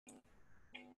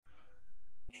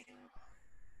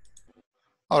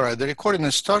All right, the recording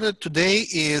is started. Today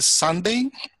is Sunday,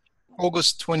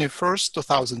 August 21st,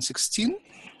 2016.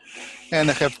 And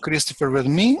I have Christopher with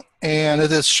me, and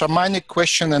it is Shamanic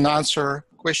questions and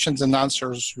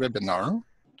answers webinar.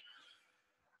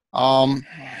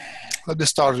 Let me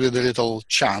start with a little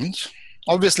chant.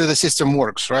 Obviously the system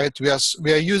works, right? We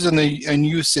are using a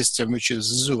new system, which is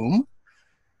Zoom.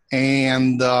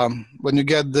 And when you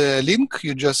get the link,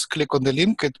 you just click on the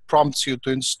link. It prompts you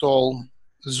to install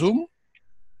Zoom.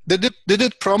 Did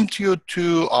it prompt you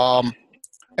to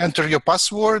enter your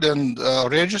password and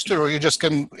register, or you just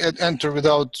can enter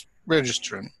without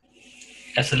registering?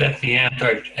 Yes, it let me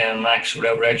enter Max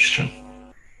without registering.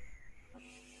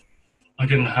 I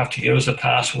didn't have to use a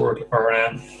password, or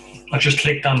I just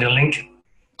clicked on the link.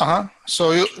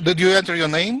 So did you enter your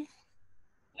name?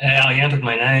 I entered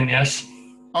my name, yes.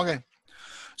 Okay.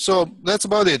 So that's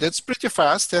about it. It's pretty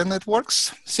fast and it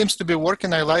works. Seems to be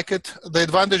working. I like it. The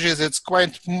advantage is it's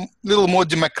quite a little more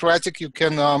democratic. You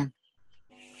can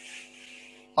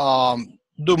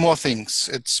do more things.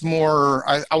 It's more,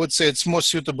 I would say it's more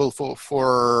suitable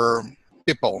for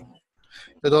people.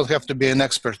 You don't have to be an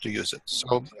expert to use it.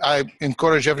 So I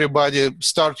encourage everybody,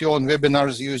 start your own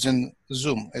webinars using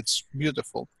Zoom. It's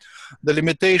beautiful. The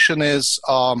limitation is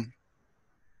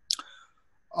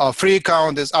a free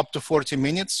account is up to 40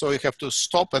 minutes, so you have to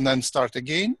stop and then start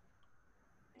again.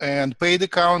 And paid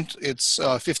account, it's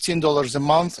 $15 a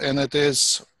month, and it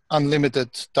is unlimited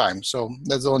time. So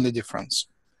that's the only difference.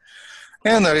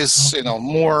 And there is,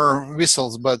 more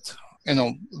whistles, but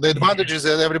the advantage is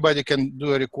that everybody can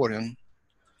do a recording.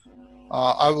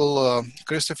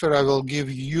 Christopher, I will give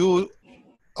you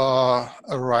a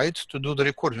right to do the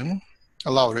recording.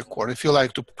 Allow record if you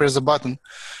like to press the button.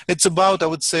 It's about, I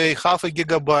would say, ½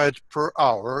 gigabyte per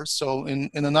hour. So in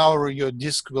an hour your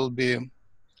disk will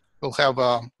have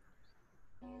a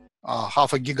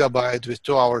 ½ gigabyte with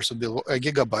 2 hours of a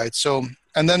gigabyte. So,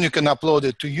 and then you can upload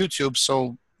it to YouTube.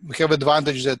 So we have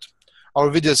advantage that our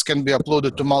videos can be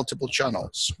uploaded to multiple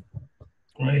channels.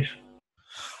 Great.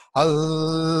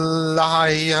 Allah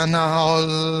hayana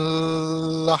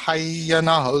Allah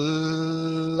hayana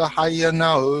Allah hayana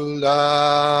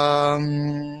Allah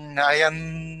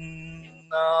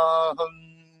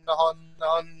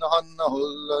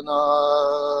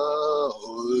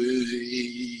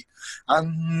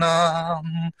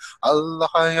Annam Allah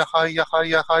haya haya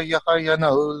haya haya haya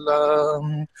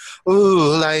naulam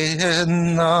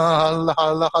ulayna Allah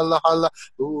Allah Allah Allah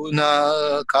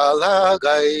una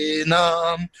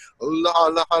kalagainam Allah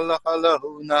Allah Allah Allah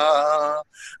una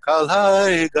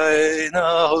kalagaina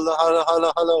Allah Allah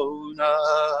Allah Allah una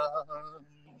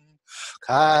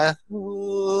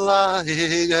kalagaina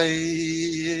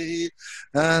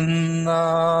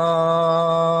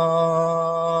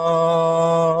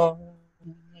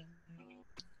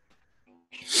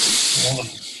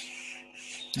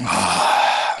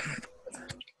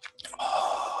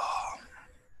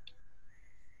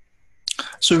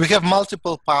So we have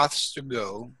multiple paths to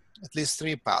go, at least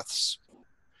 3 paths.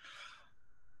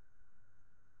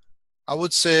 I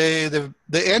would say the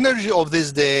energy of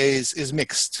these days is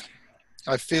mixed.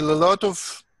 I feel a lot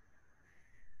of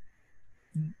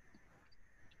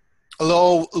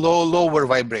lower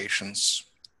vibrations.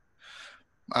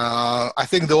 I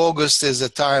think the August is a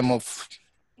time of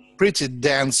pretty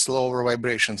dense lower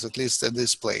vibrations, at least at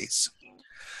this place.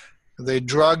 They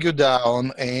drag you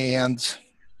down, and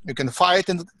you can fight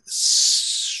and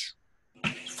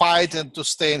to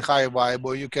stay in high vibe,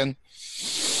 or you can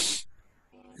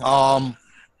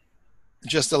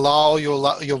just allow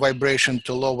your vibration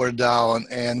to lower down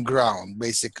and ground.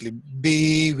 Basically,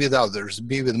 be with others,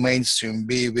 be with mainstream,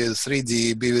 be with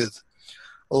 3D, be with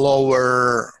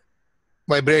lower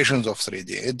vibrations of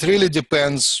 3D. It really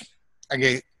depends.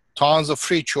 Again, tons of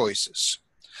free choices.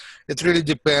 It really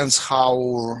depends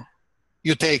how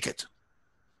you take it.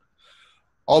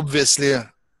 Obviously,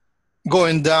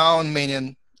 going down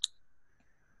meaning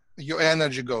your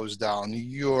energy goes down.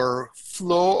 Your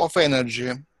flow of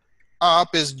energy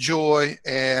up is joy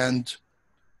and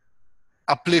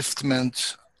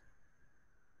upliftment,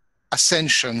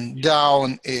 ascension.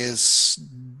 Down is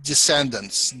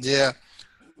descendants.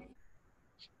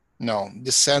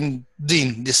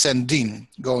 Descending,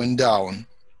 going down.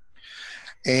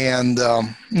 And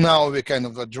now we kind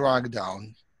of drag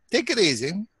down. Take it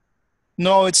easy.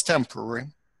 No, it's temporary.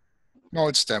 No,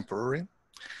 it's temporary.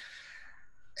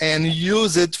 And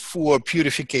use it for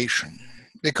purification.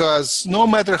 Because no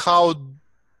matter how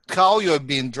you're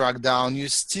being dragged down, you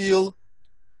still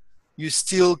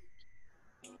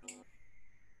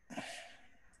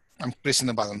I'm pressing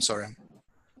the button, sorry.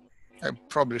 I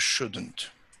probably shouldn't.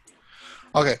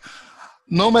 Okay.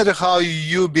 no matter how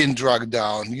you've been dragged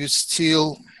down,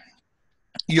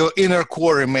 your inner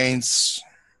core remains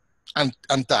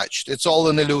untouched. It's all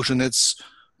an illusion. It's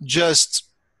just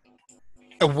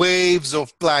waves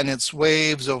of planets,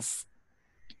 waves of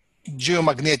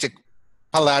geomagnetic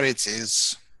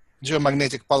polarities,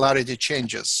 geomagnetic polarity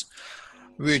changes,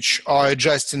 which are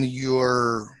adjusting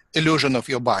your illusion of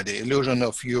your body, illusion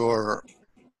of your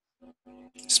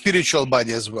spiritual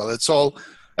body as well. It's all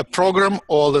a program,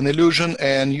 all an illusion,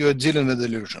 and you're dealing with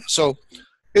illusion. So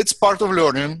it's part of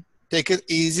learning. Take it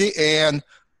easy and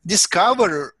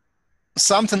discover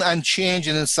something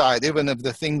unchanging inside, even if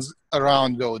the things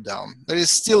around go down. There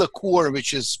is still a core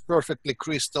which is perfectly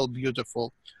crystal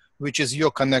beautiful, which is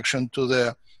your connection to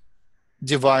the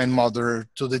divine mother,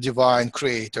 to the divine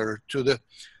creator, to the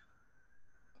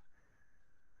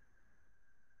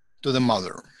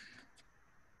mother.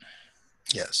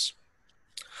 Yes.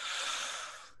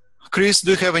 Chris,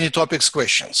 do you have any topics,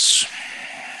 questions?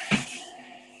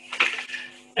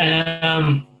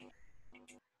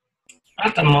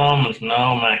 At the moment,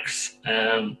 no, Max.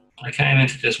 I came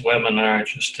into this webinar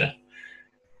just to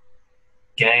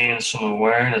gain some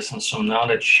awareness and some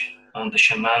knowledge on the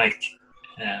shamanic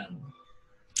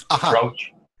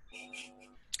approach.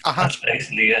 That's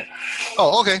basically it.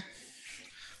 Oh, okay.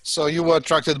 So you were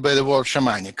attracted by the word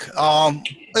shamanic.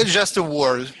 It's just a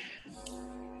word.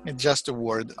 It's just a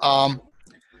word.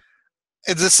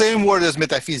 It's the same word as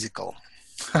metaphysical.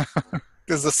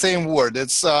 It's the same word.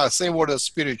 It's the same word as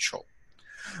spiritual.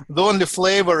 The only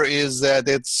flavor is that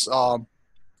it's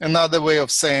another way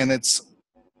of saying it's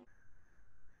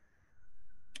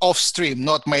off-stream,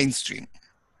 not mainstream.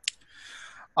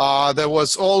 There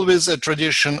was always a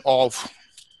tradition of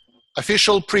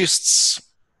official priests,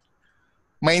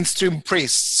 mainstream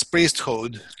priests,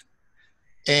 priesthood,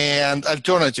 and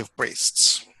alternative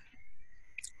priests.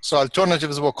 So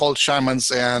alternatives were called shamans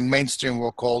and mainstream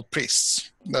were called priests.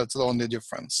 That's the only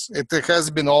difference. It has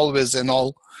been always in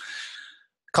all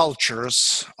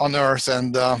cultures on earth,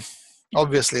 and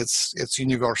obviously it's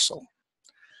universal.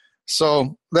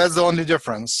 So that's the only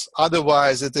difference.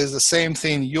 Otherwise, it is the same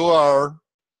thing. You are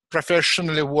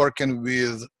professionally working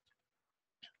with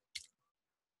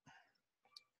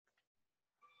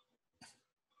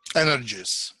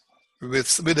energies,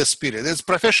 with the spirit. It's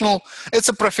professional. It's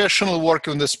a professional work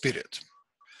with the spirit.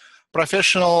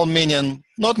 Professional meaning,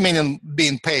 not meaning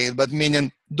being paid, but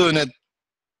meaning doing it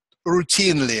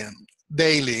routinely,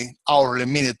 daily, hourly,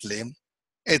 minutely.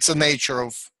 It's a nature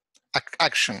of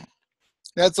action.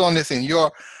 That's the only thing.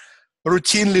 You're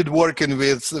routinely working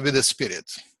with the spirit.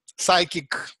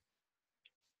 Psychic,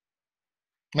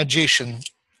 magician,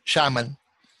 shaman,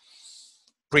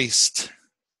 priest,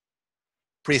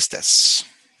 priestess,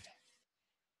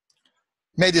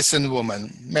 medicine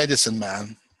woman, medicine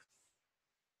man,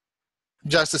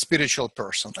 just a spiritual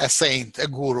person, a saint, a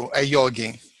guru, a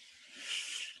yogi.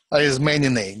 There's many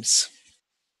names.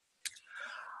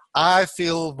 I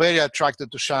feel very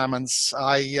attracted to shamans.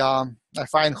 I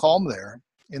find home there.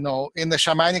 You know, in the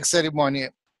shamanic ceremony,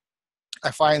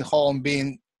 I find home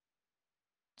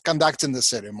conducting the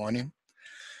ceremony.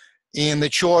 In the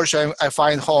church, I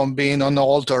find home being on the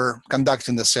altar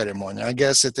conducting the ceremony. I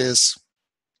guess it is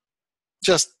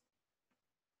just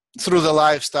through the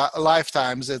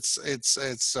lifetimes. It's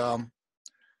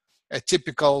a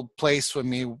typical place for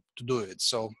me to do it.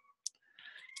 So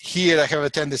here I have a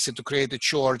tendency to create a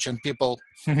church, and people.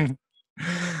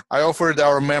 I offered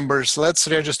our members, let's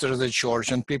register the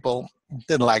church, and people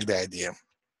didn't like the idea.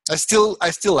 I still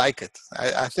like it.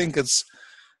 I think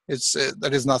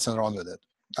there is nothing wrong with it.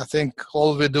 I think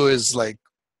all we do is like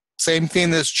same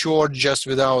thing as church, just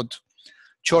without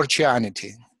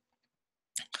churchianity.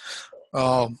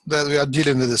 That we are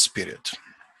dealing with the spirit.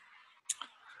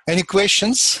 Any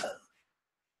questions?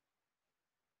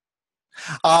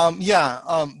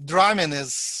 Drumming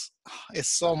is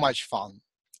so much fun.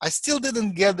 I still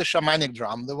didn't get the shamanic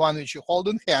drum, the one which you hold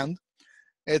in hand.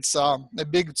 It's a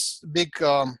big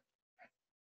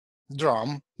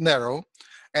drum, narrow,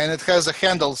 and it has a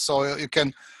handle, so you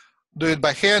can do it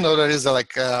by hand, or there is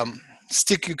like a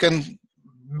stick you can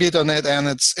beat on it, and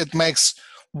it makes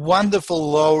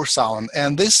wonderful low sound.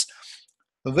 And this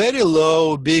very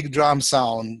low, big drum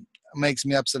sound makes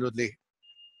me absolutely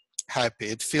happy.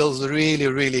 It feels really,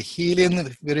 really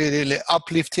healing, really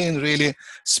uplifting, really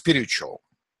spiritual.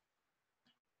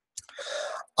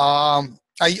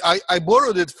 I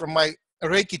borrowed it from my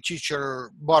Reiki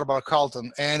teacher, Barbara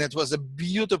Carlton, and it was a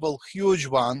beautiful, huge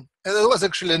one. And it was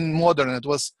actually modern. It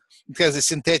has a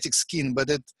synthetic skin, but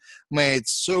it made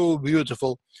so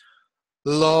beautiful.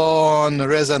 long,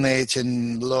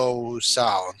 resonating, low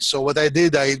sound. So what I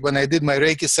did, when I did my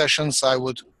Reiki sessions, I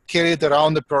would carry it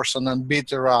around the person and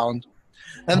beat around.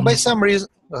 And by some reason,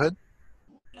 go ahead.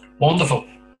 Wonderful.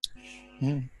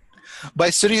 By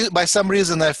some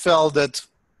reason, I felt that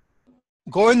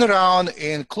going around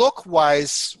in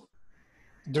clockwise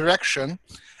direction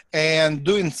and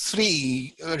doing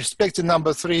 3, respecting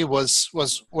number 3 was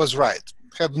right.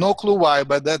 Have no clue why,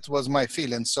 but that was my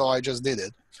feeling, so I just did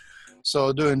it.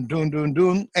 So doing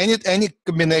any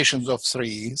combinations of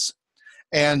 3s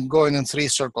and going in 3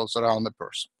 circles around the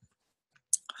person.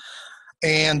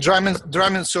 And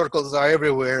drumming circles are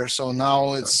everywhere, so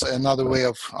now it's another way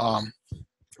of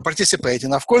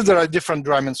participating. Of course, there are different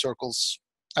drumming circles.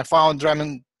 I found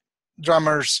drumming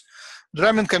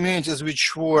communities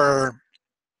which were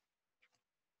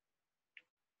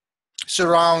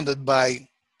surrounded by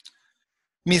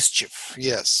mischief.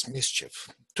 Yes, mischief.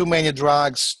 Too many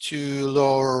drugs, too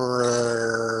lower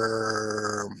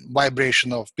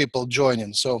vibration of people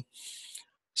joining. So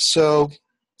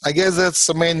I guess that's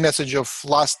the main message of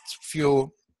last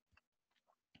few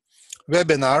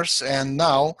webinars. And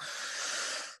now,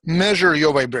 measure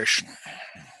your vibration.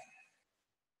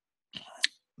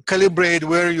 Calibrate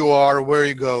where you are, where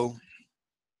you go.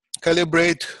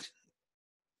 Calibrate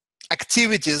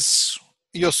activities,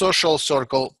 your social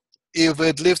circle, if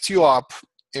it lifts you up,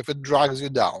 if it drags you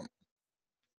down.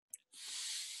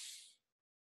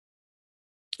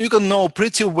 You can know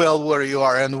pretty well where you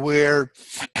are and where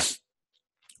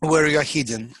you are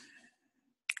hidden.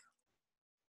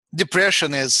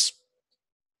 Depression is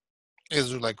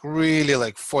like really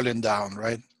like falling down,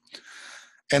 right?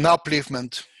 And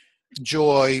upliftment,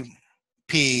 joy,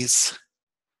 peace,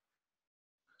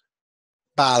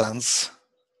 balance,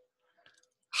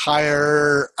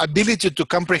 higher ability to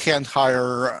comprehend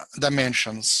higher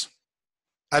dimensions,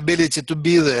 ability to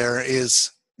be there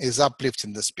is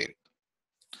uplifting the spirit.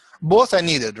 Both are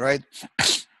needed, right?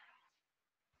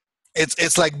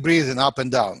 It's like breathing up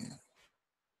and down.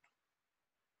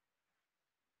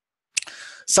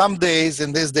 Some days,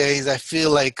 in these days, I feel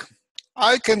like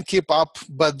I can keep up,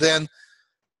 but then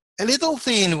a little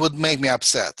thing would make me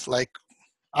upset. Like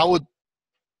I would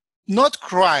not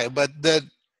cry,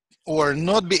 or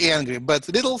not be angry, but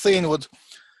little thing would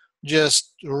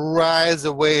just rise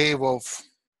a wave of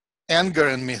anger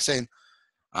in me, saying,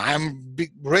 I'm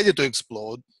ready to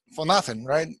explode for nothing,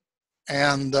 right?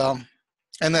 And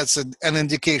that's an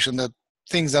indication that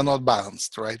things are not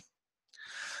balanced, right?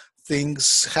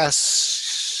 Things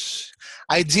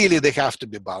ideally they have to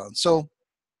be balanced.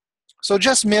 So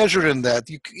just measuring that,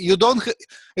 you don't.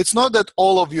 It's not that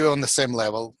all of you are on the same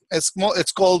level.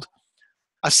 It's called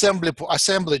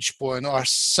assemblage point or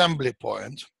assembly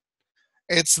point.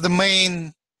 It's the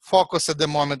main focus at the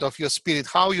moment of your spirit,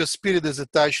 how your spirit is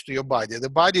attached to your body. The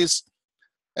body is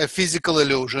a physical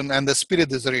illusion and the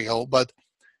spirit is real, but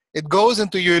it goes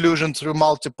into your illusion through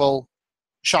multiple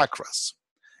chakras.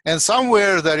 And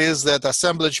somewhere there is that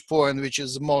assemblage point which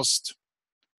is most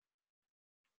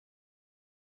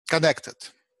connected.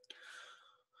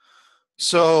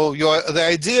 So the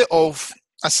idea of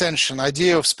ascension,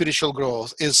 idea of spiritual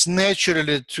growth is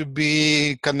naturally to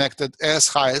be connected as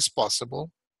high as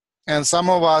possible. And some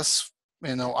of us,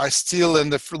 are still in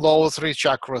the low 3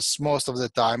 chakras most of the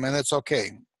time, and it's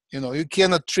okay. You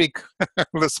cannot trick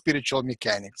the spiritual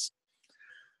mechanics.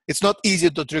 It's not easy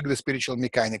to trick the spiritual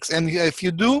mechanics. And if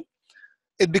you do,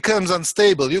 it becomes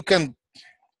unstable. You can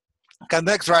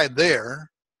connect right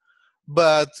there,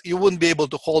 but you wouldn't be able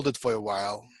to hold it for a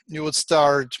while. You would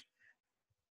start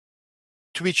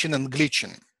twitching and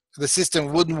glitching. The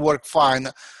system wouldn't work fine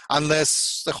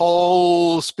unless the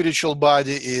whole spiritual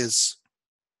body is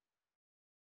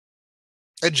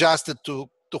adjusted to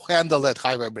handle that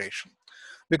high vibration.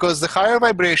 Because the higher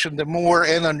vibration, the more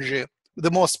energy,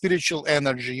 the more spiritual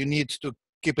energy you need to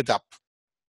keep it up.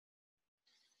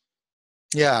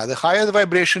 Yeah, the higher the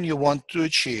vibration you want to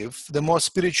achieve, the more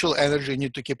spiritual energy you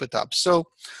need to keep it up. So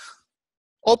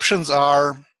options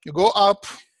are, you go up,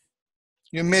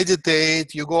 you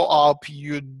meditate, you go up,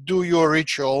 you do your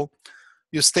ritual,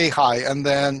 you stay high, and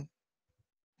then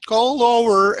go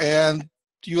lower and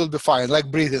you'll be fine, like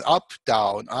breathing up,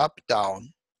 down, up,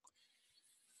 down.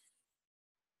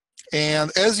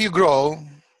 And as you grow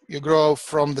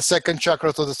from the 2nd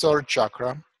chakra to the 3rd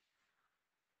chakra,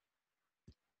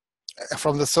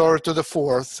 from the 3rd to the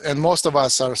 4th, and most of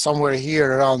us are somewhere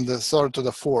here around the 3rd to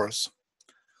the 4th.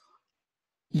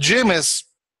 Jim is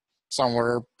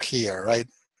somewhere here, right?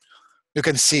 You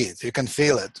can see it, you can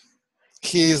feel it.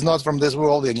 He is not from this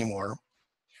world anymore.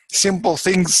 Simple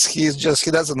things, he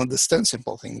doesn't understand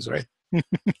simple things, right?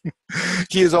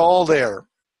 He is all there.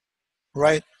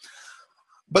 right?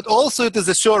 But also it is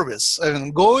a service.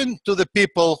 And going to the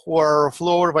people who are of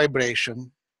lower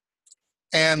vibration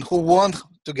and who want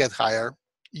to get higher,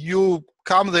 you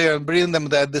come there and bring them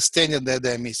the understanding that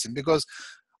they're missing, because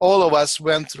all of us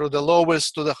went through the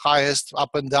lowest to the highest,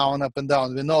 up and down, up and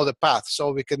down. We know the path,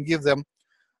 so we can give them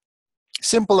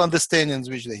simple understandings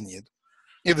which they need.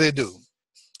 If they do,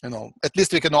 you know, at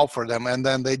least we can offer them, and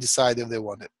then they decide if they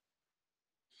want it.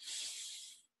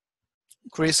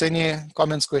 Chris, any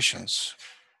comments, questions?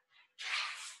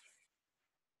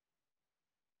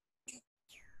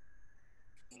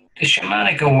 The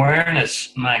shamanic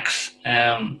awareness, Max,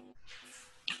 I'm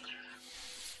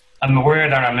aware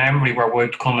that our memory we're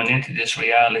coming into this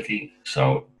reality.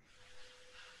 So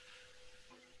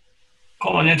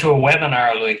coming into a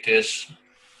webinar like this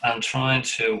and trying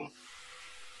to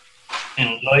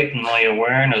enlighten my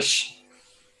awareness,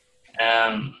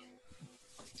 I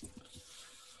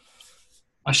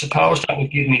suppose that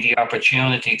would give me the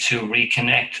opportunity to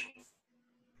reconnect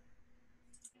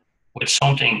with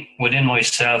something within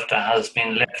myself that has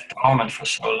been left dormant for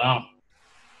so long.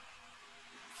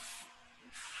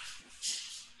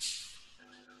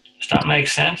 Does that make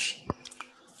sense?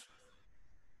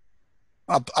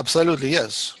 Absolutely,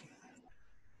 yes.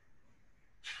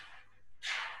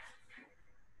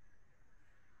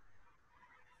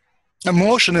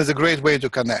 Emotion is a great way to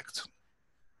connect.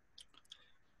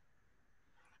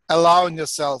 Allowing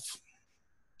yourself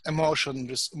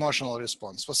emotional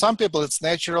response. For some people it's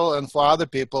natural, and for other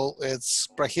people it's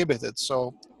prohibited.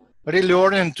 So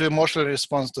relearning to emotional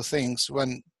response to things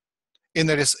when in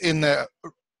a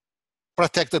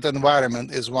protected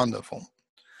environment is wonderful.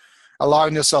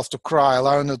 Allowing yourself to cry,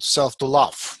 allowing yourself to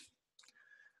laugh.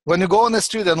 When you go on the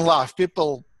street and laugh,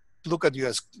 people look at you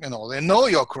as, you know, they know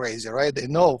you're crazy, right? They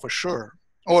know for sure.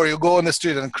 Or you go on the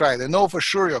street and cry, they know for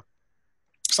sure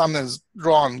something's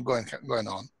wrong going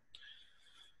on.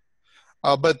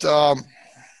 But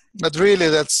really,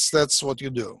 that's what you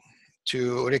do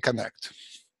to reconnect.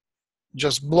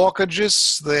 Just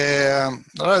blockages.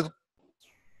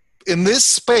 In this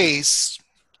space,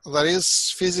 there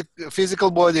is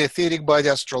physical body, etheric body,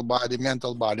 astral body,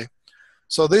 mental body.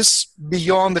 So this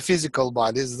beyond the physical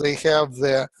bodies, they have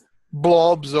the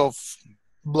blobs of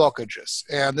blockages,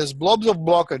 and these blobs of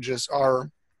blockages are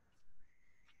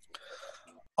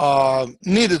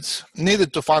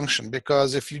needed to function,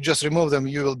 because if you just remove them,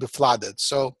 you will be flooded.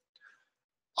 So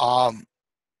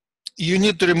you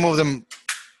need to remove them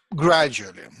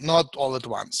gradually, not all at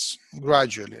once,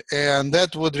 gradually. And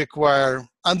that would require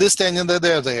understanding that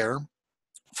they're there,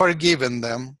 forgiving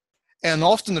them, and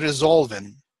often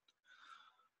resolving.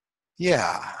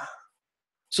 Yeah.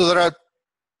 So there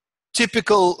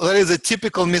is a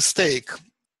typical mistake,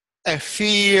 a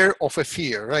fear of a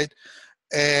fear, right?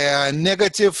 A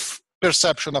negative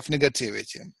perception of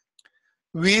negativity.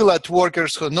 We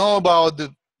Lightworkers who know about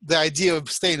the idea of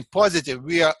staying positive,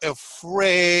 we are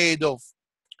afraid of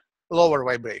lower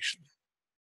vibration.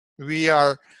 We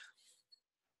are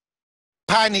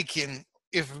panicking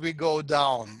if we go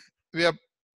down. We are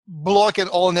blocking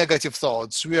all negative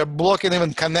thoughts. We are blocking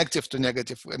even connective to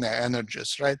negative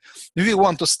energies, right? We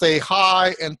want to stay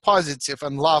high and positive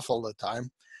and laugh all the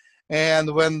time.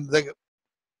 And when the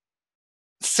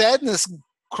sadness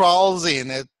crawls in,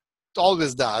 it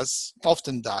always does,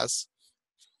 often does,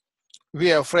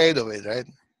 we are afraid of it, right?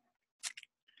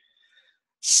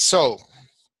 So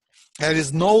there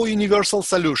is no universal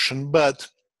solution, but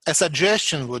a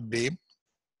suggestion would be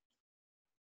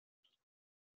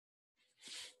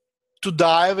to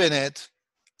dive in it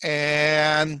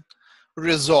and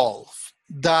resolve.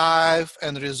 Dive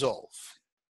and resolve.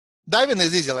 Diving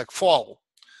is easy, like fall.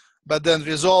 But then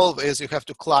resolve is you have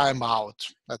to climb out.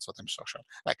 That's what I'm so sure.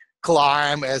 Like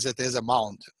climb as it is a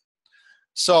mountain.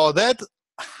 So that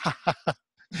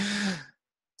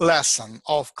lesson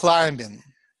of climbing,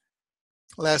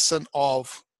 lesson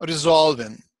of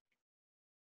resolving,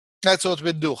 that's what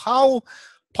we do. How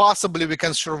possibly we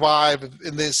can survive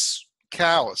in this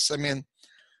chaos? I mean,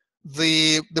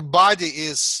 the body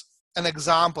is an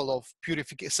example of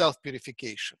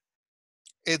self-purification.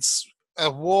 It's a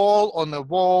wall on a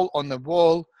wall on a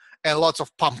wall, and lots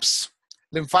of pumps.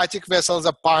 Lymphatic vessels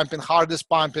are pumping, heart is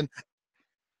pumping,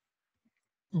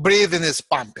 breathing is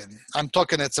pumping. I'm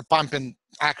talking, it's a pumping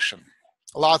action.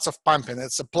 Lots of pumping.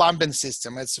 It's a plumbing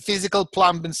system. It's a physical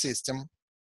plumbing system.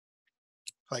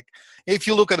 Like if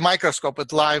you look at a microscope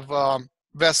at live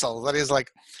vessel, that is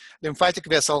like lymphatic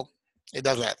vessel, it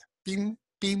does that. Pim,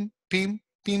 pim, pim,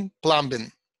 pim,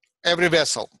 plumbing. Every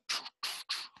vessel.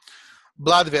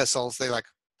 Blood vessels, they like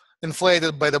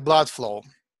inflated by the blood flow.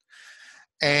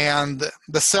 And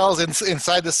the cells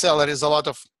inside the cell, there is a lot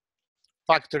of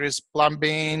factories,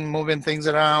 plumbing, moving things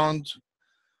around.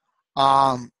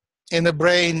 In the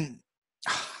brain,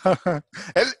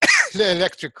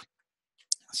 electric.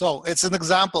 So it's an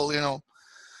example,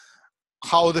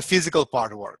 how the physical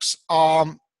part works.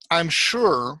 I'm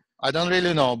sure, I don't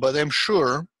really know, but I'm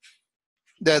sure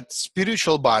that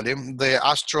spiritual body, the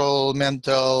astral,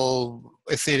 mental,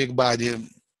 etheric body,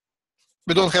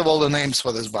 we don't have all the names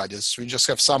for these bodies. We just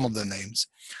have some of the names.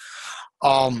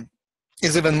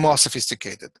 Is even more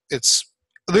sophisticated.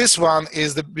 This one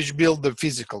is which build the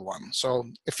physical one. So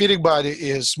etheric body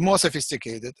is more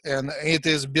sophisticated, and it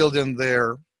is building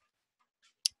their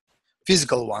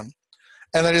physical one.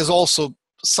 And there is also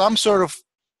some sort of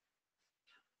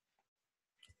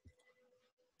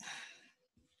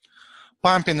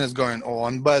pumping is going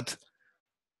on, but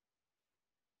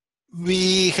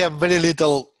we have very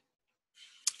little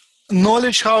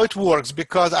knowledge how it works,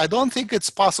 because I don't think it's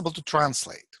possible to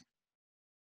translate.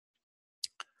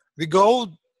 We go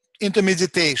into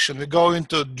meditation, we go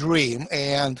into dream,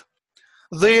 and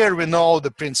there we know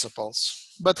the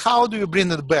principles. But how do you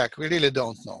bring it back? We really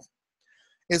don't know.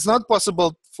 It's not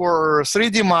possible for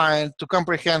 3D mind to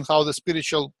comprehend how the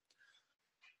spiritual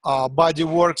body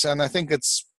works, and I think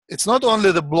it's not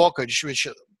only the blockage which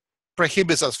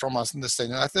prohibits us from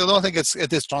understanding. I don't think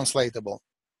it is translatable.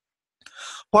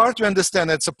 Part we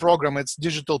understand it's a program, it's a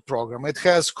digital program. It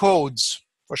has codes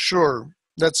for sure.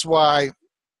 That's why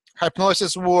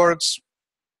hypnosis works,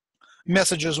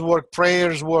 messages work,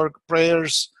 prayers,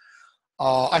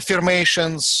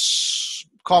 affirmations,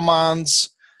 commands.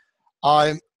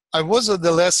 I was at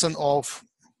the lesson of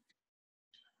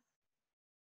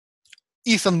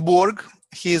Ethan Borg.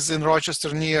 He's in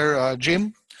Rochester near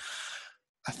Jim.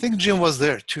 I think Jim was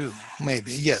there too,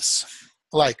 maybe. Yes,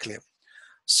 likely.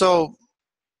 So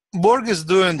Borg is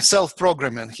doing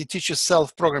self-programming. He teaches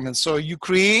self-programming. So you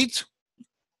create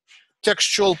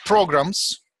textual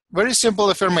programs, very simple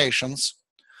affirmations,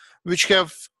 which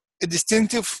have a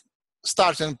distinctive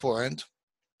starting point,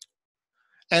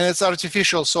 and it's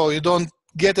artificial, so you don't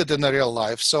get it in the real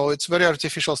life. So it's very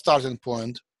artificial starting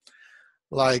point,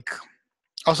 like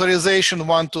authorization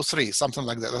 123, something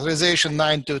like that. Authorization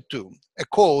 922, a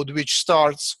code which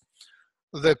starts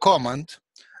the command,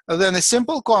 and then a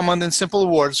simple command in simple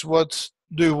words. What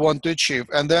do you want to achieve?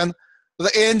 And then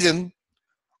the ending,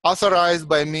 authorized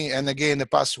by me, and again the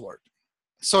password.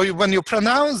 So when you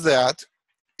pronounce that,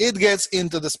 it gets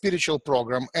into the spiritual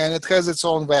program, and it has its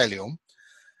own value.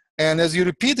 And as you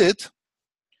repeat it,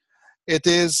 it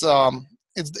does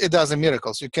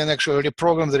miracles. You can actually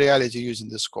reprogram the reality using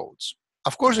these codes.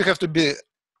 Of course, you have to be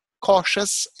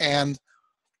cautious and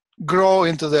grow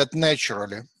into that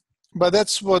naturally. But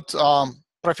that's what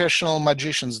professional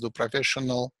magicians do,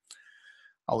 professional,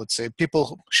 I would say,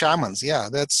 people, shamans. Yeah,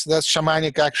 that's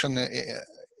shamanic action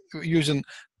using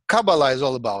Kabbalah is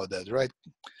all about that, right?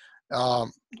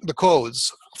 The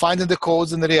codes, finding the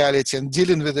codes in the reality and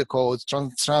dealing with the codes,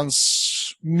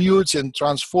 transmuting,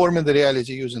 transforming the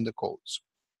reality using the codes.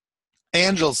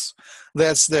 Angels,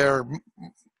 that's their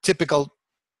typical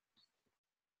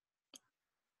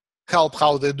help,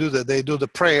 how they do that. They do the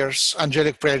prayers,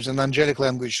 angelic prayers in angelic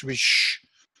language, which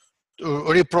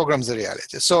reprograms the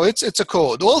reality. So it's a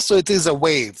code. Also, it is a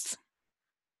wave.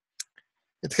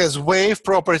 It has wave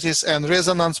properties and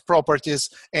resonance properties,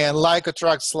 and like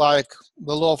attracts like,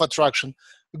 the law of attraction.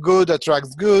 Good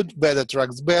attracts good, bad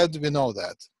attracts bad, we know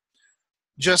that.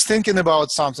 Just thinking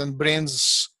about something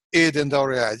brings it into our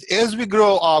reality. As we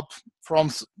grow up from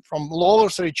lower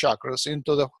 3 chakras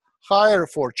into the higher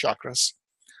 4 chakras,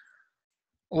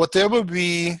 whatever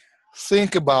we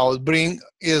think about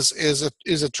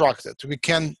is attracted. We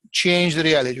can change the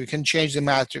reality, we can change the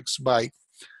matrix by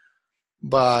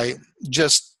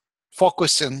just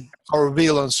focusing our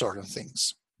will on certain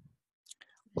things.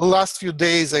 The last few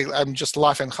days, I'm just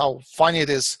laughing how funny it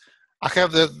is. I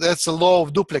have that's a law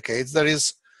of duplicates. There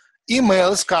is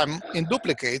emails come in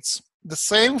duplicates. The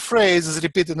same phrase is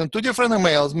repeated in 2 different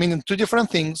emails, meaning 2 different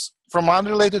things from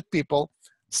unrelated people,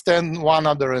 stand one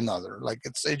under another. Like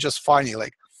it's just funny.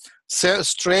 Like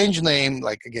strange name,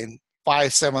 like again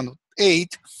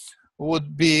 578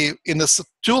 would be in the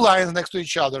 2 lines next to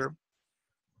each other,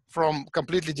 from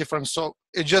completely different. So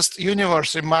it just,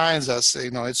 universe reminds us,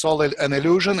 it's all an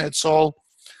illusion. It's all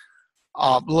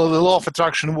the law of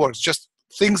attraction works. Just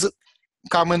things that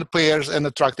come in pairs and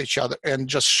attract each other and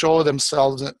just show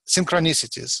themselves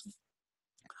synchronicities.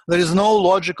 There is no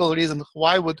logical reason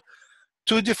why would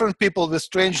 2 different people with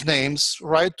strange names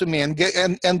write to me and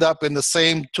end up in the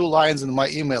same 2 lines in my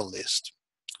email list.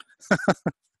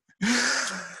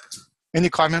 Any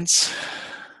comments?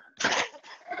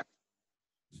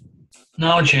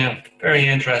 No, Jim. Very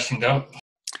interesting, though.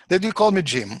 Did you call me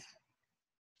Jim?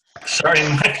 Sorry,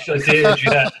 Max, I did,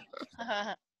 yeah.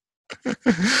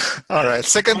 All right.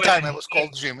 Second time I was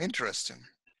called Jim. Interesting.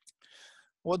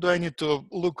 What do I need to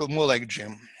look more like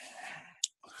Jim?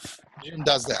 Jim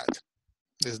does that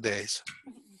these days.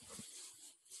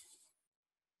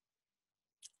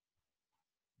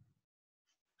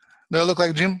 Do I look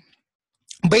like Jim?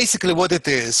 Basically what it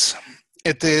is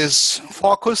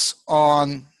focus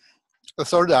on the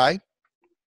third eye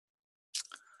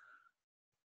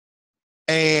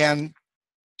and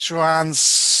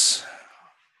transferring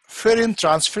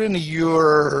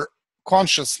your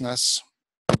consciousness,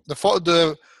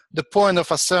 the point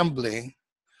of assembly,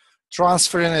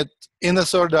 transferring it in the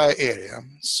third eye area.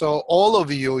 So all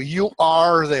of you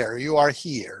are there, you are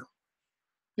here.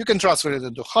 You can transfer it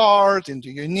into heart, into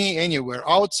your knee, anywhere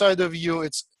outside of you.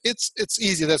 It's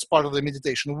easy. That's part of the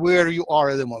meditation, where you are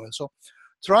at the moment. So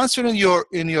transferring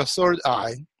in your third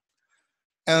eye,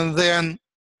 and then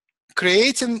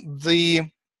creating the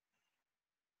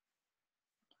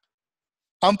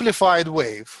amplified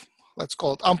wave. Let's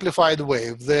call it amplified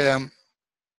wave.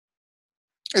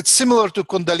 It's similar to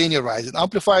Kundalini rising,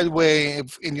 amplified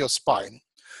wave in your spine.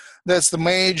 That's the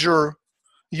major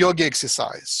yoga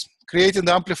exercise. Creating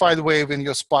the amplified wave in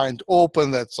your spine to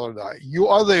open that third eye. You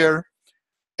are there,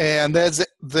 and that's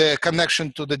the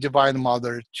connection to the Divine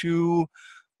Mother, to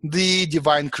the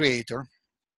Divine Creator.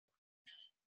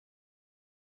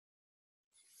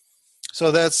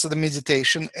 So that's the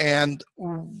meditation. And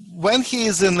when he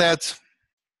is in that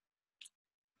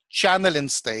channeling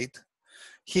state,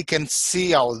 he can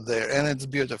see out there, and it's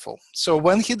beautiful. So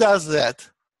when he does that,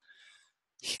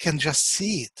 he can just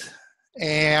see it,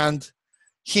 and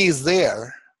he's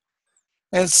there.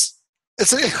 And it's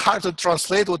really hard to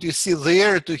translate what you see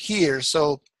there to here.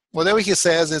 So whatever he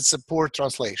says, it's a poor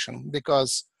translation,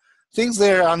 because things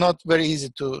there are not very easy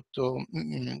to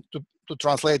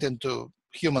translate into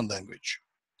human language.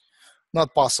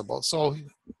 Not possible. So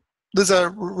these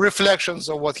are reflections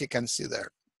of what he can see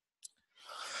there.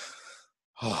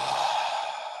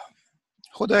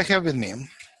 Who do I have with me?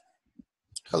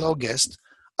 Hello, guest.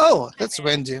 Oh, that's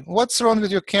Wendy. What's wrong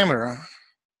with your camera?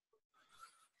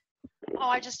 Oh,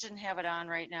 I just didn't have it on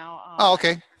right now. Oh,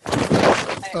 okay.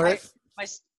 All right.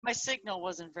 My signal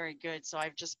wasn't very good, so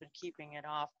I've just been keeping it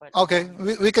off. But okay,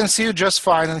 we can see you just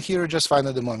fine and hear you just fine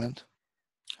at the moment.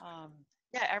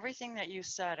 Yeah, everything that you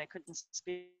said, I couldn't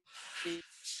speak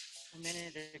a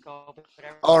minute ago, but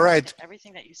all right.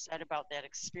 Everything that you said about that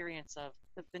experience of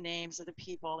the names of the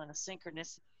people and the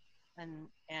synchronicity,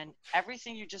 and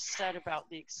everything you just said about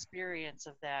the experience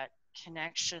of that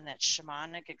connection, that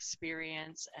shamanic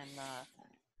experience, and the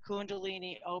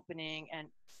Kundalini opening, and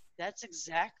that's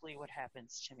exactly what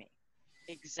happens to me.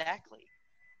 Exactly.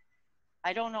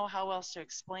 I don't know how else to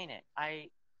explain it.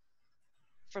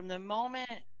 From the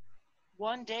moment,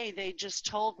 one day they just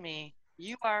told me,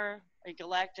 you are a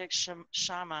galactic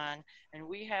shaman, and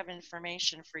we have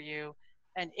information for you,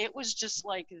 and it was just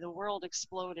like the world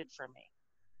exploded for me.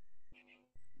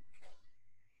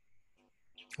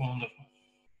 Wonderful.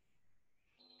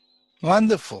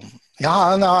 Wonderful.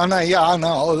 Ya na na ya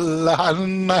na Allah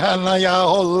na ya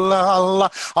Allah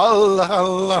Allah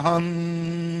Allah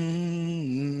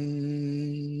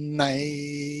na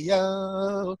ya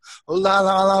Allah la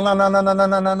la la la la la la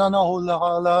la la la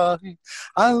Allah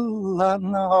Allah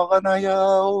na na ya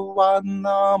wa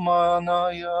na ma na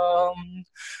ya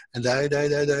da da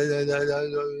da da da da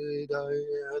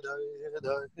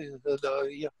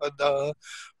da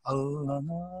Allah.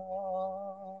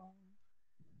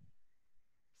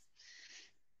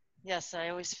 Yes, I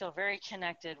always feel very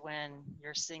connected when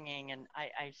you're singing, and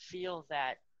I feel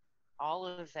that all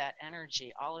of that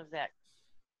energy, all of that,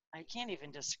 I can't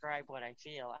even describe what I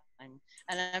feel. And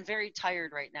I'm very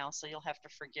tired right now, so you'll have to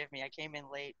forgive me. I came in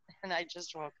late and I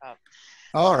just woke up.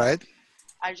 All right.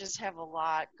 I just have a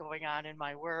lot going on in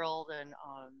my world, and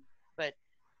but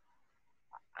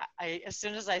as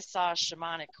soon as I saw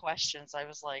shamanic questions, I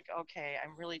was like, okay,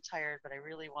 I'm really tired, but I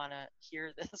really want to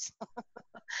hear this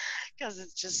because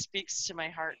it just speaks to my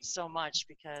heart so much,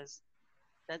 because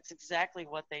that's exactly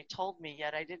what they told me,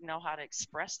 yet I didn't know how to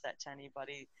express that to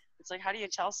anybody. It's like, how do you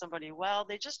tell somebody, well,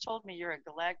 they just told me you're a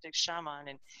galactic shaman,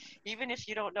 and even if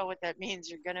you don't know what that means,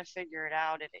 you're going to figure it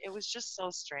out. And it was just so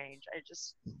strange.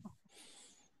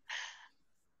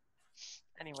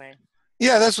 Anyway.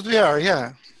 Yeah, that's what we are,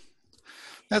 yeah.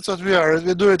 That's what we are.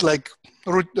 We do it like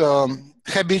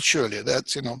habitually.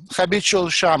 That's, habitual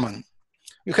shaman.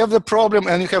 You have the problem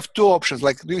and you have two options.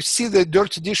 Like, you see the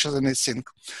dirty dishes in the sink.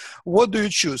 What do you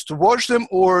choose? To wash them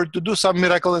or to do some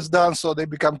miraculous dance so they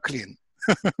become clean?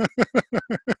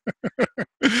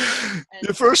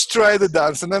 You first try the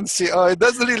dance and then see, oh, it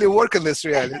doesn't really work in this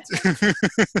reality.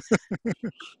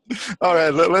 All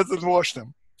right, let's watch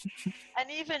them. And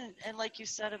even, and like you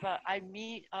said about, I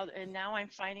meet other, and now I'm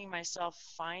finding myself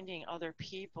finding other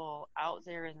people out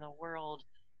there in the world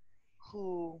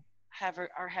who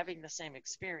are having the same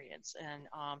experience,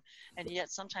 and yet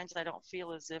sometimes I don't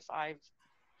feel as if I've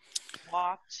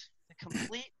walked the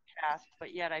complete path,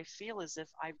 but yet I feel as if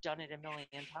I've done it a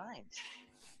million times.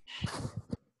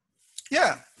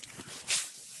 Yeah.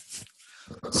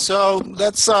 So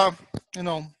that's you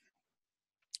know,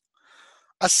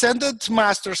 ascended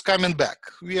masters coming back.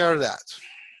 We are that,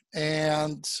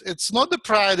 and it's not the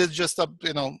pride. It's just a,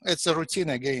 you know, it's a routine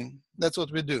again. That's what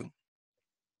we do.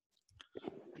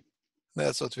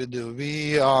 That's what we do.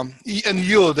 We and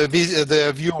you,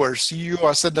 the viewers, you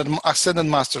are ascended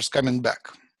masters coming back.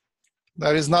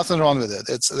 There is nothing wrong with it.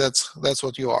 That's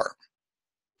what you are.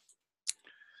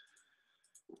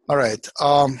 All right.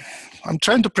 I'm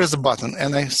trying to press the button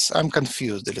and I'm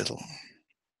confused a little.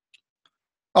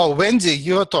 Oh, Wendy,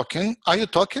 you are talking. Are you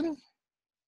talking?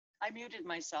 I muted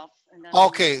myself. And then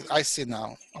Okay, I see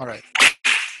now. All right.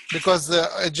 Because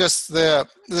the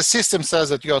system says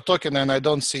that you are talking and I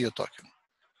don't see you talking.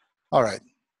 All right.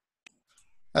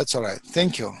 That's all right.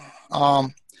 Thank you.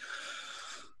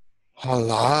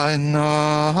 Halana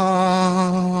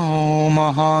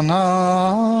Mahana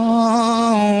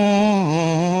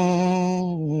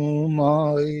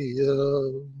Maya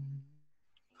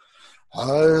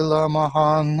Haila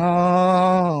Mahana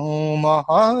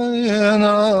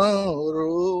Mahayana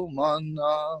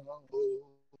Rumana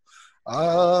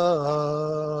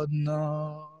Ana.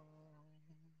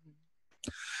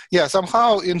 Yeah,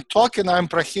 somehow in talking I'm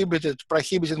prohibited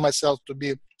myself to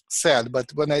be sad,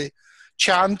 but when I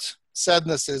chant,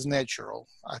 sadness is natural.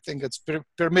 I think it's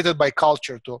permitted by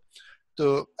culture to.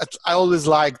 I always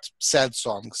liked sad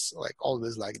songs, like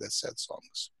always liked the sad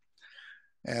songs.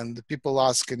 And people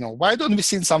ask, you know, why don't we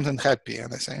sing something happy?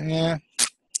 And I say, yeah,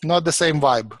 not the same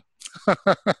vibe.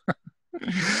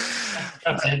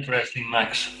 That's interesting,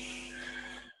 Max.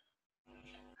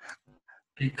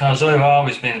 Because I've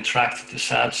always been attracted to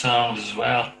sad songs as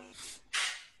well.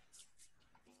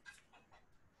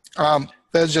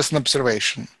 That's just an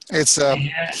observation. It's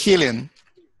healing.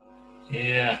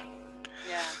 Yeah.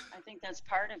 Yeah, I think that's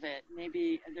part of it.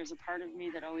 Maybe there's a part of me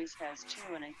that always has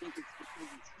too, and I think it's because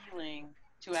it's healing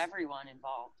to everyone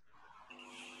involved.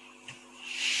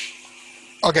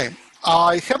 Okay,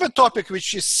 I have a topic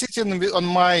which is sitting on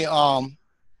my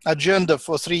agenda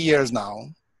for 3 years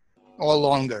now, or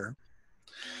longer.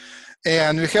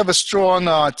 And we have a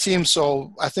strong team,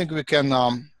 so I think we can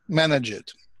manage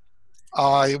it.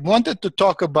 I wanted to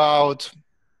talk about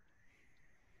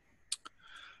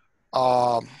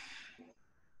how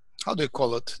do you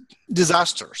call it?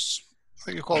 Disasters.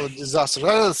 How do you call it? Disasters.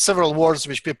 There are several words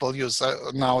which people use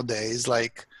nowadays,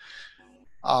 like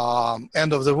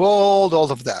end of the world,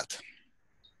 all of that.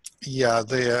 Yeah,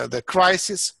 the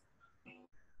crisis.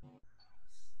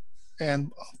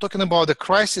 And talking about the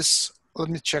crisis, let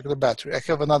me check the battery. I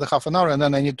have another half an hour, and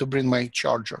then I need to bring my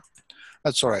charger.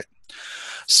 That's all right.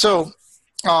 So,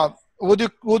 would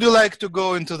you like to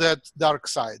go into that dark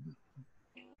side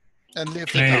and live?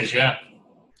 Please, yeah.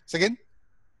 Again?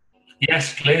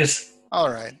 Yes, please. All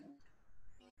right.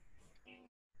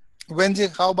 Wendy,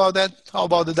 how about that? How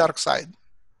about the dark side?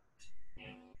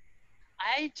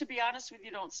 To be honest with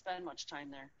you, don't spend much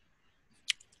time there.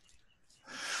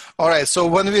 All right. So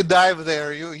when we dive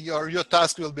there, your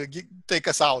task will be take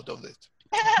us out of it.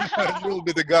 You'll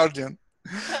be the guardian.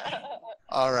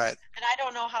 All right. And I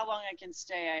don't know how long I can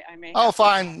stay. I may. Oh,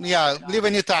 fine. Yeah, leave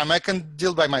any time. I can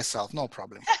deal by myself. No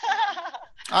problem.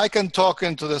 I can talk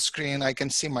into the screen. I can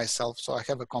see myself, so I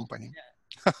have a company.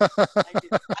 Yeah. I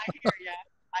hear you.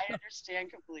 I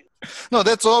understand completely. No,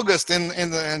 that's August. In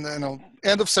the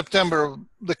end of September,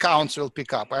 the counts will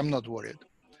pick up. I'm not worried.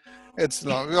 It's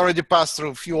we already passed through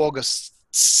a few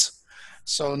Augusts,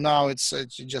 so now it's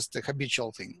just a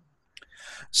habitual thing.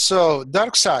 So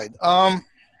dark side.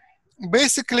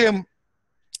 Basically,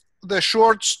 the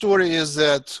short story is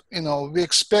that we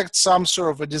expect some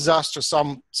sort of a disaster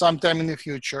sometime in the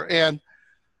future, and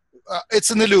it's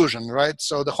an illusion, right?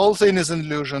 So the whole thing is an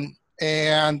illusion,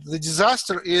 and the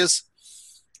disaster is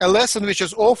a lesson which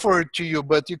is offered to you,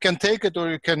 but you can take it or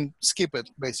you can skip it,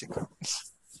 basically.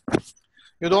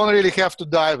 You don't really have to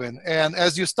dive in. And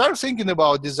as you start thinking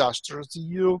about disasters,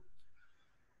 you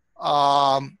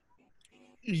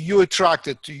attract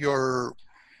it to your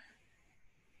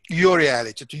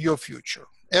reality, to your future.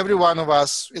 Every one of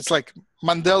us, it's like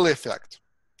Mandela effect.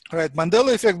 right?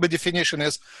 Mandela effect, by definition,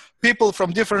 is people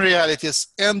from different realities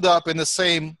end up in the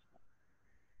same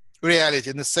reality,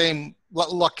 in the same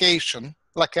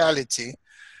locality,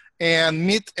 and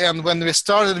meet. And when we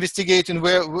start investigating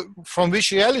from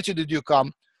which reality did you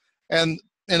come, and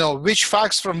which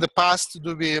facts from the past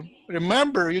do we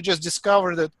remember, you just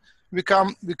discover that we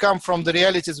come from the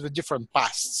realities with different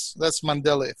pasts. That's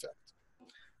Mandela effect.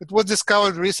 It was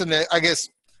discovered recently. I guess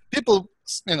people,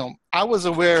 I was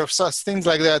aware of such things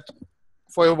like that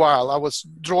for a while. I was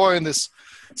drawing this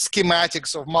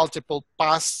schematics of multiple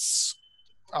pasts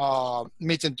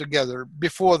meeting together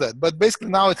before that. But basically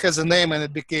now it has a name and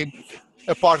it became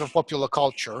a part of popular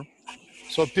culture.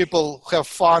 So people have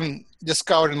fun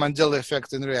discovering Mandela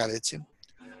effect in reality.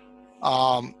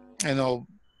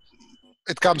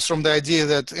 It comes from the idea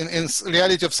that in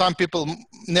reality of some people,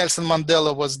 Nelson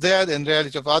Mandela was dead. In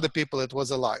reality of other people, it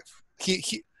was alive.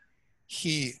 He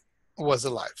was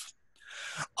alive.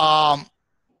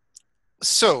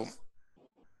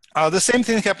 The same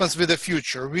thing happens with the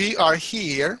future. We are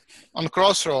here on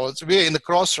crossroads. We're in the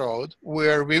crossroad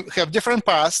where we have different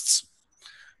pasts,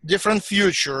 different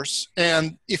futures.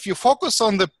 And if you focus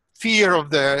on the fear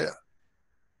of the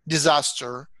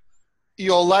disaster,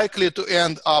 you're likely to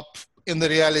end up in the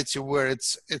reality where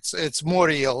it's more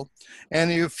real.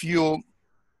 And if you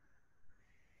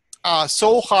are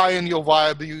so high in your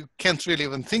vibe, you can't really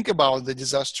even think about the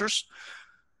disasters,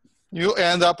 you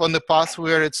end up on the path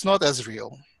where it's not as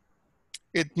real.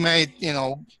 It may,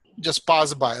 just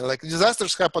pass by. Like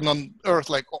disasters happen on Earth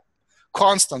like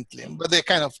constantly, but they're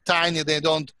kind of tiny. They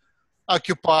don't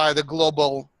occupy the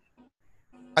global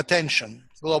attention,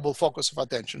 global focus of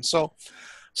attention. So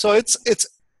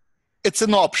it's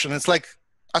an option. It's like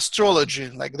astrology,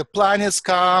 like the planets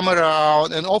come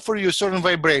around and offer you certain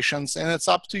vibrations, and it's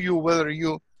up to you whether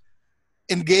you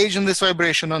engage in this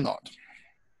vibration or not.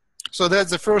 So that's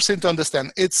the first thing to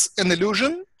understand. It's an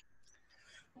illusion,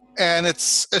 and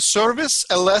it's a service,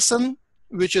 a lesson,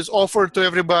 which is offered to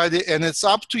everybody, and it's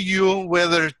up to you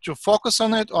whether to focus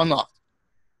on it or not.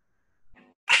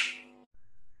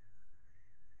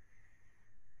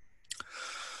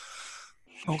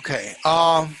 Okay.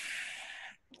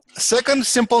 Second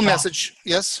simple message.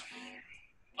 Yes?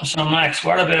 So, Max,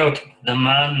 what about the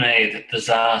man-made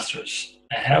disasters?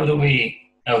 How do we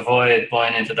avoid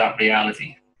buying into that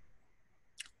reality?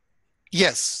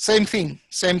 Yes, same thing,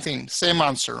 same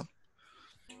answer.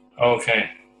 Okay.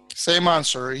 Same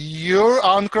answer. You're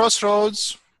on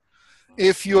crossroads.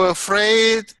 If you're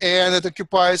afraid and it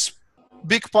occupies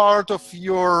big part of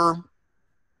your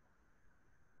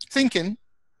thinking,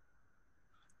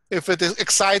 if it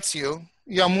excites you,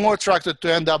 you're more attracted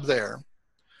to end up there.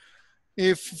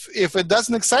 If it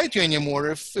doesn't excite you anymore,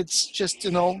 if it's just,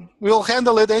 we'll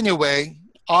handle it anyway.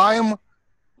 I'm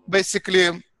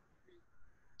basically,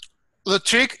 the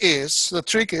trick is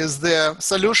the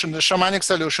solution, the shamanic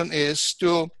solution is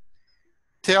to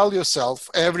tell yourself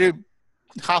every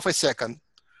half a second,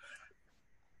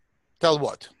 tell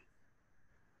what?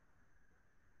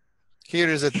 Here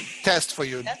is a test for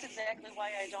you. That's exactly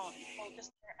why I don't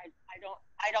focus there.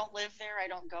 I don't live there. I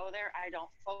don't go there. I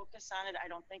don't focus on it. I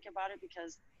don't think about it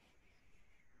because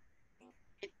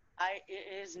it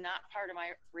is not part of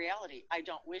my reality. I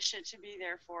don't wish it to be.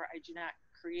 Therefore, I do not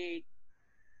create,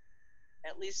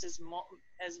 at least as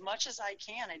much as I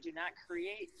can, I do not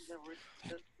create the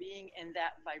being in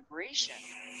that vibration.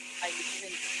 I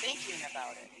even thinking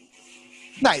about it.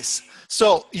 Nice.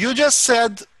 So you just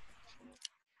said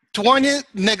 20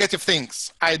 negative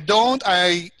things. I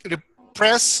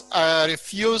repress, I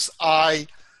refuse, I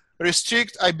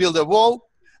restrict, I build a wall.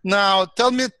 Now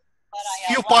tell me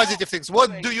few positive things.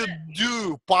 What do you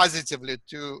do positively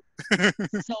to?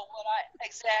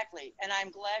 Exactly. And I'm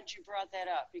glad you brought that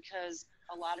up because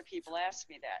a lot of people ask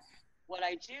me that. What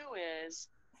I do is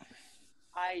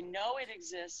I know it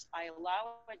exists. I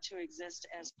allow it to exist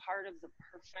as part of the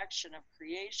perfection of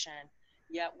creation.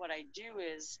 Yet what I do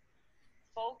is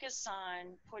focus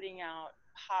on putting out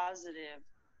positive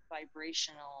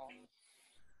vibrational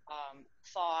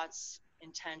thoughts,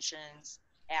 intentions,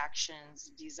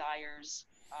 actions, desires,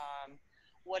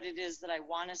 what it is that I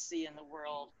want to see in the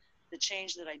world, the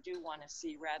change that I do want to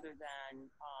see rather than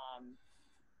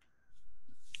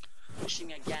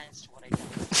pushing against what I don't.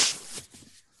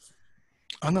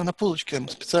 Она на полочке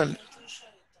специально.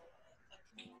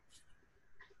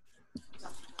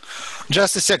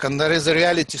 Just a second, there is a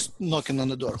reality knocking on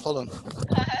the door. Hold on.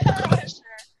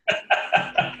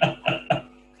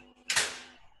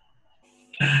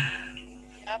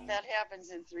 Yep, that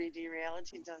happens in 3D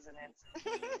reality, doesn't it?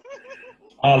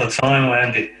 All the time,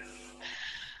 Wendy.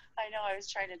 I know. know, I was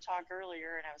trying to talk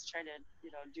earlier, and I was trying to,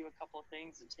 you know, do a couple of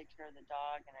things and take care of the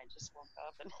dog, and I just woke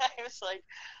up, and I was like,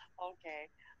 okay,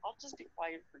 I'll just be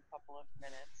quiet for a couple of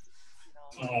minutes, you know.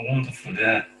 Oh, wonderful,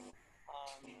 yeah.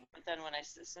 But then when as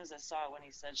soon as I saw it, when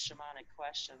he said shamanic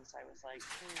questions, I was like,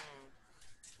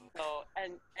 So,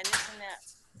 and isn't that,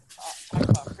 talk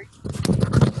about frequency.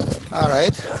 All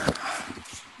right.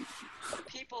 The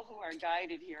people who are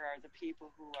guided here are the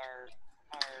people who are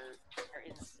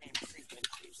in the same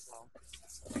frequency, so.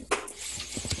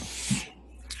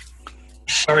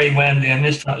 Sorry, Wendy, I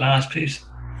missed that last piece.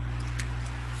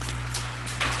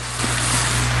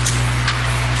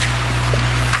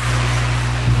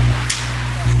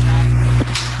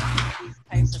 These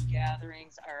types of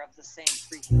gatherings are of the same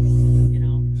frequency, you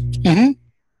know? Mm-hmm.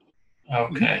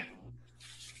 Okay.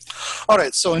 All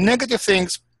right, so negative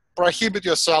things, prohibit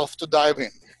yourself to dive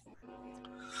in.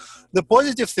 The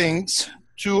positive things,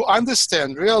 to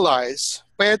understand, realize,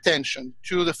 pay attention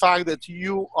to the fact that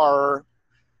you are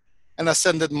an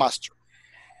ascended master.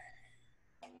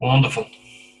 Wonderful.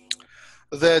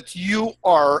 That you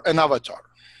are an avatar.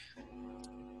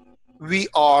 We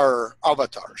are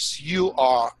avatars. You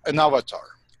are an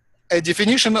avatar. A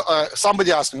definition,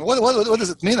 somebody asked me, what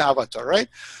does it mean, avatar, right?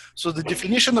 So the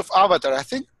definition of avatar, I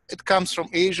think it comes from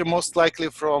Asia, most likely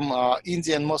from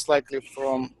India, and most likely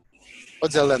from,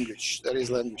 what's the language? There is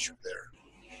language there.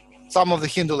 Some of the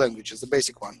Hindu languages, the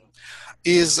basic one,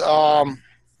 is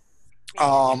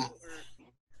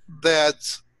that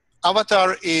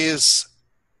avatar is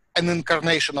an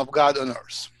incarnation of God on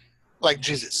earth, like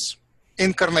Jesus.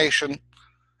 Incarnation,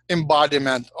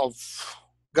 embodiment of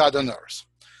God on earth.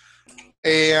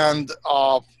 And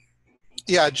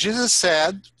yeah, Jesus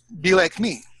said, be like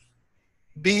me.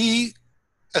 Be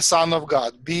a son of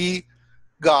God. Be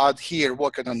God here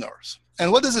walking on earth. And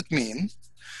what does it mean?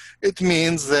 It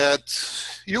means that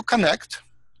you connect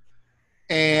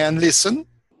and listen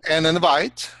and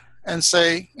invite and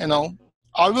say, you know,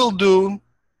 I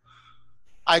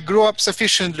grew up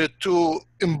sufficiently to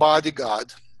embody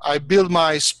God. I build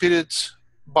my spirit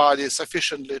body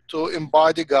sufficiently to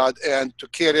embody God and to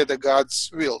carry the God's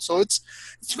will. So it's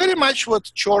very much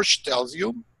what church tells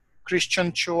you,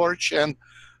 Christian church, and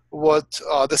what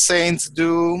the saints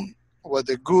do, what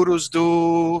the gurus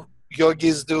do,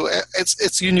 yogis do.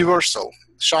 It's universal.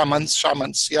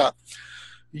 Shamans, yeah.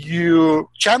 You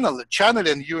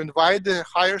channeling, you invite the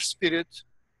higher spirit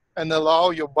and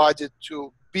allow your body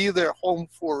to be their home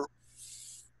for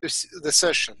the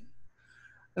session.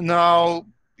 Now,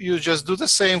 you just do the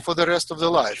same for the rest of the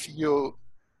life. You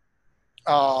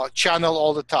channel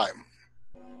all the time.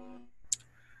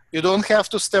 You don't have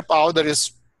to step out. There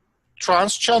is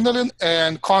trance channeling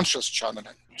and conscious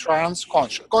channeling. Trance,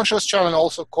 conscious. Conscious channeling,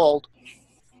 also called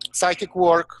psychic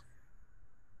work,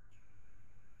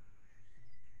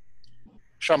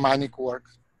 shamanic work,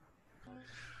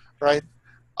 right?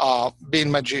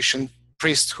 Being magician,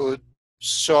 priesthood,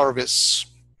 service.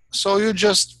 So you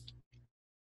just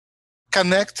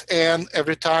connect, and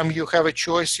every time you have a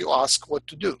choice, you ask what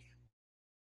to do.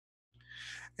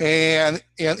 And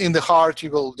in the heart,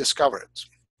 you will discover it.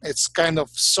 It's kind of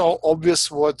so obvious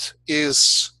what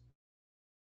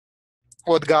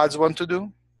God wants to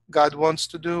do, God wants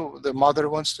to do, the mother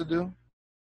wants to do.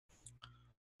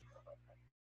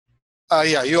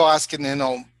 Yeah, you're asking, you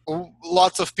know,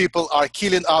 lots of people are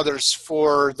killing others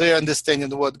for their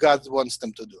understanding of what God wants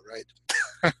them to do, right?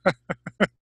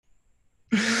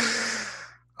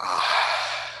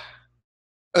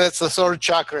 That's the third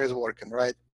chakra is working,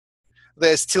 right?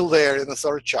 They're still there in the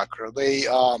third chakra.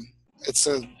 It's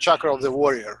a chakra of the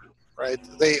warrior, right?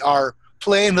 They are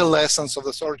playing the lessons of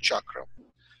the third chakra.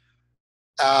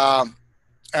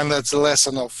 And that's the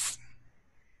lesson of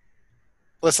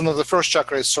the first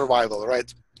chakra is survival,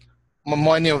 right?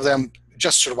 Many of them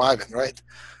just surviving, right?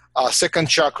 Second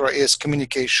chakra is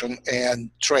communication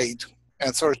and trade.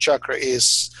 And third chakra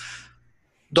is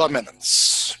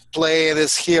dominance, play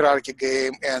this hierarchy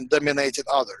game and dominating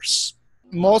others.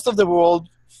 Most of the world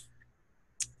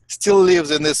still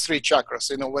lives in these three chakras.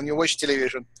 You know, when you watch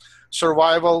television,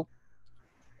 survival,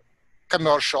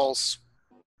 commercials,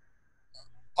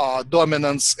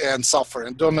 dominance and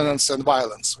suffering, dominance and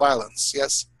violence,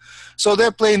 yes. So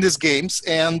they're playing these games,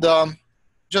 and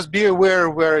just be aware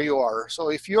where you are.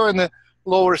 So if you're in the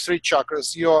lower three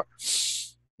chakras, you're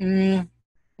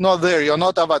not there, you're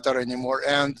not avatar anymore,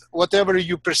 and whatever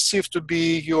you perceive to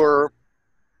be your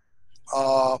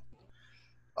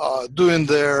doing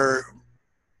their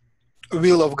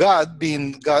will of God,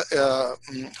 being God, how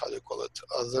do you call it?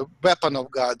 The weapon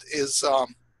of God is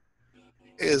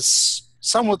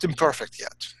somewhat imperfect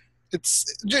yet.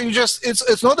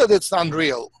 It's not that it's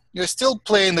unreal. You're still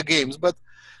playing the games, but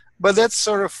that's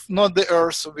sort of not the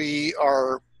Earth we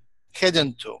are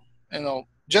heading to.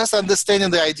 Just understanding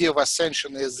the idea of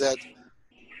ascension is that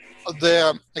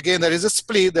again, there is a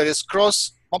split, there is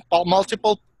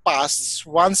multiple pasts,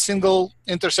 one single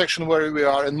intersection where we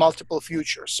are, and multiple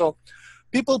futures. So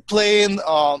people playing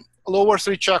lower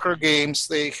 3 chakra games,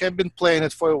 they have been playing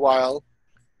it for a while.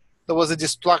 There was a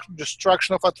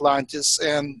destruction of Atlantis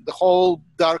and the whole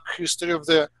dark history of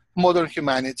the modern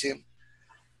humanity.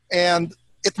 And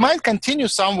it might continue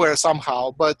somewhere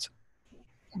somehow, but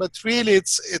really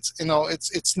it's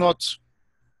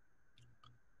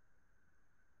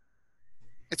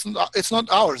not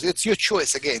ours. It's your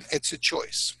choice. Again, it's your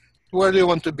choice. Where do you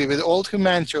want to be, with the old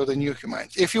humanity or the new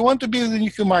humanity? If you want to be with the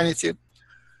new humanity,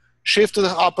 shift to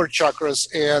the upper chakras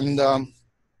and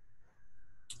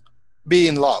be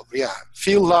in love. Yeah,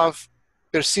 feel love,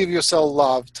 perceive yourself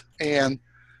loved, and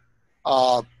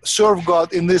serve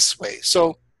God in this way.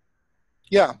 So,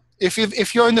 yeah,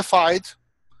 if you're in the fight,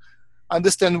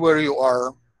 understand where you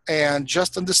are, and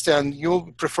just understand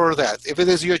you prefer that. If it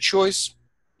is your choice,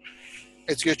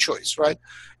 it's your choice, right?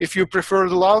 If you prefer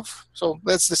the love, so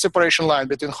that's the separation line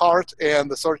between heart and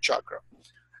the 3rd chakra,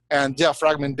 and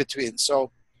diaphragm in between.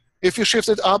 So if you shift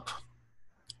it up,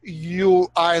 you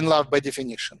are in love by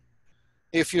definition.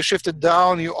 If you shift it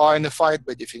down, you are in a fight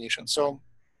by definition. So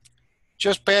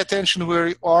just pay attention where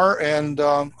you are and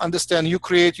understand you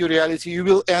create your reality. You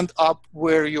will end up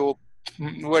where your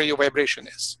vibration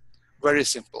is. Very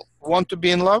simple. Want to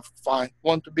be in love? Fine.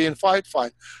 Want to be in fight?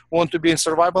 Fine. Want to be in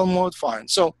survival mode? Fine.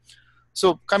 So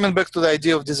coming back to the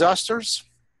idea of disasters,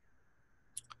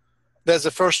 there's the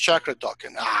 1st chakra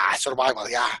talking. Survival.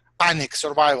 Yeah. Panic.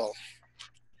 Survival.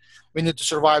 We need to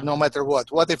survive no matter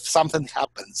what. What if something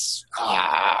happens?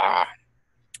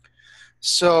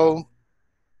 So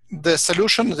the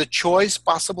solution, the choice,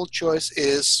 possible choice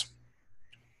is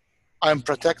I'm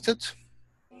protected.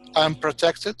 I'm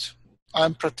protected.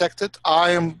 I'm protected.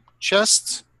 I am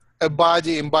just a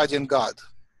body embodying God.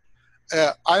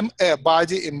 I'm a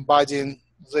body embodying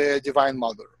the Divine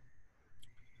Mother.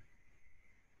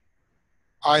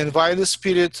 I invite the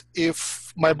Spirit.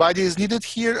 If my body is needed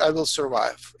here, I will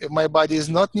survive. If my body is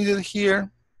not needed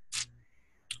here,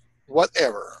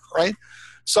 whatever, right?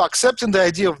 So accepting the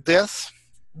idea of death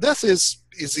is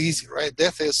easy, right?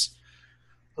 Death is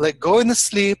like going to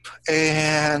sleep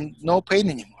and no pain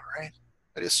anymore.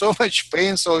 There is so much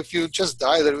pain, so if you just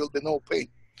die, there will be no pain.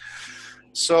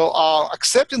 So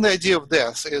accepting the idea of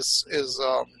death is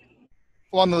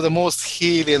one of the most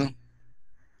healing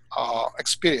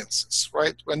experiences,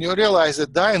 right? When you realize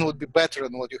that dying would be better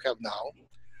than what you have now,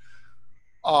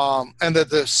 and that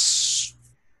the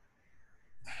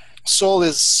soul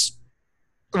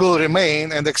will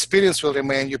remain and the experience will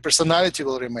remain, your personality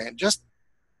will remain. Just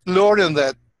learning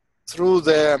that through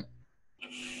the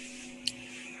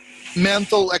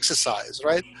mental exercise,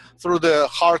 right? Through the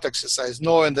heart exercise,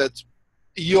 knowing that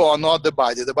you are not the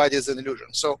body is an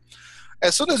illusion. So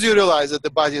as soon as you realize that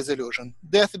the body is illusion,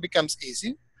 death becomes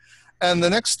easy. And the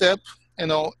next step,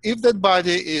 if that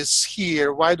body is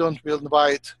here, why don't we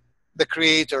invite the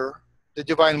Creator, the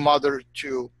Divine Mother,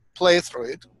 to play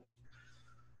through it?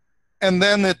 And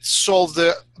then it solves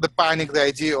the panic, the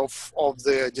idea of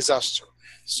the disaster.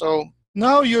 So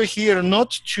now you're here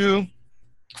not to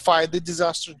fight the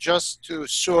disaster, just to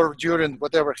serve during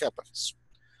whatever happens.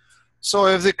 So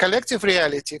if the collective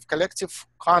reality, if collective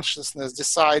consciousness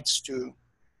decides to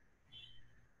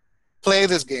play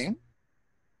this game,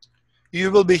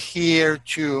 you will be here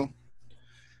to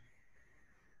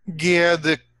get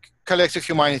the collective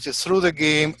humanity through the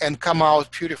game and come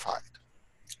out purified.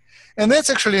 And that's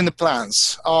actually in the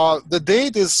plans. The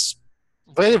date is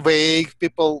very vague.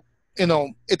 People,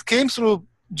 it came through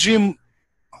Jim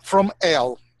from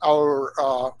L,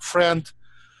 our friend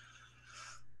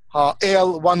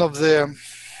L, one of the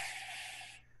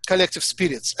collective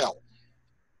spirits, L.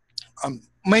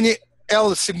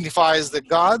 L signifies the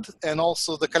God and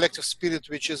also the collective spirit,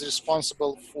 which is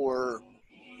responsible for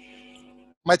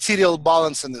material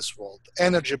balance in this world,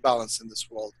 energy balance in this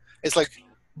world. It's like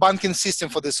banking system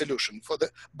for the solution. For the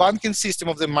banking system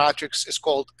of the matrix is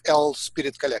called L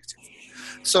Spirit Collective.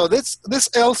 So this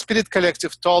L Spirit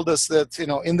Collective told us that,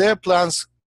 in their plans,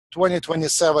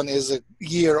 2027 is a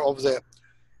year of the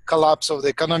collapse of the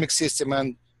economic system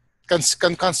and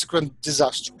consequent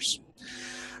disasters.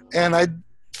 And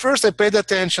first I paid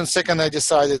attention. Second, I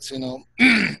decided,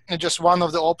 just one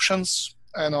of the options.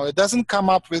 It doesn't come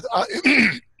up with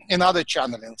in other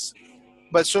channelings.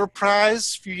 But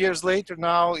surprise, a few years later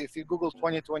now, if you Google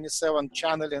 2027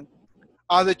 channeling,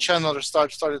 other channelers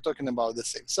started talking about the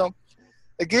thing. So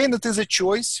again, it is a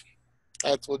choice.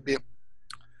 That would be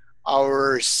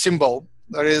our symbol.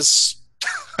 There is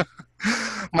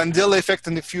Mandela effect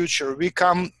in the future.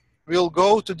 We'll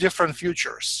go to different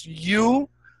futures. You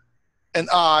and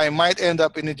I might end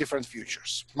up in the different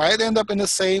futures. Might end up in the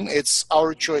same. It's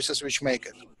our choices which make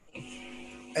it.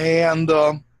 And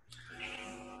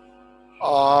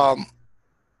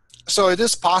so it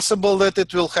is possible that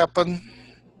it will happen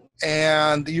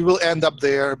and you will end up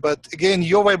there. But again,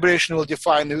 your vibration will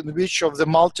define in which of the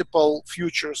multiple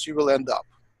futures you will end up.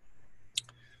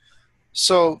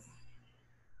 So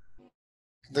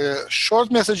the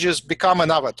short message is become an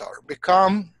avatar,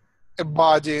 become a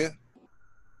body,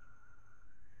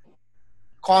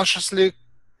 consciously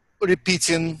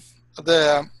repeating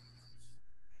the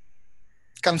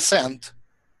consent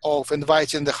of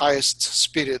inviting the highest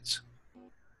spirit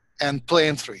and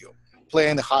playing through you,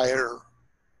 playing the higher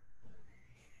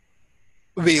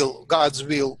will, God's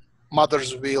will,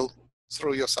 Mother's will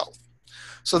through yourself.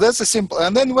 So that's a simple,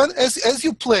 and then as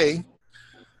you play,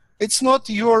 it's not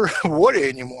your worry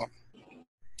anymore.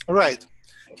 Right,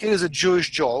 here is a Jewish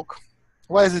joke.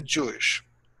 Why is it Jewish?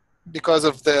 Because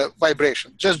of the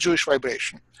vibration, just Jewish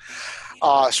vibration.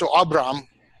 So Abraham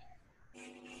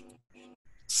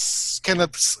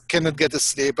cannot get to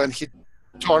sleep, and he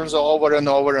turns over and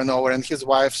over and over, and his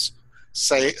wife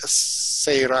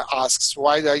Sarah asks,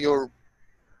 why are you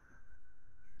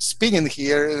spinning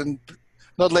here and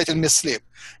not letting me sleep?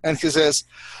 And he says,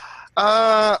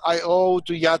 I owe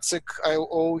to Yatsik, I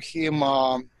owe him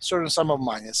a certain sum of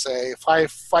money, say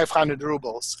 500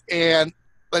 rubles, and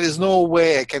there is no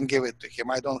way I can give it to him.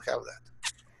 I don't have that.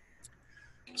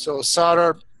 So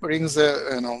Sarah rings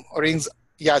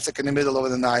Yatsik in the middle of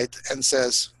the night and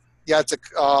says, Yatsik,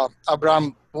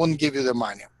 Abraham won't give you the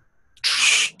money.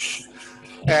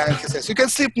 And he says, you can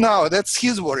sleep now. That's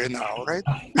his worry now, right?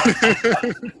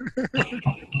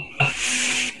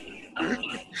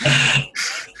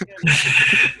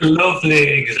 Lovely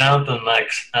example,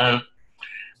 Max. And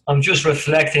I'm just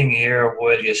reflecting here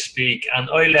while you speak. And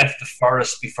I left the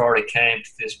forest before I came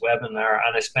to this webinar,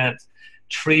 and I spent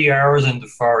 3 hours in the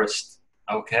forest,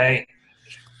 okay,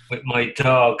 with my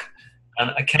dog.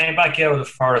 And I came back out of the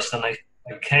forest, and I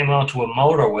came onto a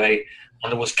motorway,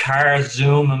 and there was cars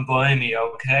zooming by me,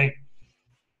 okay?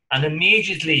 And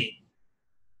immediately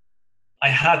I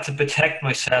had to protect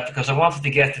myself because I wanted to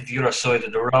get to the other side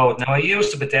of the road. Now, I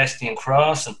used the pedestrian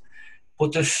crossing,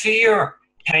 but the fear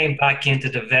came back into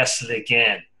the vessel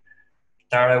again,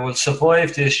 that I will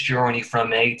survive this journey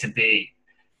from A to B.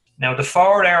 Now, the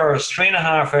 4 hours,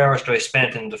 3.5 hours that I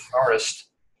spent in the forest,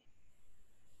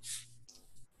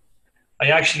 I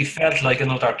actually felt like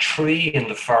another tree in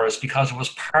the forest because it was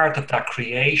part of that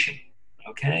creation,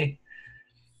 okay?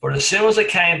 But as soon as I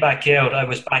came back out, I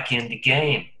was back in the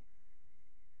game,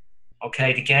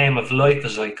 okay? The game of life,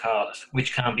 as I call it,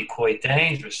 which can be quite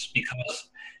dangerous because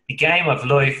the game of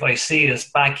life I see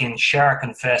is back in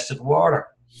shark-infested water.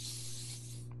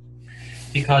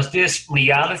 Because this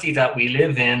reality that we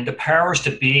live in, the powers to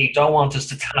be don't want us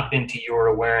to tap into your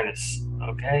awareness,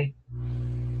 okay?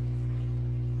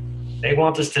 They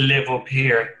want us to live up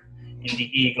here in the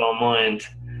ego mind,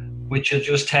 which will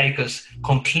just take us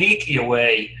completely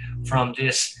away from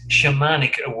this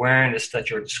shamanic awareness that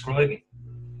you're describing.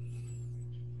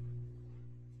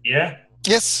 Yeah?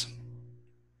 Yes.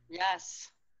 Yes.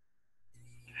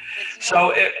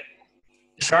 So,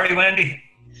 sorry, Wendy.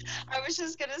 I was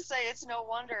just going to say, it's no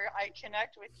wonder I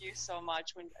connect with you so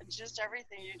much when just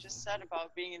everything you just said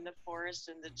about being in the forest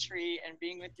and the tree and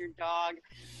being with your dog.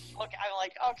 Okay, I'm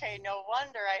like, okay, no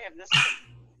wonder I have this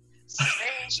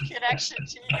strange connection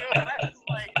to you. And I was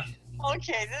like,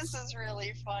 okay, this is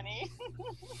really funny.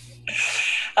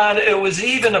 And it was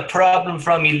even a problem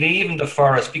from me leaving the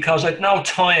forest because I'd no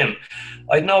time.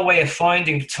 I'd no way of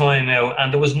finding the time out,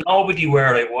 and there was nobody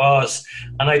where I was.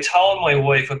 And I told my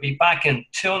wife I'd be back in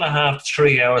 2.5 to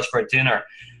 3 hours for dinner.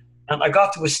 And I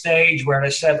got to a stage where I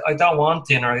said, I don't want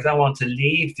dinner, I don't want to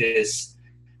leave this.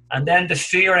 And then the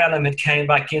fear element came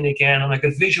back in again, and I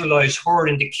could visualize her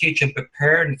in the kitchen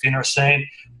preparing dinner saying,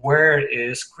 where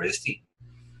is Christy?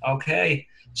 Okay,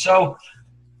 so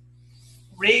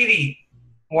really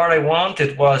what I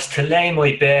wanted was to lay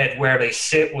my bed where they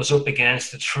sit was up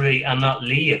against the tree and not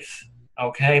leave.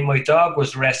 Okay, my dog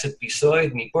was rested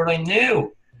beside me, but I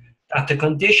knew that the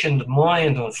conditioned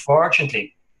mind,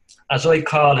 unfortunately, as I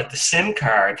call it, the SIM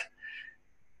card,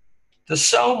 there's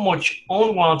so much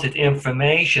unwanted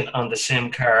information on the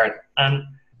SIM card, and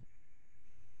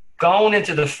going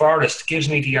into the forest gives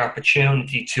me the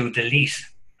opportunity to delete,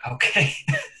 okay?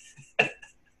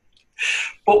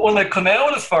 But when I come out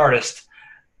of the forest,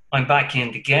 I'm back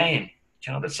in the game,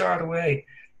 you know, that sort of way.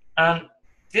 And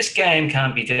this game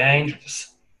can be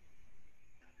dangerous.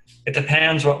 It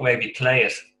depends what way we play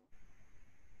it.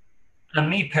 And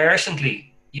me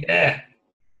personally, yeah,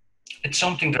 it's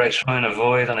something that I try and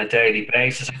avoid on a daily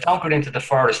basis. I don't go into the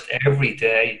forest every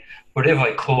day, but if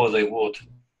I could, I would.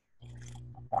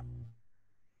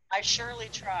 I surely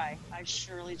try. I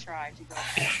surely try to go.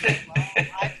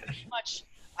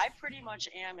 I pretty much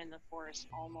am in the forest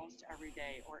almost every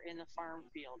day, or in the farm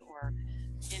field, or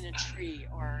in a tree,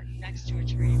 or next to a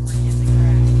tree, or in the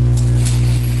grass.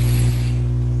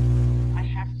 I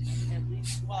have to at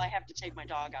least. Well, I have to take my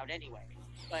dog out anyway.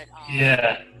 But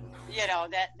yeah, you know,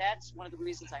 that's one of the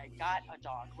reasons I got a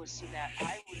dog, was so that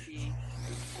I would be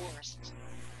forced.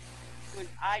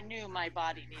 I knew my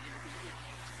body needed to be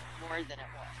healed more than it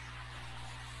was.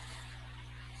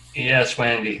 yes,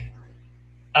 Wendy.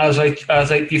 As I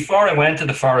before I went to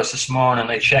the forest this morning,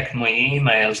 I checked my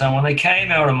emails, and when I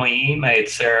came out of my email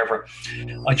server,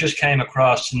 I just came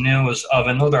across the news of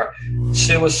another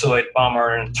suicide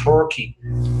bomber in Turkey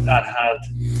that had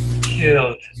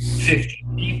killed 50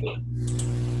 people.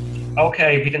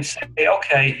 Okay, we can say,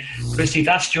 okay, Christy,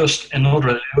 that's just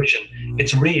another illusion.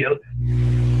 It's real,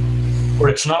 or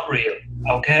it's not real.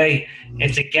 Okay,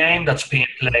 it's a game that's being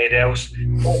played out.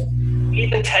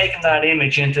 Even taking that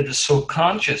image into the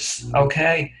subconscious,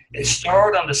 okay? It's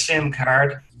stored on the SIM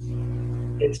card.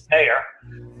 It's there.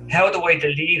 How do I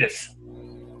delete it?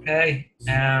 Okay?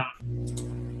 I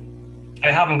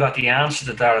haven't got the answer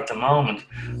to that at the moment.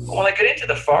 But when I get into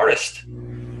the forest,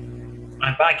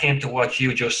 I'm back into what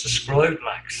you just described,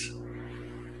 Max,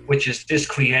 which is this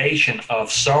creation of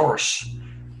source,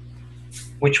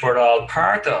 which we're all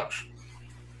part of.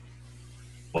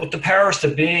 But the powers to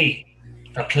be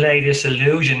that play this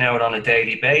illusion out on a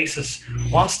daily basis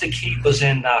wants to keep us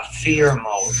in that fear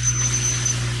mode.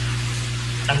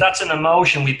 And that's an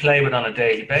emotion we play with on a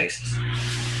daily basis.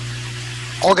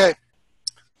 Okay.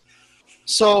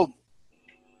 So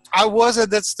I was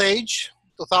at that stage,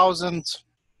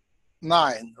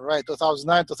 2009, right?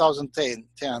 2009, 2010.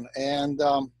 And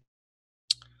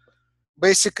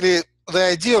basically, the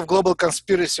idea of global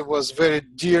conspiracy was very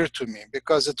dear to me,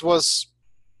 because it was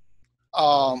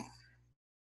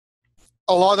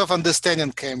a lot of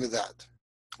understanding came with that.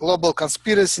 Global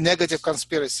conspiracy, negative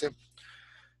conspiracy,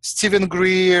 Stephen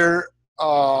Greer,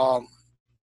 and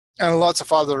lots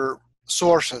of other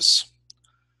sources.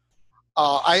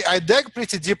 I dug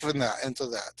pretty deep into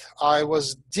that. I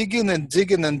was digging and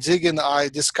digging and digging. I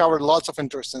discovered lots of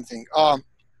interesting things.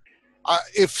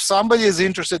 If somebody is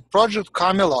interested, Project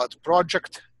Camelot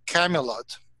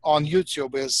on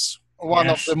YouTube is one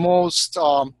of the most...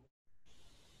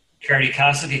 Carrie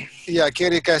Cassidy. Yeah,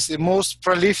 Carrie Cassidy, most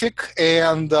prolific,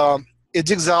 and it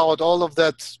digs out all of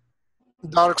that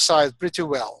dark side pretty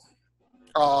well.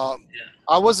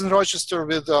 I was in Rochester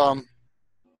with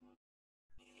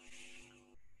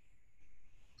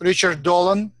Richard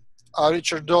Dolan.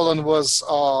 Richard Dolan was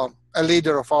a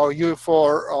leader of our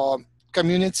U4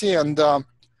 community, and there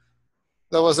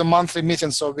was a monthly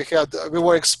meeting. So we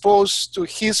were exposed to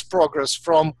his progress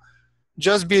from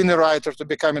just being a writer to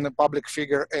becoming a public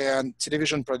figure and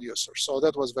television producer. So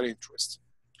that was very interesting.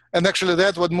 And actually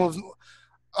that would move,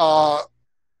 I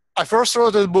first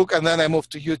wrote a book and then I moved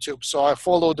to YouTube. So I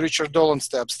followed Richard Dolan's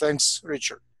steps. Thanks,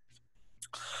 Richard.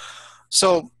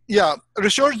 So yeah,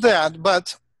 research that,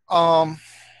 but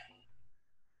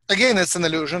again, it's an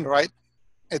illusion, right?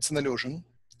 It's an illusion.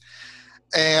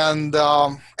 And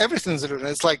everything is an illusion.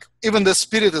 It's like, even the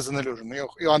spirit is an illusion,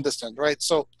 you understand, right?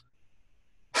 So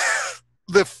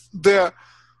the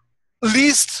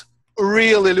least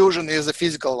real illusion is the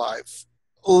physical life.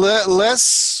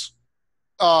 The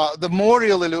more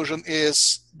real illusion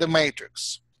is the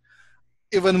matrix.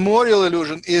 Even more real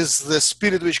illusion is the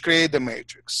spirit which created the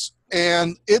matrix.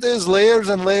 And it is layers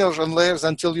and layers and layers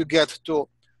until you get to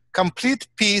complete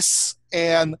peace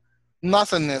and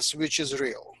nothingness, which is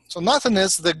real. So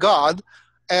nothingness, the God,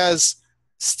 as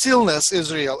stillness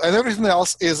is real, and everything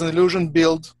else is an illusion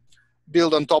built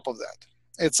on top of that.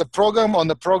 It's a program on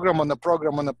the program on the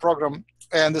program on the program,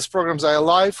 and these programs are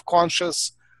alive,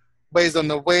 conscious, based on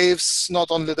the waves, not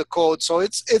only the code. So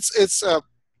it's a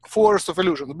forest of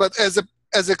illusion. But as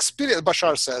experience,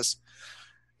 Bashar says,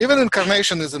 even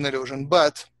incarnation is an illusion,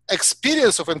 but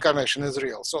experience of incarnation is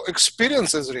real. So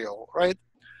experience is real, right?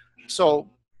 So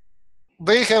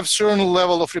they have certain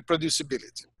level of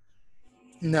reproducibility.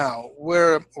 Now,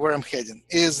 where I'm heading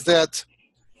is that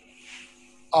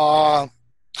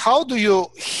how do you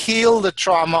heal the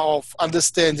trauma of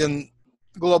understanding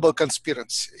global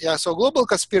conspiracy? Yeah, so global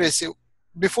conspiracy,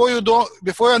 before you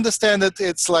understand it,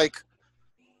 it's like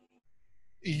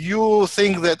you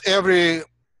think that every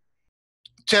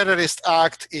terrorist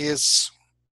act is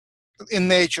in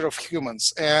nature of humans,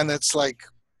 and it's like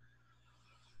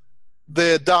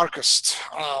the darkest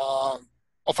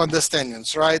of understandings,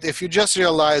 right? If you just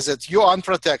realize that you're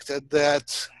unprotected, that,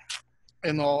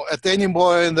 you know, at any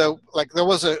point, like there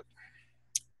was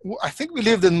I think we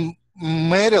lived in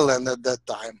Maryland at that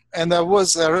time, and there was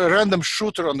a random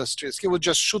shooter on the streets. He would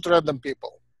just shoot random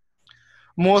people,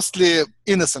 mostly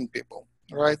innocent people,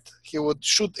 right? He would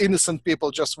shoot innocent people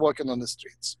just walking on the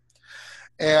streets.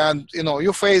 And, you know,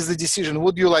 you face the decision,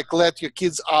 would you like let your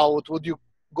kids out? Would you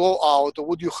go out, or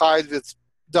would you hide with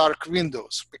dark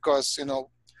windows? Because, you know,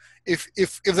 if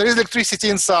there is electricity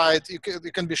inside,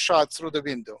 you can be shot through the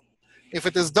window. If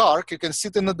it is dark, you can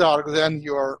sit in the dark, then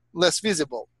you're less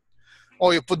visible. Or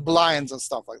you put blinds and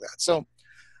stuff like that.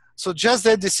 So just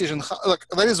that decision. Look,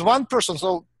 there is one person,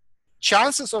 so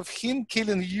chances of him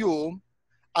killing you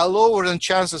are lower than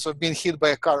chances of being hit by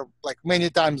a car, like many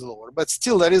times lower. But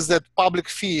still, there is that public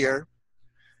fear.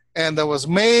 And there was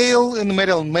mail in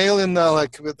Maryland, mail in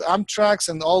like with Amtrak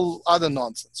and all other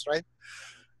nonsense, right?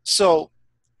 So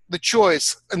the choice,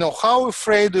 you know, how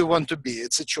afraid do you want to be?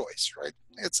 It's a choice, right?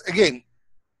 It's, again,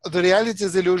 the reality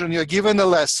is the illusion. You're given a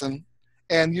lesson,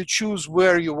 and you choose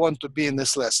where you want to be in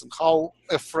this lesson. How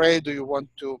afraid do you want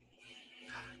to,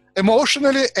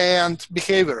 emotionally and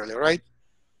behaviorally, right?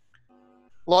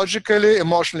 Logically,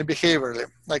 emotionally, behaviorally.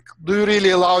 Like, do you really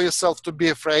allow yourself to be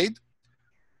afraid?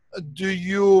 Do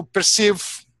you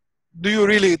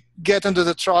really get into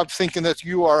the trap thinking that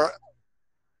you are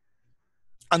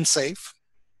unsafe?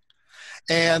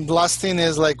 And last thing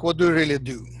is, like, what do you really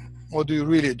do? What do you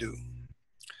really do?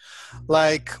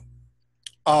 Like,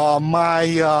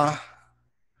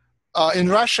 in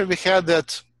Russia, we had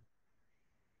that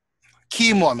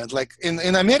key moment. Like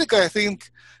in America, I think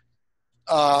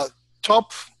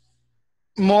top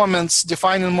moments,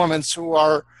 defining moments, who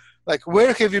are like,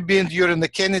 where have you been during the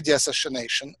Kennedy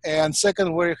assassination? And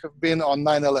second, where you have been on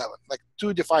 9/11, like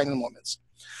two defining moments.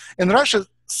 In Russia,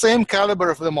 same caliber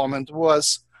of the moment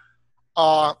was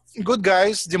good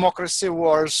guys, democracy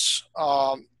was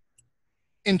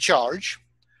in charge.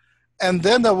 And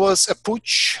then there was a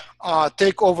putsch,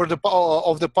 take over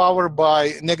of the power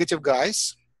by negative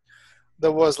guys.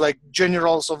 There was like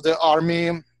generals of the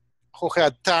army who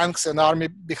had tanks and army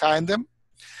behind them.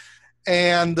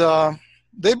 And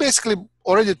they basically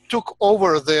already took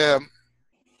over the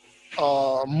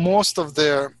most of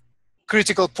the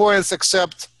critical points,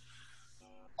 except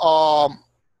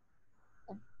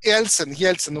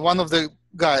Yeltsin, one of the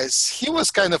guys. He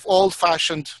was kind of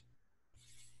old-fashioned,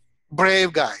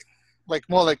 brave guy, like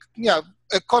more like, yeah,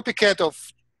 a copycat of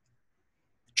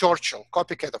Churchill.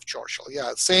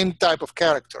 Yeah, same type of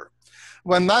character.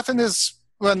 When nothing is,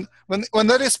 when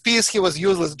there is peace, he was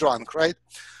useless drunk, right?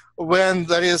 When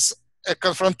there is a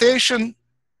confrontation,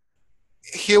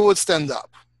 he would stand up.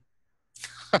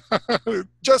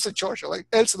 Just a Churchill, like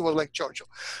Yeltsin was like Churchill.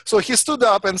 So he stood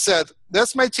up and said,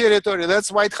 that's my territory,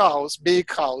 that's White House, big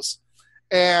house,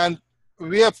 and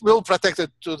we'll protect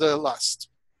it to the last.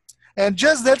 And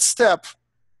just that step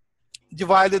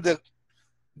divided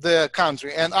the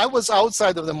country. And I was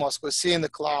outside of the Moscow seeing the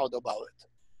cloud above it.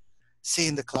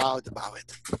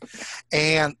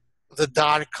 And the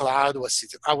dark cloud was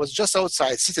sitting. I was just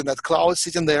outside sitting, that cloud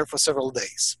sitting there for several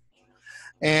days.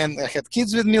 And I had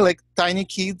kids with me, like tiny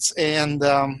kids. And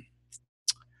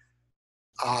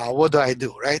what do I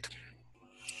do, right?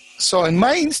 So in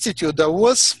my institute,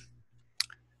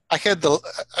 I had a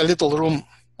little room,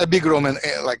 a big room, and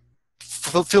like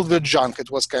filled with junk. It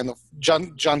was kind of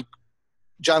junk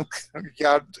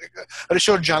yard, a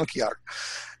short junkyard.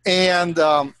 And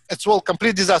it's all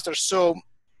complete disaster. So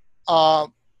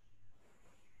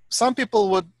some people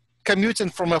would commute in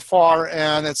from afar,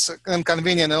 and it's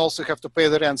inconvenient, and also have to pay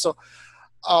the rent. So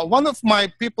one of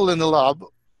my people in the lab,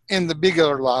 in the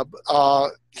bigger lab,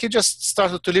 he just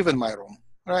started to live in my room,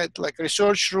 right? Like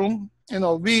research room. You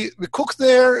know, we cook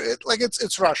there.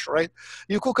 It's Russia, right?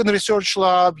 You cook in the research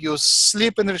lab. You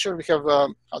sleep in the research. We have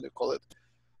how do you call it?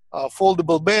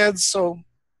 Foldable beds. So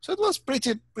it was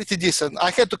pretty decent.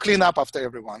 I had to clean up after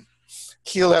everyone.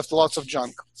 He left lots of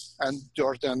junk and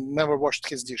dirt and never washed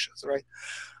his dishes, right?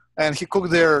 And he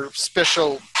cooked their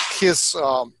special, his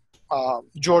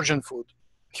Georgian food.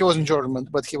 He wasn't German,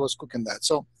 but he was cooking that.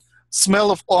 So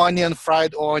smell of onion,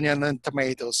 fried onion, and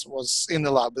tomatoes was in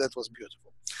the lab. That was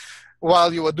beautiful.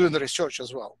 While you were doing the research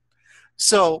as well.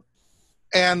 So,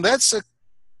 and that's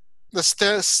the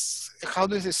stairs, how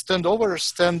do you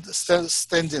say,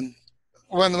 standing?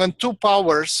 When two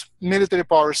powers, military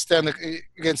powers, stand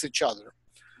against each other.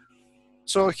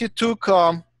 So he took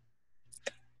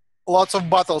lots of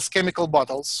bottles, chemical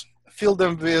bottles, filled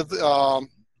them with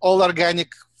all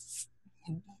organic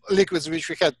liquids, which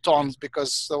we had tons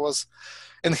because there was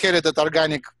inherited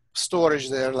organic storage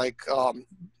there, like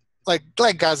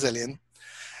gasoline.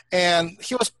 And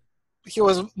he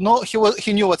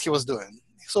knew what he was doing.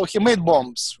 So he made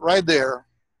bombs right there.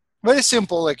 Very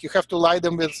simple, like you have to light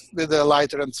them with a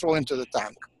lighter and throw into the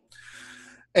tank.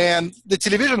 And the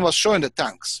television was showing the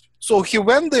tanks. So he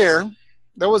went there.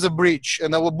 There was a bridge,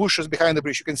 and there were bushes behind the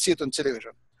bridge. You can see it on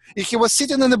television. He was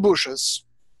sitting in the bushes,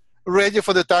 ready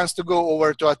for the tanks to go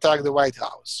over to attack the White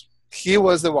House. He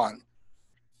was the one.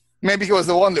 Maybe he was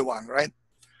the only one, right?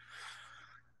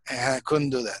 And I couldn't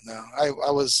do that. No,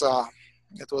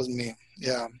 it was me.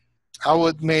 Yeah. I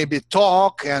would maybe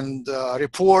talk and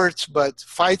report, but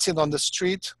fighting on the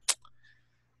street,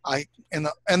 and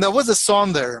there was a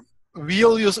song there.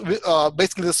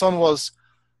 Basically the song was,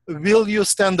 will you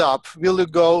stand up? Will you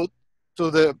go to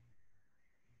the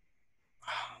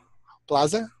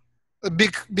plaza? A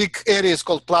big area is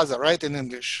called plaza, right, in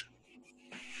English?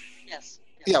 Yes.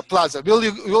 Yeah, plaza. Will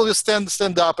you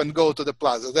stand up and go to the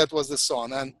plaza? That was the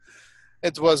song, and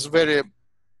it was very,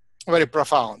 very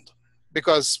profound,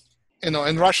 because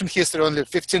in Russian history only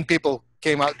 15 people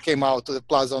came out to the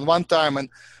plaza on one time, and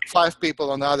 5 people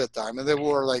on the other time, and they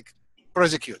were like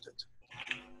persecuted,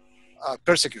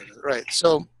 right?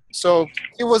 So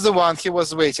he was the one. He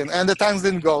was waiting, and the tanks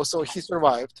didn't go, so he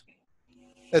survived.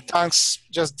 The tanks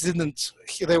just didn't.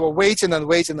 They were waiting and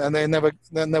waiting, and they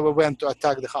never went to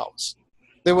attack the house.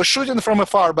 They were shooting from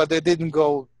afar, but they didn't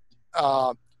go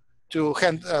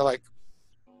like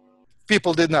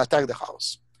people did not attack the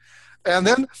house. And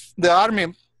then the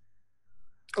army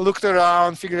looked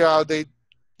around, figured out, they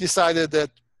decided that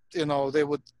they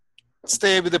would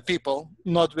stay with the people,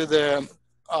 not with the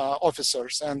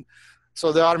officers, and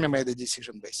so the army made a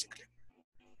decision basically.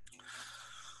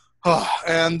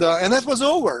 And that was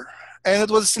over, and it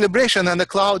was a celebration, and the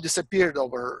cloud disappeared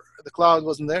over. The cloud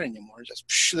wasn't there anymore. Just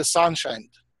the sun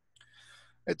shined.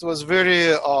 It was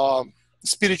very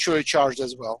spiritually charged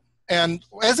as well. And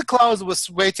as the cloud was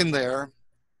waiting there,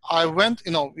 I went.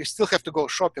 You still have to go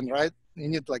shopping, right? You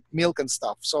need like milk and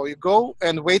stuff. So you go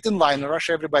and wait in line. In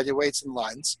Russia, everybody waits in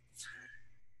lines,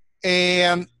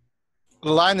 and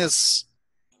the line is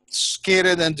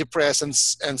scared and depressed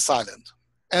and silent.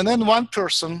 And then one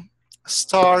person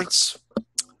starts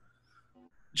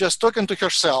just talking to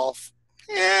herself.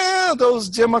 Yeah, those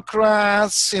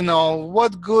Democrats,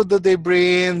 what good did they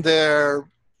bring? Their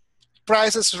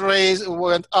prices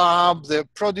went up, the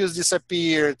produce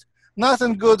disappeared.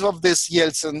 Nothing good of this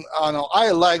Yeltsin.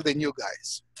 I like the new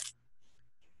guys.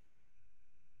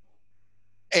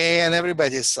 And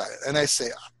everybody is silent. And I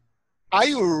say, are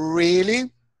you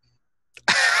really?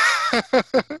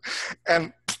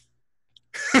 And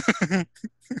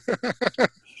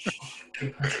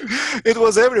it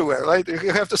was everywhere, right?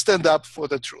 You have to stand up for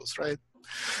the truth, right?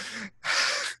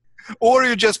 Or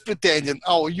you just pretending.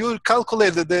 Oh, you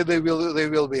calculated that they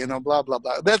will be, blah blah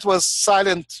blah. That was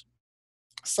silent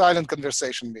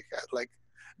conversation we had. Like,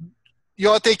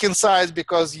 you're taking sides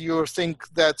because you think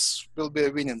that will be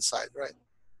a winning side, right?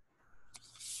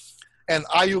 And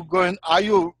are you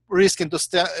risking to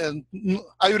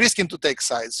take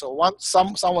sides? So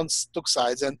someone took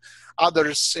sides, and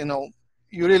others,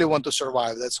 you really want to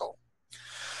survive. That's all.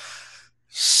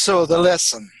 So the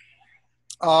lesson,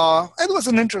 it was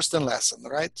an interesting lesson,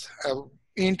 right?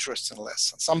 Interesting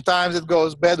lesson. Sometimes it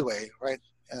goes bad way, right?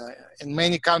 In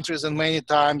many countries and many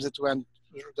times it went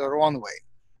the wrong way.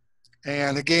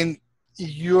 And again,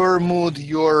 your mood,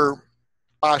 your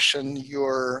passion,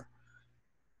 your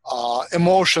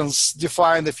emotions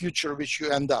define the future which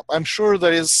you end up. I'm sure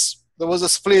there was a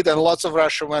split, and lots of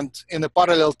Russia went in a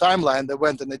parallel timeline. They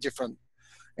went in a different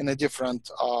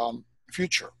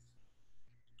future.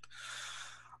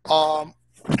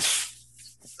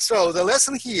 So the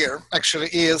lesson here actually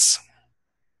is,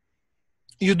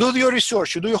 you do your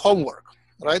research, you do your homework,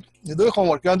 right? You do your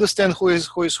homework, you understand who is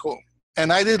who.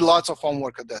 And I did lots of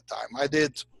homework at that time. I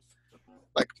did,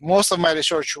 like, most of my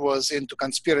research was into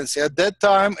conspiracy at that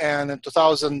time, and in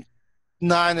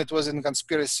 2009 it was in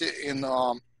conspiracy in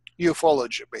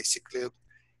ufology, basically,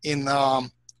 in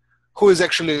who is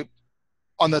actually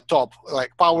on the top, like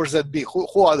powers that be.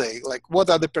 Who are they? Like, what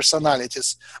are the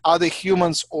personalities? Are they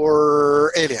humans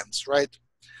or aliens, right?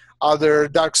 Are there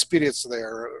dark spirits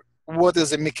there? What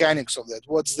is the mechanics of that?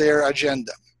 What's their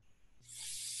agenda?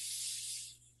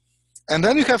 And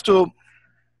then you have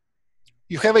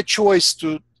a choice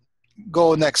to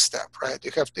go next step, right?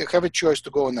 You have a choice to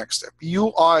go next step.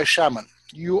 You are a shaman.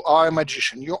 You are a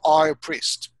magician. You are a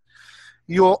priest.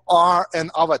 You are an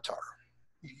avatar.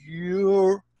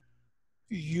 You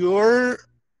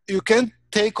can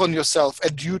take on yourself a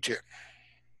duty.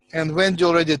 And Wendy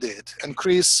already did. And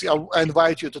Chris, I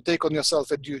invite you to take on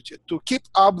yourself a duty to keep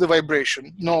up the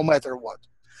vibration no matter what.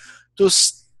 To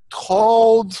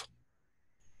hold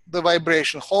the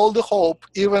vibration, hold the hope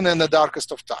even in the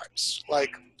darkest of times.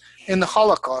 Like in the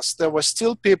Holocaust, there were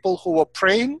still people who were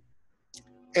praying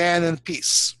and in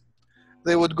peace.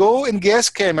 They would go in gas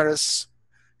cameras,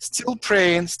 still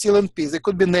praying, still in peace. They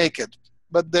could be naked,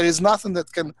 but there is nothing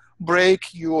that can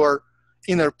break your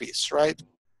inner peace, right?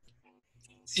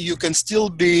 You can still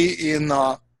be in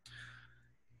a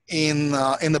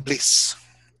bliss.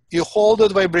 You hold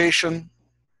that vibration,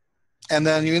 and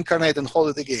then you incarnate and hold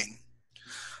it again.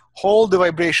 Hold the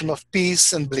vibration of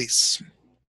peace and bliss.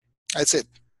 That's it.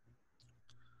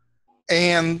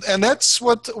 And that's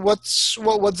what's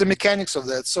the mechanics of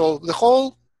that. So the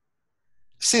whole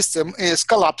system is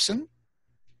collapsing,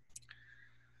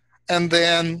 and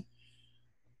then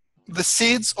the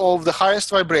seeds of the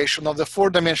highest vibration, of the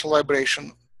four-dimensional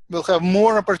vibration, will have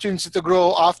more opportunity to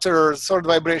grow after third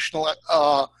vibrational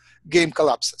game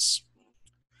collapses.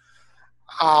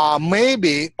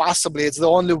 Maybe, possibly, it's the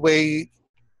only way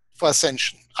for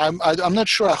ascension. I'm not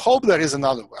sure. I hope there is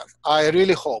another one. I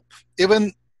really hope.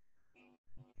 Even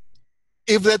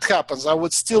if that happens, I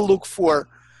would still look for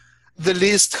the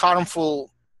least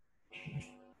harmful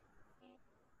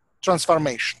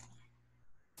transformation.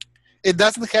 It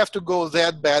doesn't have to go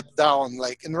that bad down.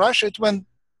 Like in Russia, it went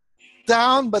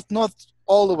down, but not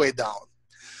all the way down.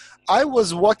 I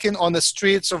was walking on the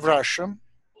streets of Russia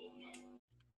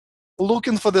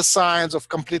looking for the signs of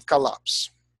complete collapse.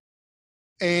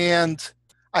 And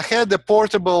I had a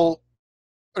portable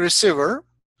receiver,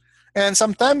 and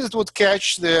sometimes it would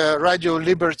catch the Radio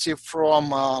Liberty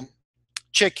from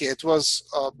Czechia. It was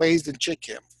based in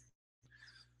Czechia.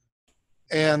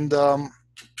 And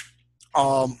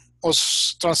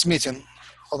was transmitting.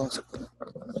 Hold on a second.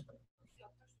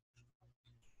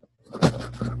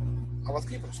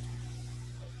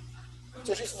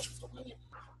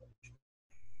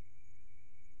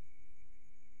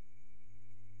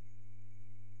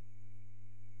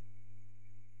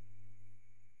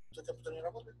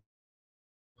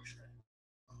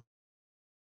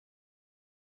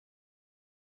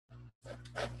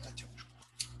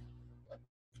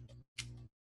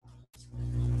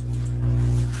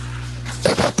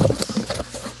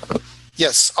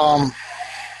 Yes.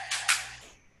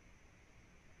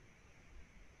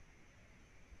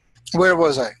 Where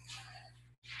was I?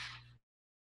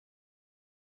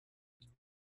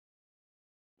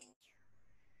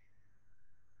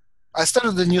 I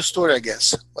started the new story, I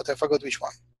guess, but I forgot which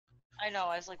one. I know.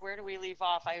 I was like, where do we leave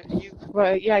off?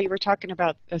 Well, yeah, you were talking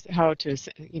about how to,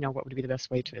 what would be the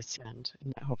best way to ascend,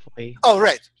 and hopefully. Oh,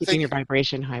 right. Keeping your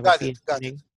vibration high. Got it.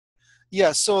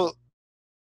 Yeah. So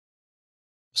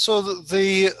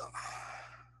the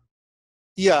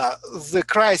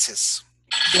crisis,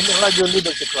 the Radio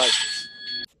Liberty crisis,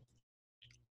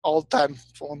 all-time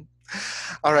phone.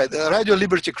 All right, the Radio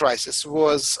Liberty crisis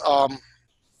was.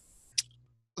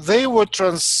 They were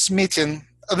transmitting.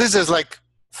 This is like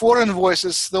foreign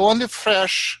voices. The only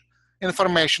fresh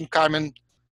information coming,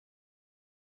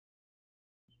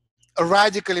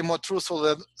 radically more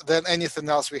truthful than anything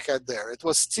else we had there. It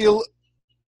was still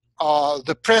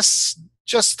the press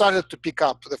just started to pick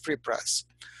up, the free press.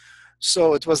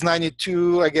 So it was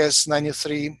 92, I guess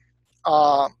 93,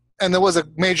 and there was a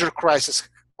major crisis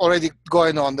already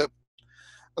going on.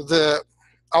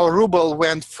 Our ruble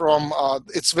went from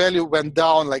its value went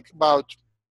down like about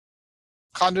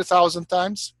 100,000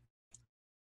 times.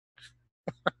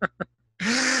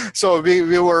 So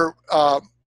we were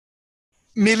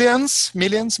millions. We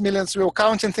were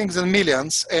counting things in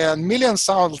millions, and millions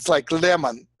sounds like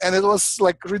lemon, and it was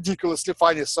like ridiculously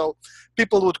funny. So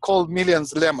people would call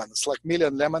millions lemons, like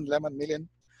million, lemon, million.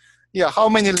 Yeah, how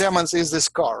many lemons is this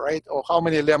car, right? Or how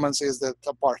many lemons is that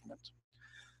apartment?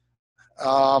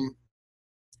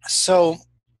 So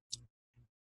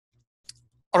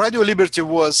Radio Liberty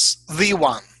was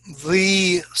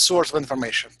the source of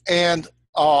information, and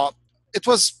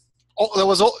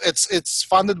it's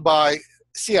funded by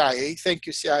CIA. Thank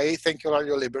you, CIA. Thank you,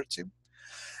 Radio Liberty.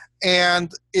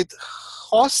 And it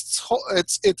hosts.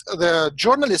 The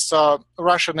journalists are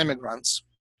Russian immigrants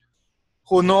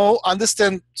who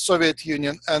understand Soviet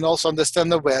Union and also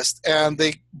understand the West, and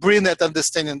they bring that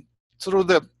understanding through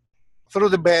the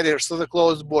barriers, through the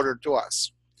closed border to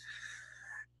us.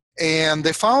 And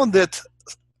they found that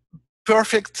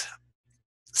perfect,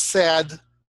 sad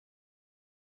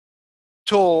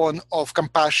tone of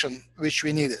compassion which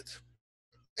we needed.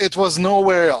 It was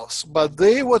nowhere else, but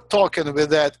they were talking with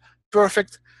that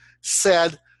perfect,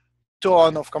 sad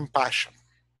tone of compassion.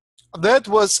 that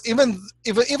was, even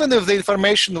if the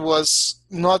information was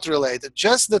not related,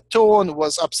 just the tone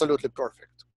was absolutely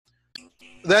perfect.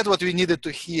 That's what we needed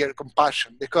to hear,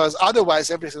 compassion, because otherwise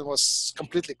everything was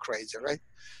completely crazy, right?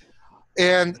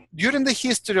 And during the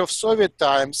history of Soviet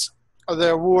times,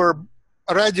 there were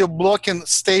radio blocking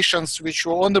stations which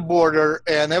were on the border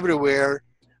and everywhere,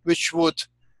 which would,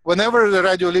 whenever the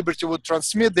Radio Liberty would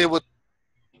transmit, they would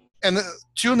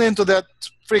tune into that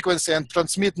frequency and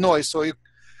transmit noise, so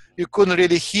you couldn't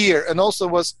really hear. And also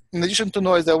was, in addition to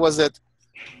noise, there was that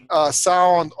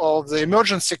sound of the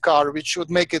emergency car, which would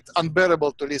make it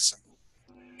unbearable to listen.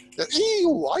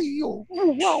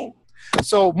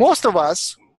 So most of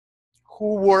us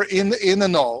who were in the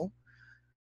know,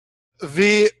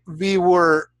 we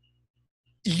were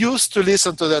used to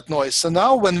listen to that noise. So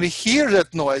now when we hear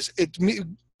that noise,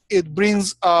 it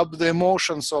brings up the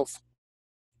emotions of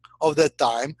that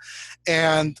time,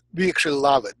 and we actually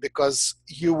love it because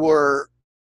you were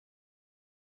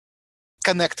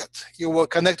connected. You were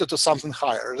connected to something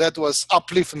higher. That was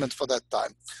upliftment for that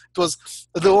time. It was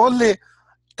the only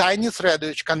tiny thread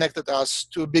which connected us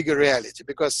to a bigger reality,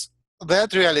 because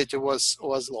that reality was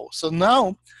low. So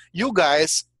now you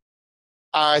guys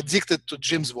are addicted to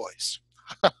Jim's voice.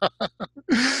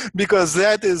 Because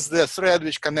that is the thread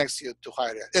which connects you to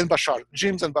higher reality. And Bashar,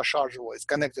 Jim's and Bashar's voice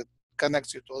connects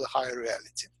you to the higher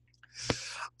reality.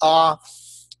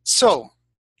 So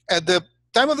at the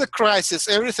time of the crisis,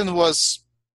 everything was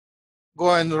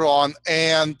going wrong,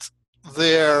 and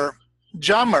their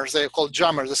jammers, they're called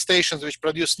jammers, the stations which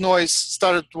produce noise,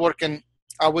 started working.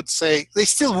 I would say they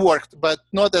still worked, but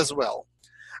not as well.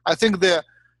 I think the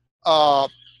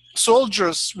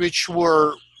soldiers which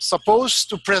were supposed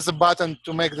to press the button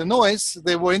to make the noise,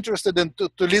 they were interested in to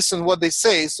listen what they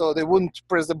say, so they wouldn't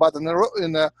press the button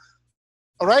in the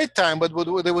right time, but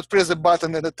they would press the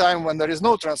button at a time when there is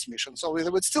no transmission. So they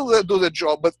would still do the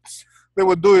job, but they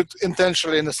would do it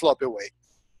intentionally in a sloppy way.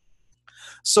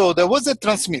 So there was a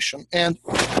transmission, and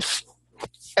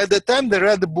at the time they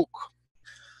read the book,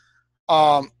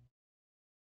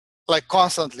 like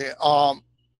constantly,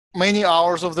 many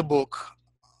hours of the book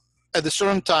at the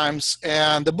certain times.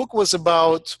 And the book was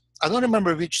about, I don't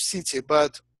remember which city,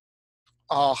 but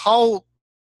how,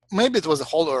 maybe it was the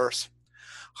whole Earth,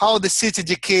 how the city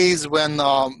decays when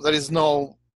there is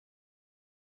no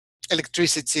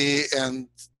electricity and,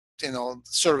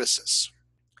 services.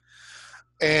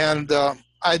 And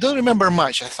I don't remember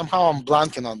much. Somehow I'm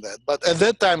blanking on that. But at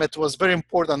that time, it was very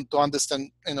important to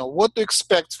understand, what to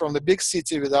expect from the big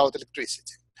city without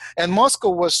electricity. And Moscow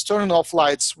was turning off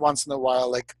lights once in a while,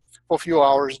 like for a few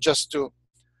hours, just to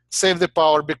save the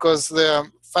power, because the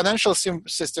financial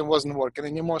system wasn't working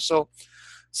anymore. So,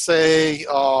 say,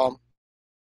 I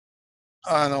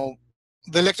don't know,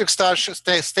 the electric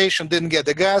station didn't get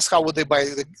the gas. How would they buy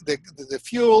the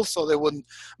fuel? So they wouldn't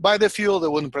buy the fuel. They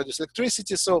wouldn't produce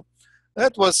electricity. So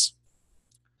that was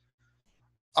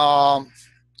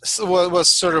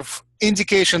sort of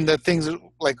indication that things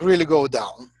like really go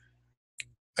down.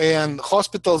 And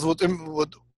hospitals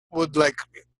would like,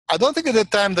 I don't think at the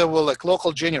time there were like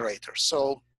local generators.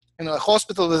 So, a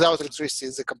hospital without electricity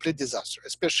is a complete disaster,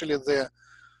 especially the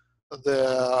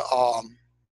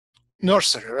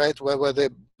nursery, right, where they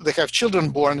have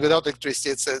children born without electricity.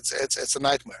 It's a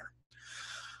nightmare.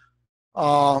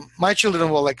 My children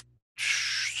were like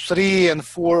 3 and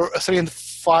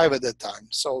 5 at that time,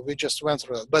 so we just went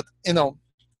through it. But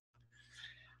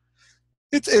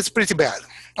it's pretty bad.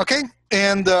 Okay,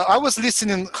 and I was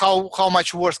listening how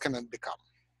much worse can it become.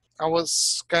 I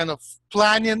was kind of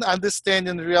planning,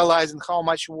 understanding, realizing how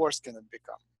much worse can it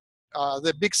become.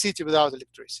 The big city without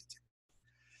electricity.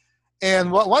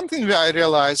 And one thing I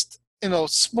realized,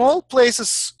 small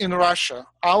places in Russia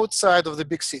outside of the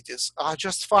big cities are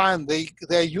just fine.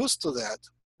 They're used to that.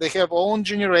 They have own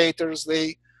generators.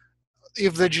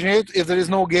 If there is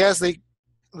no gas, they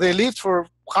lived for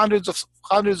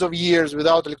hundreds of years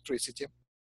without electricity.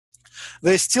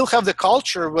 They still have the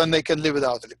culture when they can live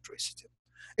without electricity.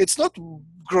 It's not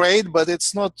great, but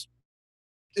it's not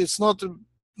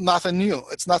nothing new.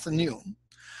 It's nothing new.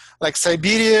 Like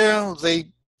Siberia,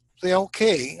 they're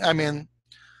okay. I mean,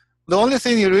 the only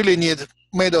thing you really need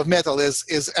made of metal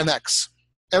is an axe.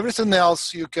 Everything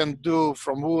else you can do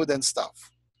from wood and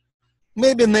stuff.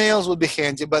 Maybe nails would be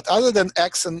handy, but other than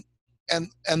axe and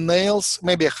nails,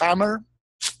 maybe a hammer.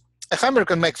 A hammer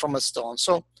can make from a stone.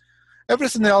 So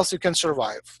everything else you can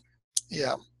survive.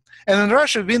 Yeah. And in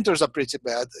Russia, winters are pretty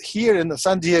bad. Here in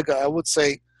San Diego, I would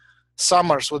say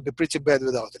summers would be pretty bad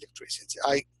without electricity.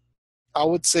 I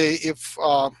would say if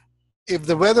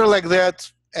the weather like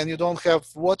that and you don't have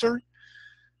water,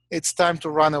 it's time to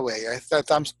run away.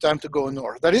 Time to go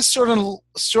north. There is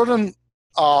certain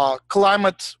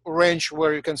climate range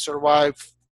where you can survive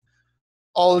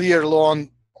all year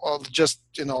long, or just,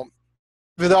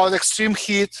 without extreme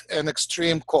heat and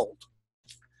extreme cold.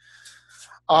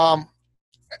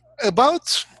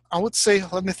 About, I would say,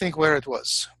 let me think where it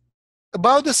was.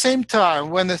 About the same time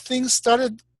when the things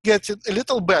started getting a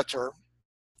little better,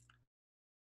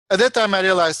 at that time I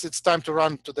realized it's time to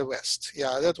run to the west.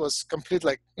 Yeah, that was complete,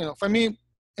 like, for me,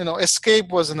 escape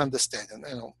was an understanding.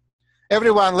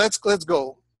 Everyone, let's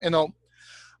go.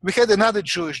 We had another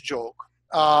Jewish joke.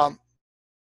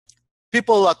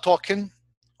 People are talking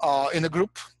in a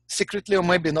group, secretly or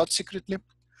maybe not secretly,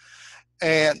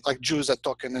 and like Jews are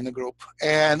talking in a group,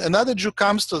 and another Jew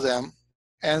comes to them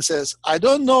and says, I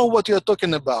don't know what you're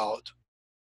talking about,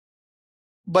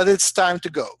 but it's time to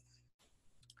go.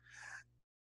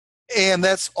 And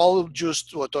that's all Jews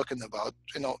were talking about.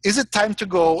 Is it time to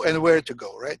go and where to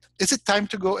go, right? Is it time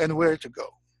to go and where to go?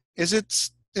 Is it,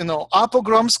 are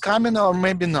pogroms coming or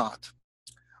maybe not?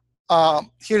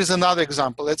 Here's another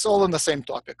example. It's all on the same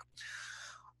topic.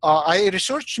 I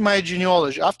researched my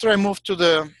genealogy. After I moved to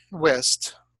the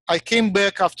West, I came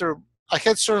back after, I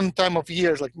had certain time of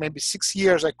years, like maybe 6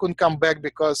 years, I couldn't come back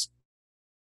because,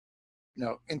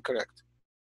 no, incorrect.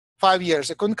 5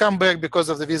 years, I couldn't come back because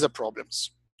of the visa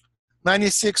problems.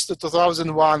 96 to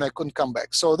 2001, I couldn't come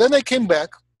back. So then I came back,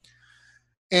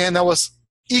 and I was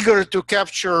eager to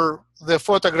capture the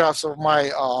photographs of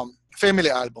my family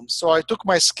albums. So I took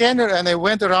my scanner and I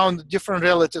went around different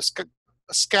relatives,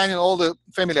 scanning all the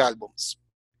family albums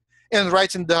and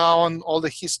writing down all the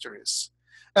histories.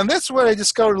 And that's where I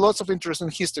discovered lots of interesting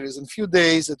histories. In a few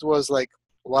days, it was like,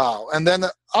 wow. And then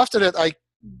after that, I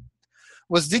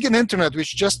was digging internet,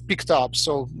 which just picked up.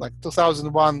 So like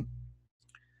 2001,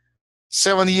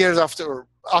 7 years after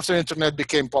internet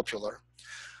became popular.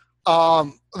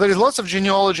 There is lots of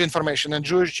genealogy information and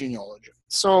Jewish genealogy.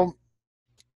 So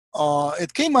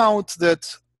it came out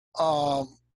that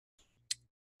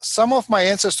some of my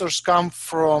ancestors come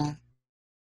from,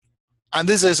 and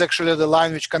this is actually the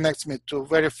line which connects me to a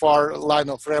very far line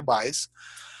of rabbis.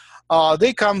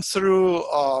 They come through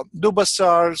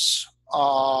Dubasars,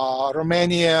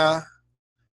 Romania,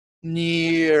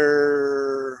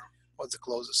 near, what's the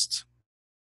closest?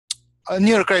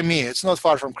 Near Crimea. It's not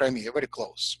far from Crimea, very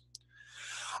close.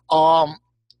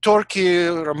 Turkey,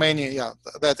 Romania, yeah,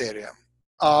 that area.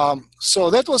 So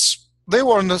that was, they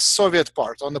were on the Soviet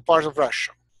part, on the part of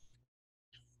Russia.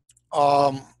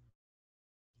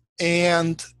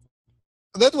 And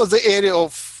that was the area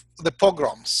of the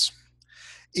pogroms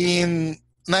in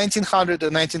 1900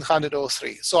 and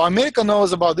 1903. So America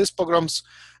knows about these pogroms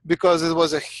because it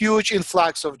was a huge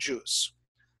influx of Jews.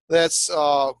 That's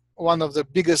one of the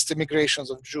biggest immigrations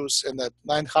of Jews in that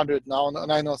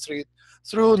 903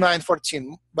 through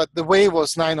 914, but the wave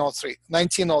was 1903.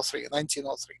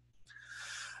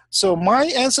 So my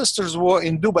ancestors were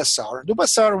in Dubasar.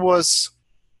 Dubasar was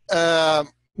a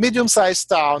medium-sized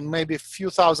town, maybe a few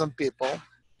thousand people.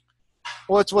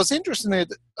 What was interesting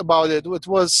about it, it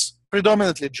was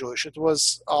predominantly Jewish. It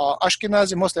was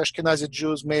Ashkenazi, mostly Ashkenazi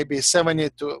Jews, maybe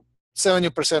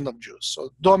 70% of Jews.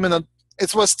 So dominant.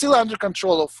 It was still under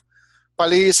control of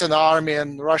police and army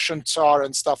and Russian Tsar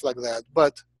and stuff like that,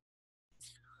 but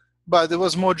there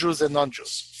was more Jews than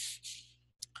non-Jews.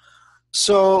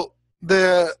 So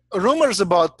the rumors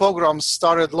about pogroms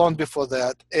started long before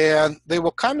that, and they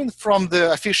were coming from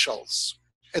the officials.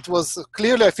 It was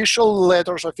clearly official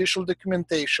letters, official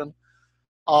documentation.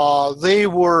 They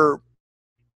were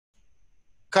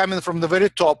coming from the very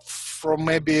top, from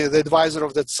maybe the advisor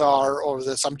of the Tsar or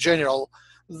some general.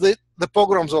 The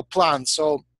pogroms were planned,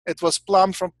 so it was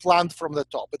planned from the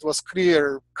top. It was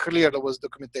clear there was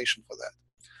documentation for that.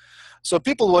 So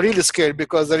people were really scared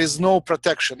because there is no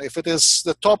protection. If it is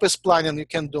the top is planning, you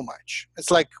can't do much. It's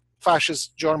like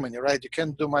fascist Germany, right? You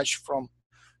can't do much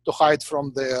to hide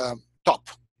from the top.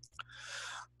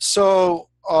 So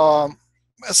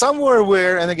some were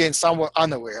aware, and again, some were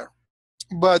unaware.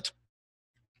 But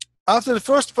after the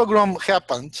first pogrom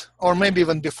happened, or maybe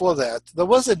even before that, there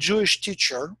was a Jewish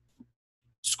teacher,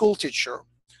 school teacher,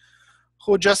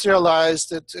 who just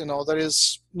realized that there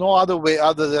is no other way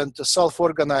other than to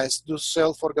do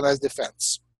self-organized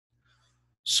defense.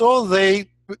 So they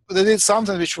did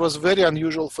something which was very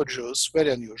unusual for Jews,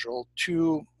 very unusual,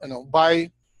 to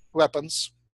buy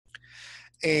weapons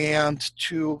and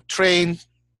to train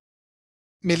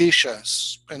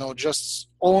militias. Just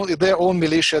only their own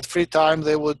militia at free time.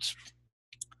 They would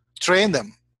train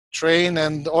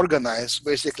and organize,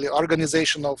 basically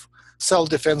organization of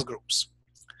self-defense groups.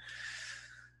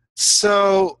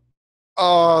 So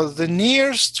The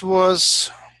nearest was,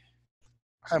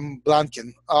 I'm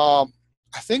blanking. I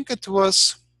think it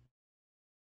was,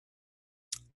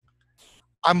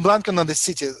 I'm blanking on the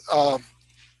city.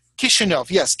 Chisinau,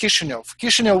 yes, Chisinau.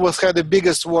 Chisinau had the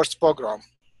biggest, worst pogrom.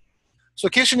 So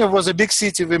Chisinau was a big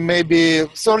city with maybe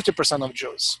 30% of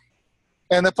Jews.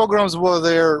 And the pogroms were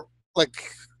there like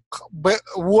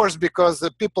worse because the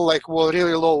people like were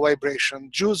really low vibration.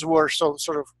 Jews were so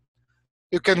sort of,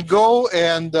 you can go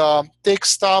and take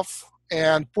stuff,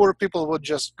 and poor people would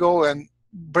just go and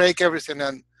break everything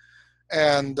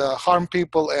and harm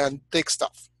people and take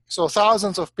stuff. So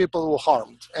thousands of people were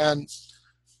harmed, and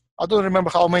I don't remember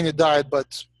how many died,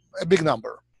 but a big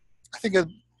number. I think a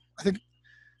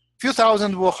few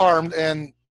thousand were harmed,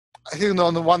 and I think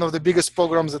on one of the biggest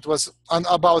pogroms it was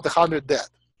about 100 dead.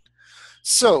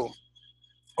 So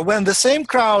when the same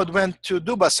crowd went to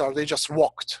Dubasar, they just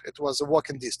walked. It was a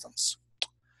walking distance.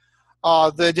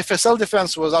 The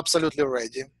self-defense was absolutely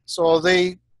ready. So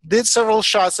they did several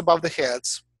shots above the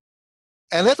heads,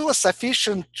 and that was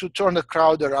sufficient to turn the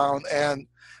crowd around. And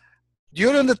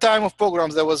during the time of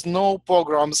pogroms, there was no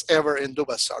pogroms ever in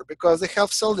Dubasar because they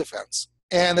have self-defense,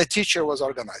 and the teacher was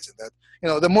organizing that. You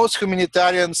know, the most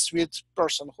humanitarian, sweet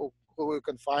person who you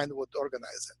can find would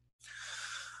organize it.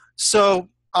 So,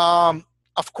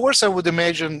 of course, I would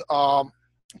imagine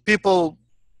people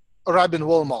robbing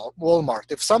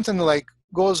Walmart. If something like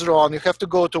goes wrong, you have to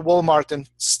go to Walmart and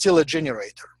steal a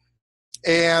generator,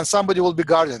 and somebody will be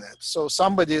guarding it. So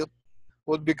somebody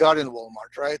would be guarding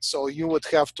Walmart, right? So you would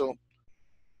have to.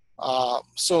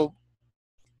 So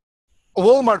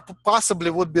Walmart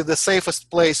possibly would be the safest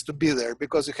place to be there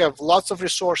because you have lots of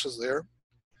resources there,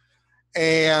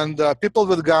 and people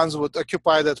with guns would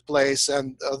occupy that place,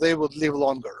 and they would live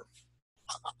longer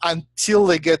until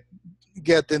they get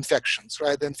infections,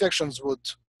 right? The infections would,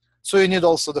 so you need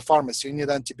also the pharmacy, you need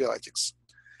antibiotics,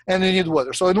 and you need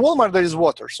water. So in Walmart there is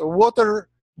water. So water,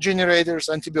 generators,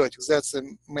 antibiotics, that's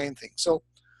the main thing. So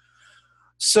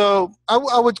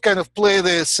I would kind of play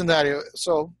the scenario.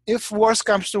 So if worse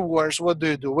comes to worse, what do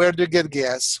you do? Where do you get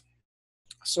gas?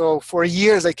 So for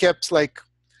years I kept like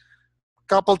a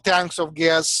couple tanks of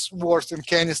gas worth in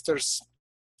canisters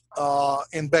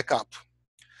in backup.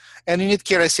 And you need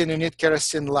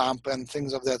kerosene lamp and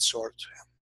things of that sort.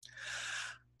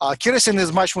 Kerosene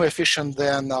is much more efficient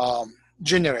than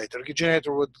generator. A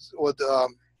generator would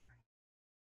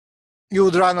you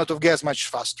would run out of gas much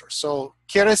faster. So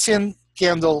kerosene,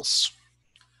 candles,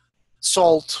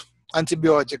 salt,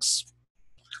 antibiotics.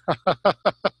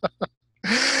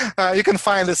 You can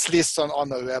find this list on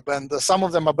the web, and some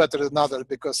of them are better than others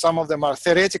because some of them are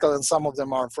theoretical and some of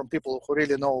them are from people who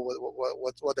really know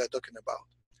what they're talking about.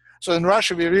 So in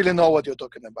Russia, we really know what you're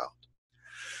talking about.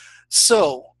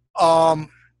 So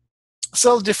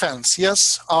self-defense,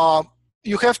 yes.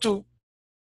 You have to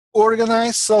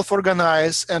organize,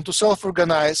 self-organize, and to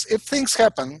self-organize, if things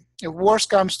happen, if worse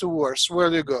comes to worse, where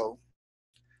do you go?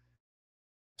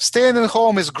 Staying at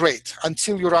home is great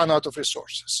until you run out of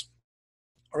resources,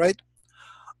 all right?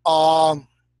 I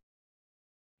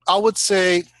would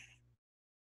say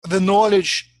the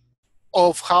knowledge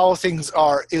of how things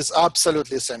are is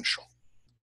absolutely essential.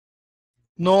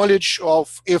 Knowledge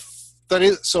of if there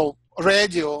is, so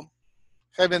radio,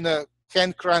 having a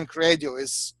hand crank radio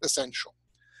is essential.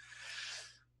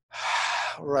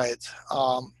 Right.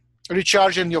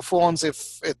 Recharging your phones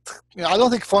if it, I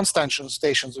don't think phone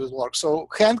stations would work. So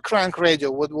hand crank radio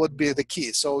would be the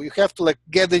key. So you have to like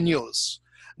get the news,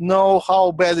 know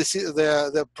how bad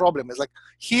the problem is. Like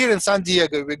here in San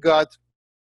Diego, we got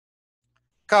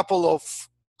couple of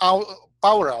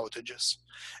power outages,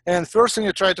 and first thing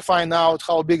you try to find out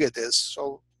how big it is.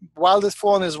 So while the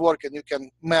phone is working, you can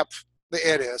map the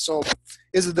area. So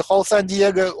is it the whole San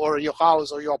Diego or your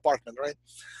house or your apartment, right?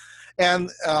 And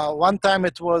one time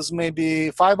it was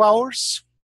maybe 5 hours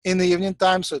in the evening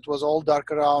time, so it was all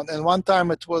dark around. And one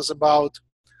time it was about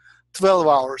 12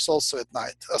 hours also at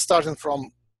night, starting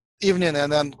from evening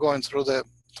and then going through the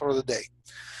day.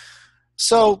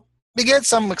 So we get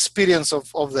some experience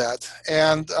of that,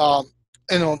 and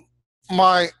you know,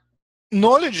 my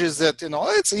knowledge is that, you know,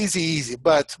 it's easy,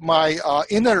 but my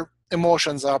inner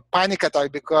emotions are panic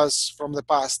attack because from the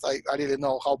past I really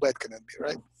know how bad can it be,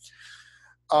 right?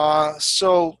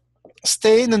 So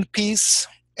staying in peace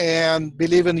and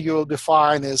believing you will be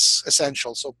fine is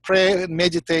essential. So prayer and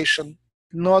meditation,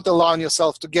 not allowing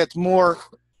yourself to get more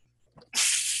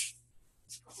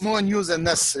news than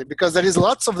necessary, because there is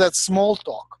lots of that small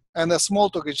talk, and the small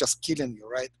talk is just killing you,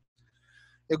 right?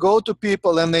 You go to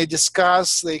people and they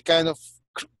discuss, they kind of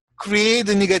create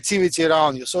the negativity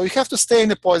around you. So you have to stay in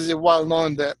the positive while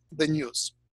knowing the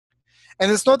news.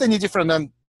 And it's not any different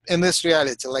than in this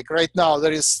reality. Like right now,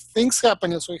 there is things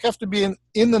happening, so you have to be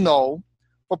in the know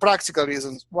for practical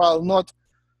reasons, while not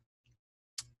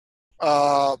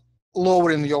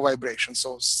lowering your vibration.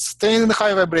 So staying in the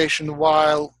high vibration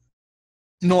while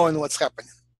knowing what's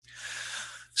happening.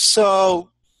 So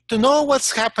to know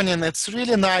what's happening, it's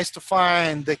really nice to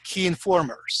find the key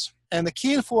informers. And the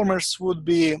key informers would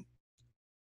be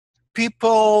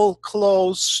people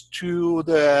close to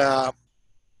the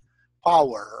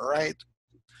power, right?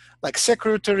 Like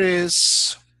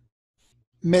secretaries,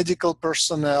 medical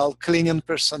personnel, cleaning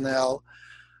personnel,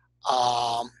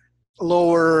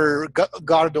 lower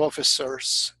guard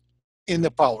officers in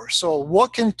the power. So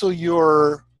walk into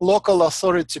your local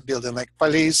authority building, like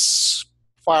police,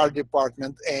 fire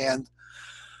department, and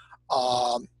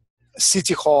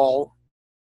city hall,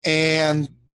 and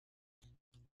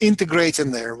integrate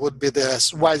in there would be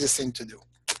the wisest thing to do.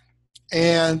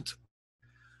 And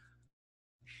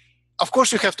of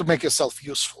course, you have to make yourself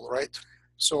useful, right?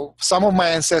 So some of my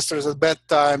ancestors at bad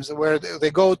times, where they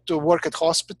go to work at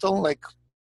hospital, like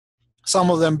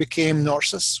some of them became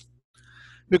nurses,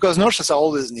 because nurses are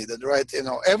always needed, right? You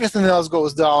know, everything else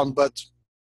goes down, but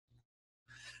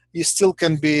you still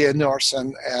can be a nurse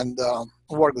and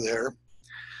work there.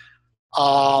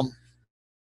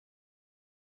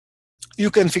 You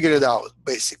can figure it out,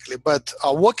 basically. But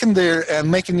working there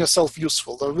and making yourself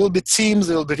useful. There will be teams,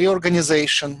 there will be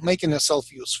reorganization, making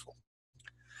yourself useful,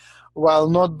 while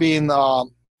not being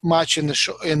much in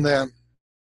the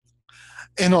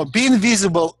being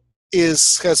visible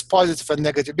has positive and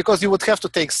negative, because you would have to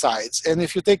take sides, and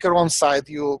if you take a wrong side,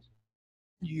 you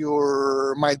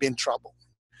might be in trouble.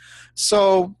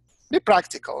 So be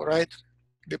practical, right?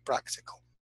 Be practical.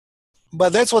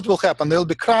 But that's what will happen. There'll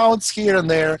be crowds here and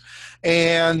there,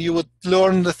 and you would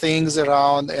learn the things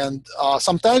around. And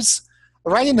sometimes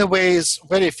running away is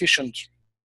very efficient.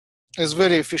 It's a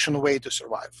very efficient way to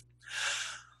survive.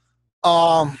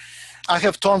 I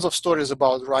have tons of stories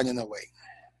about running away,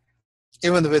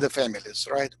 even with the families,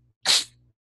 right?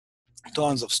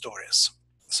 Tons of stories.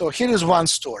 So here is one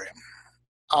story.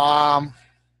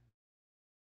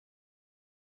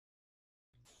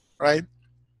 Right?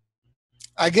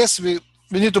 I guess we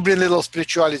need to bring a little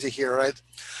spirituality here, right?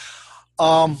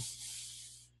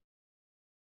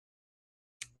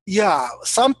 Yeah,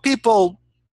 some people,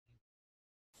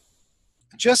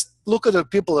 just look at the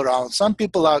people around. Some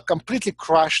people are completely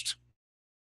crushed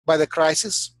by the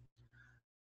crisis.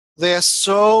 They are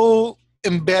so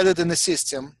embedded in the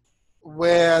system.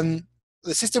 When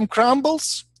the system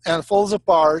crumbles and falls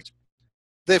apart,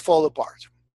 they fall apart.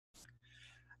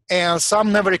 And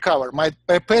some never recover. My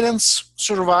parents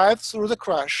survived through the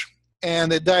crash, and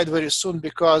they died very soon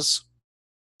because,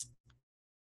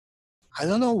 I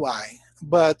don't know why,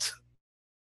 but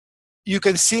you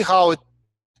can see how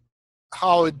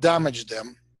it damaged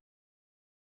them.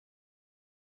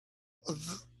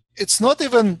 It's not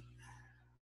even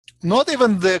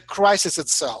the crisis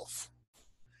itself.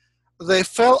 They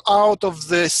fell out of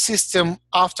the system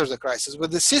after the crisis. When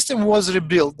the system was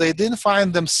rebuilt, they didn't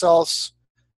find themselves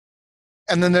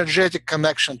an energetic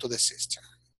connection to the system.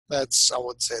 I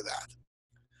would say that.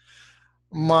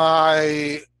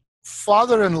 My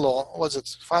father-in-law, was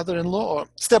it father-in-law or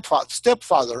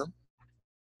stepfather,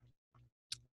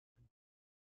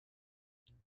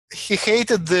 he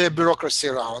hated the bureaucracy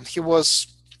around. He was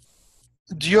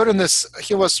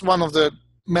one of the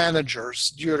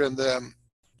managers during the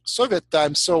Soviet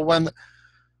time,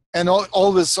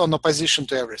 always on opposition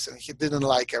to everything. He didn't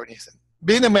like everything.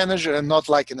 Being a manager and not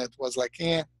liking it was like,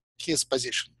 his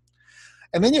position.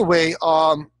 And anyway,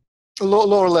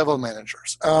 lower level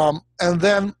managers. And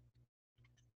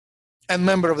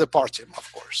member of the party,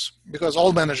 of course, because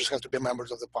all managers have to be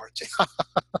members of the party.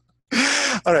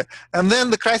 All right. And then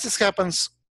the crisis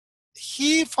happens.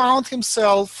 He found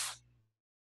himself,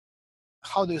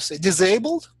 how do you say,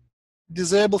 disabled. He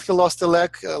lost a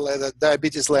leg, like a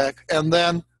diabetes leg. And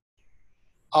then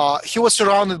he was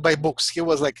surrounded by books. He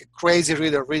was like a crazy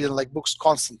reader, reading like books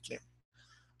constantly.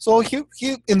 So he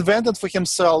invented for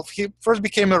himself. He first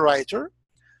became a writer,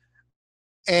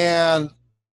 and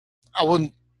I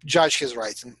wouldn't judge his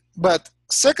writing. But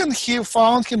second, he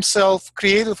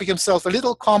created for himself a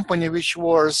little company which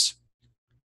was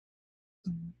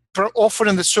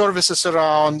offering the services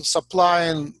around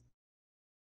supplying,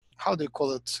 how do you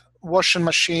call it, washing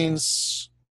machines.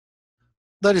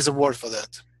 That is a word for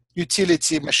that.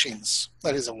 Utility machines.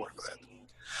 That is a word for that.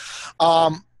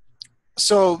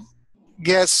 So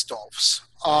gas stoves.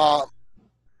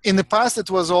 In the past, it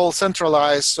was all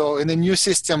centralized. So in the new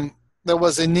system, there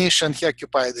was a niche, and he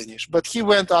occupied the niche. But he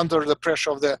went under the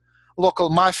pressure of the local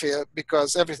mafia because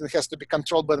everything has to be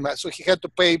controlled by the mafia. So he had to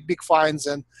pay big fines,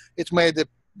 and it made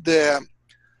the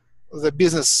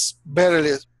business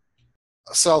barely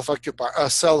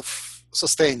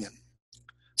self-sustaining.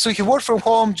 So he worked from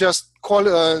home. Just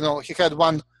he had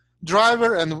one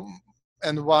driver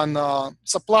and one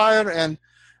supplier, and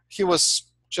he was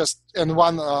and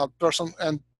one person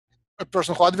and a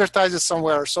person who advertises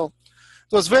somewhere. So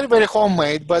it was very, very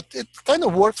homemade, but it kind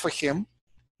of worked for him.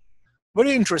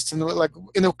 Very interesting. Like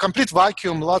in a complete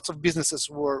vacuum, lots of businesses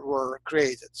were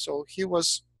created. So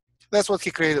that's what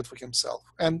he created for himself,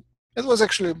 and it was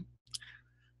actually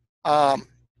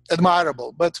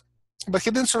admirable. But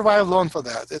he didn't survive long for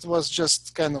that. It was just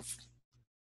kind of,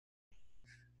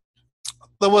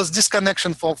 there was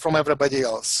disconnection from everybody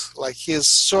else. Like his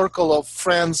circle of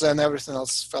friends and everything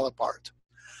else fell apart.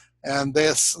 And the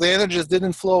energies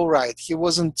didn't flow right. He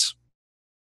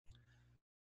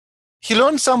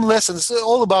learned some lessons. It's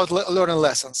all about learning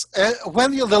lessons. And when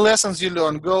the lessons you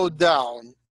learn go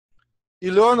down,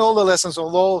 you learn all the lessons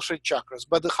of all three chakras,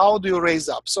 but how do you raise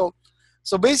up? So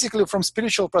basically, from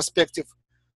spiritual perspective,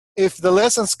 if the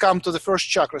lessons come to the first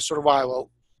chakra, survival,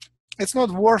 it's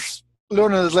not worth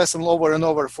learning the lesson over and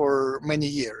over for many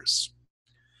years.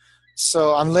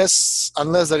 So unless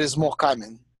there is more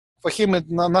coming. For him,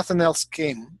 nothing else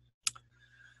came.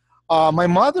 My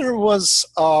mother was,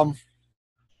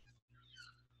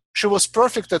 she was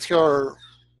perfect at her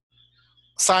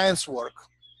science work.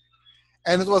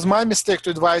 And it was my mistake to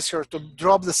advise her to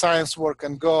drop the science work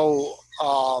and go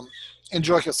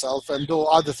enjoy herself and do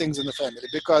other things in the family,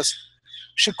 because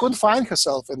she couldn't find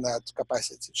herself in that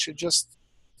capacity. She just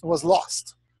was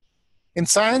lost. In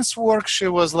science work, she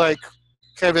was like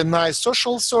having a nice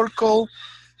social circle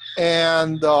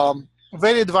and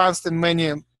very advanced in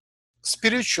many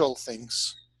spiritual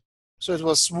things. So it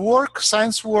was work,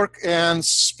 science work, and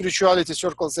spirituality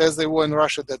circles as they were in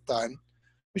Russia at that time,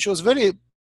 which was very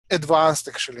advanced,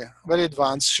 actually, very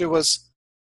advanced. She was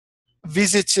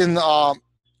visiting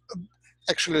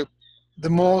actually the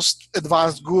most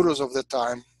advanced gurus of the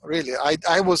time, really.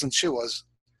 I wasn't, she was.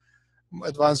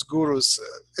 Advanced gurus.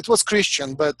 It was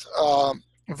Christian, but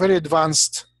very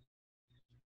advanced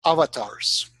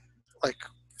avatars, like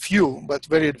few, but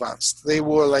very advanced. They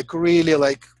were like really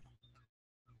like,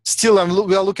 still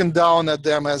we are looking down at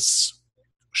them as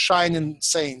shining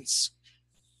saints.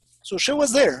 So she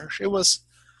was there. She was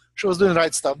doing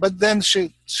right stuff, but then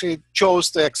she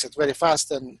chose to exit very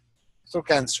fast and through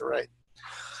cancer, right?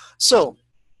 So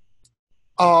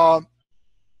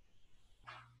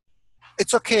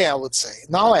it's okay, I would say.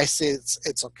 Now I say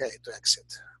it's okay to exit.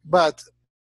 But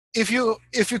if you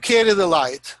carry the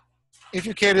light,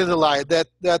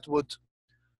 that would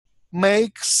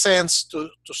make sense to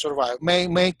survive.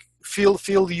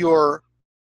 Feel your,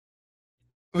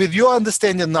 with your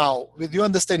understanding now, with your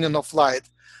understanding of light,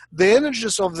 the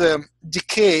energies of the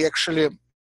decay actually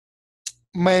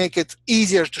make it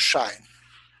easier to shine.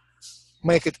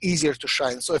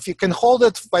 So if you can hold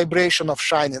that vibration of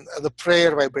shining, the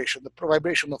prayer vibration, the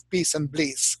vibration of peace and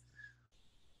bliss,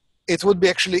 it would be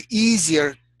actually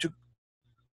easier to,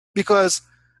 because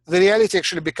the reality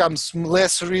actually becomes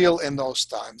less real in those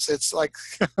times. It's like,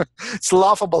 it's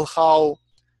laughable how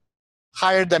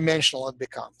higher dimensional it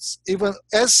becomes. Even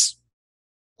as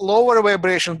lower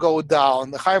vibration go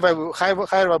down, the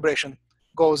higher vibration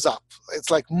goes up. It's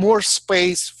like more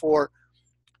space for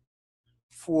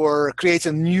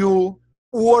creating new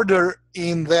order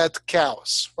in that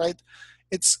chaos, right?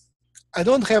 I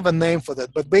don't have a name for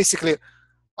that, but basically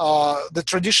the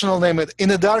traditional name, in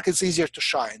the dark, it's easier to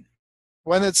shine.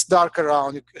 When it's dark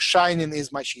around, shining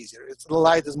is much easier. The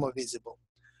light is more visible.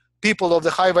 People of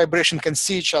the high vibration can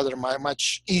see each other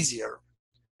much easier.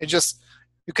 You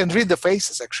can read the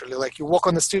faces, actually. Like you walk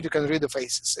on the street, you can read the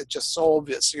faces. It's just so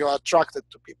obvious. You are attracted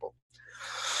to people.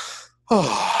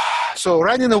 So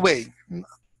running away,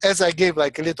 as I gave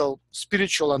like a little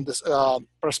spiritual on this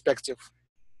perspective.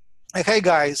 Hey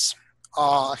guys,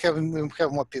 I have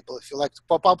more people if you like to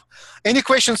pop up. Any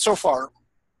questions so far?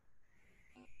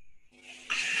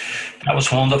 That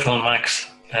was wonderful, Max.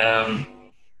 A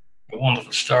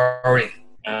wonderful story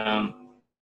that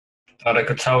I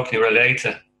could totally relate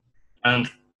to. And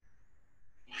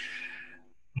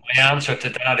my answer to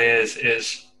that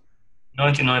is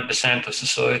 99% of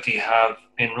society have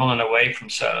been running away from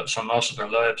themselves for most of their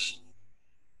lives.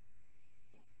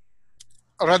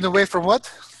 Run away from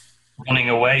what? Running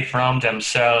away from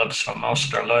themselves for most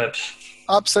of their lives.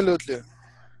 Absolutely.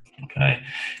 Okay.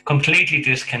 Completely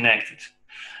disconnected.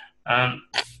 And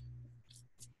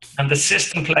the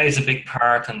system plays a big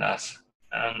part in that.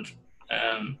 And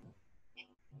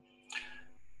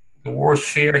the word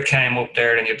fear came up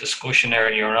there in your discussion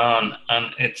earlier on,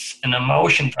 and it's an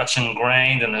emotion that's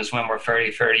ingrained in us when we're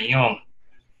very, very young,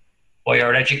 by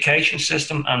our education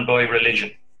system and by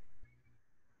religion.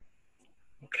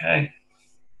 Okay?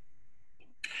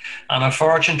 And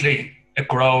unfortunately, it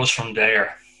grows from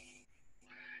there.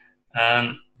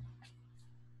 And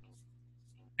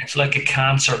it's like a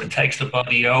cancer that takes the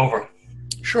body over.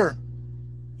 Sure.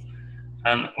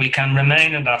 And we can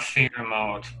remain in that fear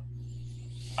mode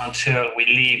until we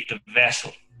leave the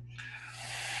vessel,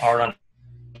 or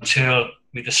until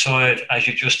we decide, as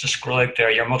you just described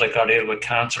there, your mother got ill with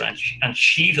cancer, and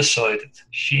she decided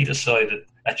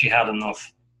that she had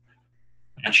enough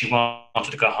and she wanted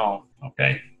to go home.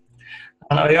 Okay.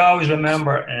 And I always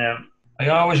remember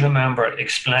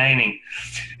explaining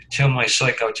to my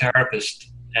psychotherapist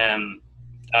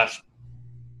that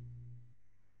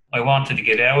I wanted to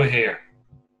get out of here.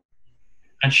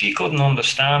 And she couldn't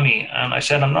understand me. And I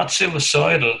said, I'm not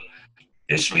suicidal.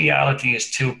 This reality is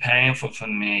too painful for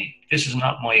me. This is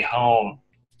not my home.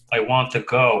 I want to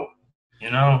go,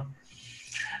 you know?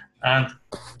 And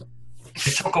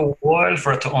it took a while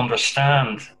for her to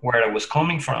understand where I was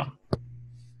coming from.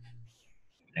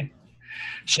 Okay.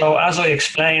 So as I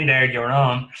explained earlier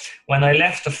on, when I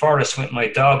left the forest with my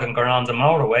dog and got on the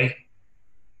motorway,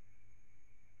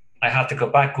 I had to go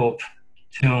back up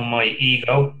to my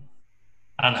ego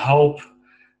and hope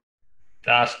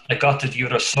that I got to the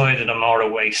other side of the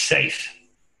motorway safe.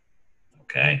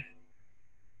 Okay?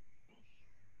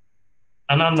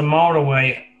 And on the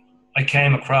motorway, I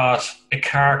came across a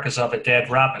carcass of a dead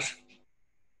rabbit.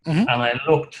 Mm-hmm. And I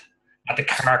looked at the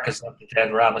carcass of the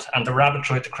dead rabbit, and the rabbit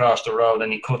tried to cross the road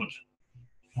and he couldn't.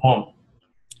 Boom.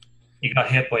 He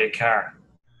got hit by a car.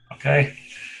 Okay?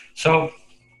 So,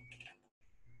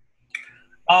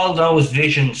 all those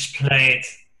visions played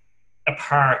a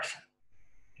part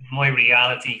in my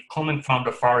reality, coming from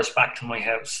the forest back to my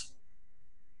house.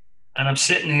 And I'm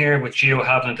sitting here with you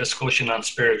having a discussion on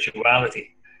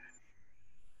spirituality.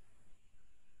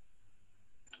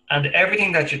 And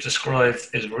everything that you described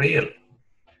is real,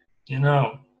 you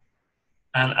know.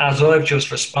 And as I've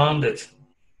just responded,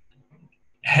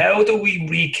 how do we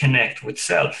reconnect with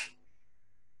self?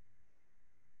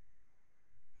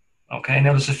 Okay,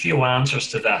 now there's a few answers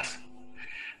to that.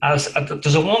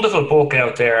 There's a wonderful book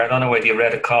out there, I don't know whether you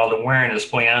read it, called Awareness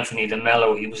by Anthony de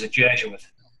Mello. He was a Jesuit.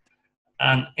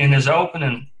 And in his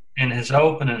opening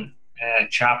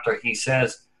chapter, he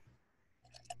says,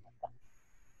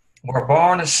 we're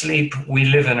born asleep, we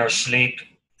live in our sleep,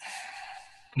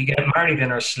 we get married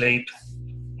in our sleep,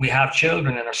 we have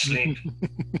children in our sleep, and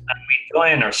we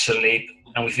die in our sleep,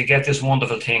 and we forget this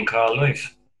wonderful thing called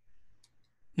life.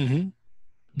 Mm-hmm.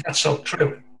 That's so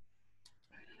true.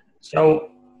 So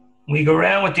we go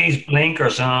around with these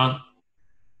blinkers on,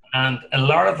 and a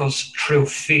lot of us, through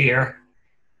fear,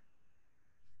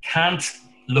 can't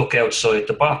look outside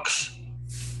the box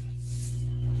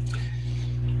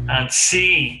and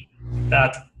see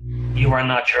that you are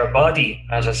not your body,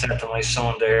 as I said to my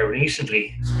son there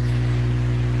recently.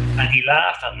 And he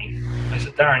laughed at me. I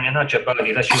said, Darren, you're not your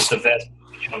body, that's just the vessel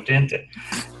you jumped into.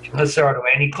 That sort of way.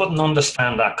 And he couldn't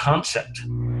understand that concept.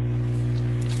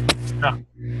 No.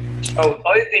 So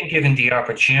I've been given the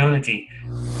opportunity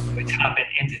to tap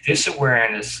into this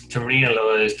awareness to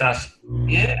realize that,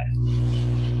 yeah,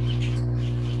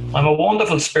 I'm a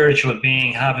wonderful spiritual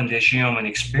being having this human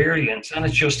experience, and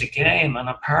it's just a game, and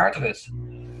I'm part of it.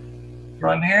 But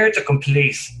I'm here to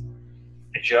complete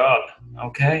a job,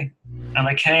 okay? And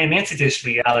I came into this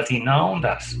reality knowing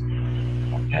that,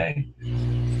 okay?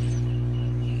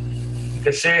 We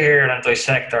could sit here and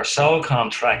dissect our soul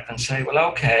contract and say, well,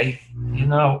 okay, you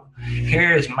know,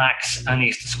 here's Max, and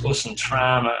he's discussing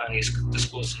trauma, and he's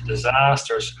discussing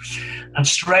disasters. And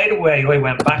straight away, I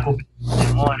went back up in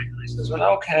the morning, and I said,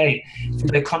 well, okay,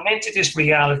 did I come into this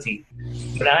reality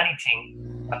with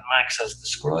anything that Max has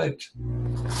described?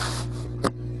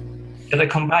 Did I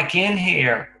come back in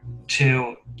here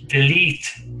to delete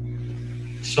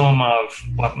some of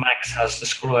what Max has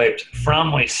described from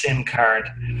my SIM card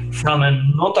from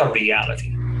another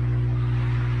reality?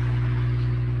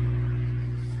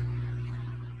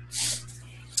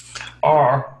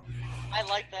 Or I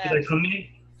like that. did I come in?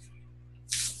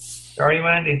 Sorry,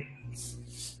 Wendy.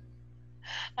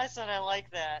 I said I like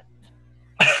that.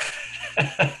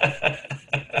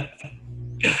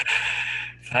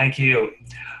 Thank you.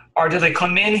 Or did I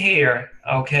come in here,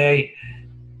 okay,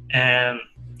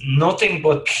 nothing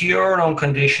but pure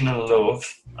unconditional love,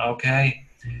 okay,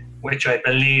 which I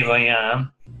believe I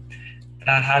am,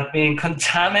 that had been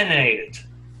contaminated,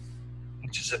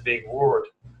 which is a big word,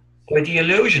 by the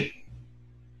illusion.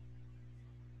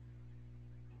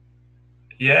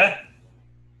 Yeah.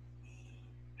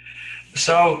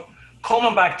 So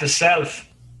coming back to self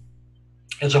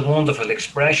is a wonderful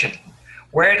expression.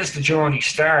 Where does the journey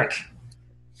start?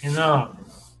 You know,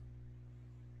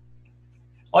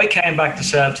 I came back to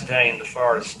self today in the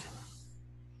forest,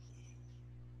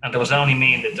 and there was only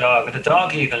me and the dog. And the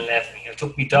dog even left me. I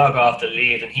took my dog off the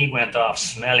lead, and he went off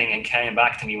smelling and came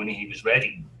back to me when he was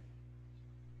ready.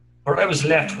 But I was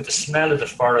left with the smell of the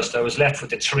forest. I was left with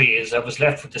the trees. I was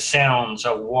left with the sounds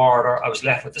of water. I was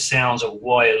left with the sounds of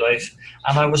wildlife,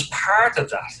 and I was part of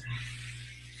that.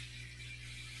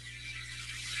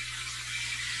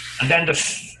 And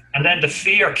then the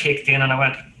fear kicked in, and I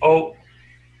went, oh,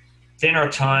 dinner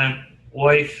time,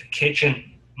 wife,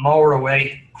 kitchen, mower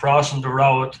away, crossing the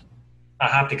road, I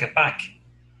have to get back.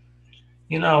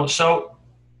 You know, so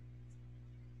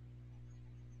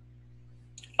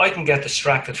I can get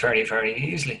distracted very, very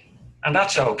easily. And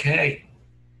that's okay.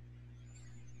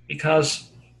 Because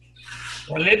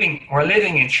we're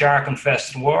living in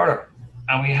shark-infested water,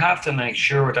 and we have to make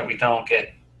sure that we don't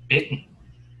get bitten.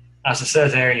 As I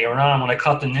said earlier on, when I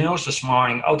caught the news this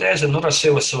morning, oh, there's another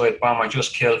suicide bomber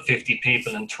just killed 50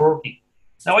 people in Turkey.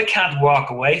 Now, I can't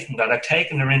walk away from that. I've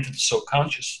taken her into the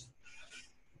subconscious.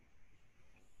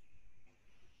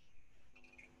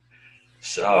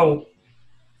 So,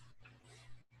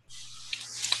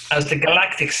 as the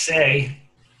Galactics say,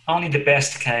 only the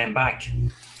best came back.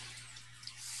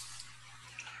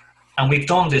 And we've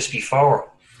done this before.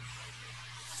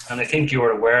 And I think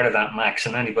you're aware of that, Max,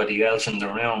 and anybody else in the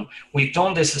room. We've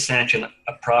done this ascension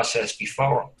process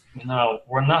before. You know,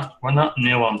 we're not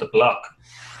new on the block.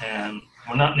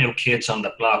 We're not new kids on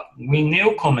the block. We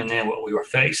knew coming in what we were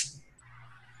facing.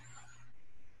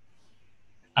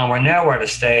 And we're now at a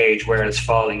stage where it's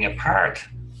falling apart.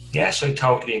 Yes, I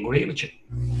totally agree with you.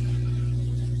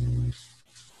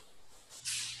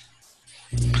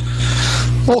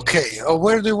 Okay,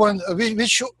 where do you want,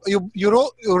 which you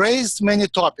raised many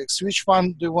topics. Which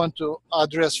one do you want to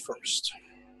address first?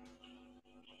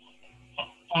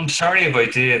 I'm sorry if I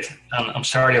did, and I'm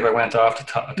sorry if I went off the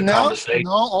conversation.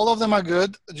 No, all of them are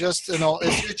good. Just, you know,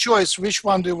 it's your choice. Which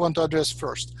one do you want to address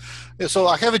first? So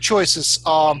I have a choices.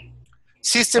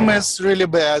 System is really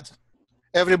bad.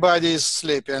 Everybody is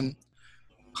sleeping.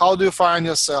 How do you find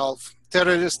yourself?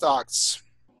 Terrorist acts.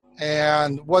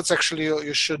 And what's actually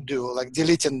you should do, like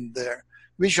deleting there.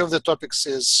 Which of the topics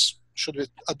should we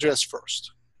address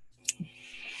first?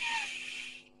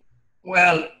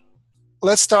 Well,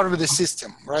 let's start with the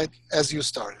system, right? As you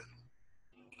started.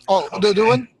 Oh,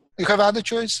 okay. You have other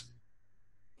choice?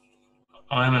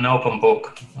 I'm an open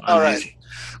book. All right.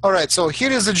 All right. So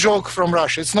here is a joke from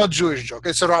Russia. It's not Jewish joke.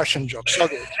 It's a Russian joke. So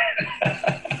good.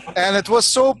 And it was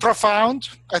so profound.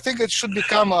 I think it should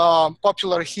become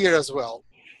popular here as well.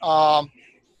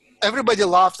 Everybody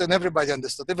laughed and everybody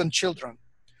understood, even children.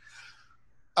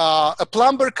 A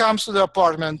plumber comes to the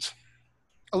apartment,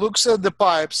 looks at the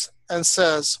pipes and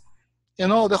says, you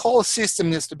know, the whole system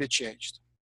needs to be changed.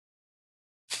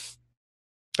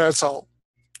 That's all.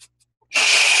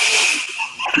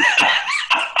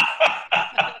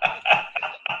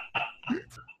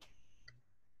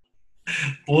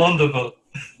 Wonderful.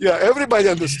 Yeah, everybody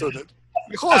understood it.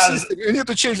 The whole system, you need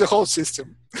to change the whole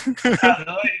system.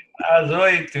 As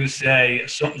I do say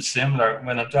something similar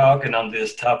when I'm talking on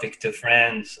this topic to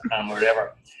friends and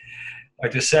whatever, I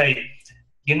just say,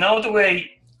 you know the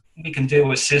way we can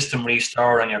do a system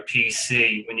restore on your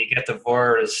PC when you get the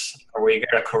virus or where you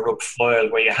get a corrupt file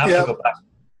where you have to go back.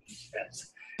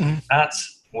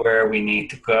 That's where we need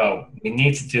to go. We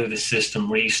need to do the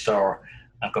system restore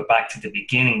and go back to the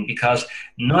beginning, because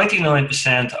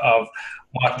 99% of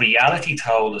what reality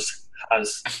told us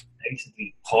has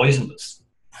basically poisoned us,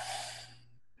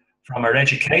 from our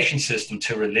education system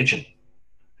to religion.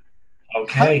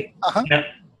 Okay. Now,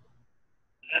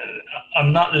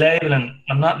 I'm not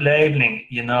labeling,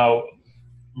 you know,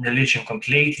 religion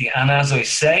completely. And as I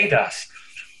say that,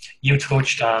 you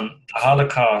touched on the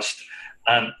Holocaust,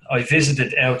 and I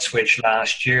visited Auschwitz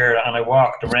last year, and I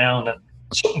walked around, and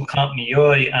something caught my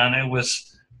eye, and it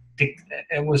was the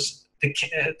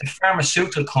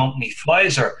pharmaceutical company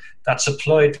Pfizer that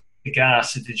supplied the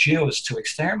gas to the Jews to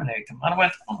exterminate them. And I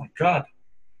went, oh my God.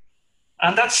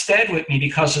 And that stayed with me,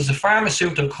 because there's a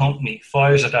pharmaceutical company,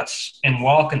 Pfizer, that's in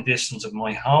walking distance of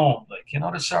my home, like, you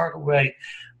know, the sort of way.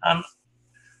 And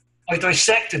I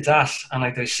dissected that, and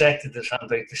I dissected it, and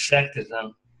I dissected it,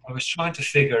 and I was trying to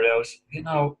figure out, you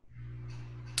know,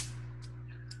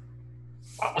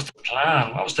 what was the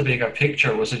plan? What was the bigger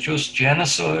picture? Was it just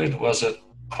genocide? Was it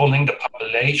culling the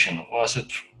population? Was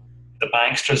it the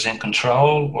banksters in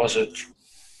control? Was it,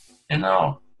 you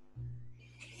know?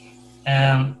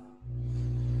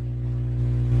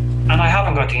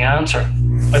 haven't got the answer,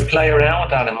 I play around with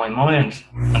that in my mind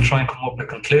and try and come up with a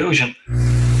conclusion.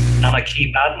 And I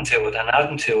keep adding to it and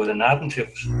adding to it and adding to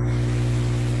it.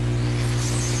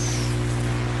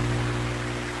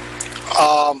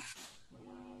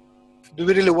 Do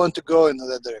we really want to go in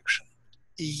that direction?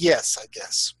 Yes, I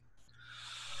guess.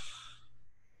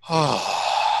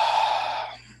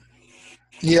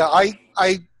 Yeah,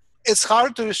 it's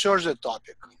hard to research the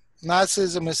topic.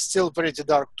 Nazism is still a very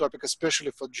dark topic,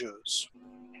 especially for Jews.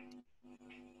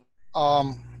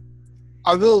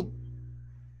 I will,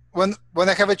 when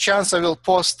I have a chance, I will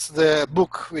post the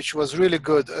book, which was really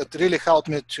good. It really helped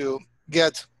me to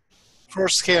get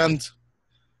first-hand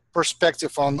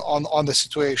perspective on the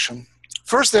situation.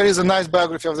 First, there is a nice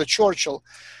biography of the Churchill,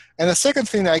 and the second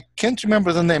thing, I can't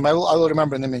remember the name. I will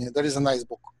remember in a minute. There is a nice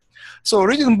book. So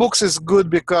reading books is good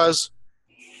because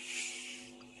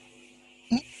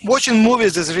watching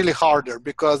movies is really harder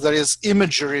because there is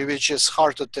imagery which is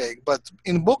hard to take. But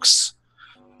in books,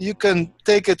 you can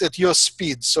take it at your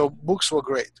speed. So books were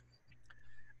great.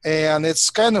 And it's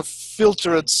kind of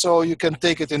filtered so you can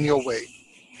take it in your way.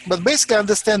 But basically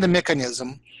understand the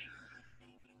mechanism.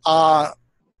 There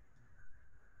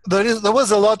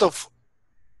was a lot of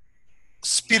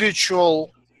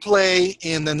spiritual play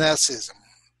in the Nazism.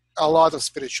 A lot of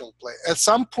spiritual play. At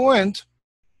some point,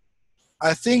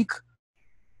 I think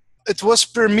it was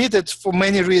permitted for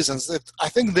many reasons. I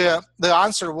think the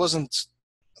answer wasn't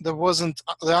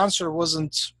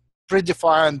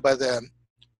predefined by the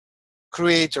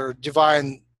creator,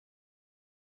 divine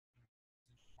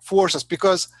forces,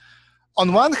 because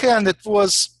on one hand it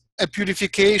was a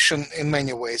purification in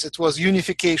many ways. It was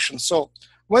unification. So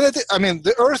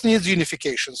the earth needs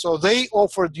unification. So they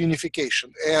offered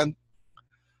unification, and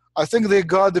I think they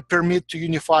got the permit to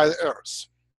unify the earth.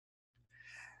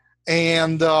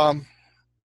 And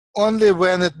only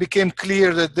when it became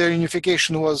clear that their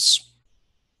unification was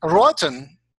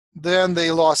rotten, then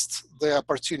they lost the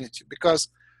opportunity, because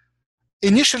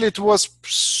initially it was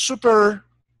super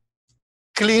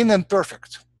clean and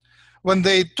perfect. When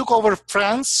they took over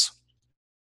France,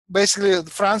 basically the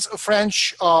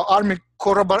French army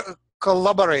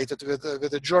collaborated with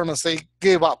the Germans. They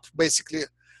gave up, basically.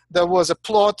 There was a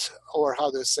plot, or how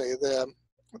do you say,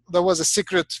 there was a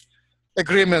secret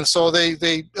agreement, so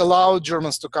they allowed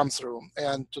Germans to come through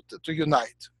and to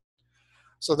unite.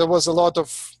 So there was a lot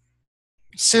of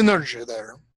synergy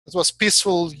there. It was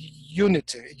peaceful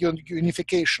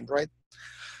unification, right?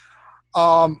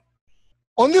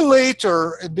 Only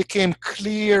later it became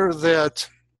clear that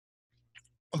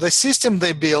the system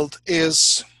they built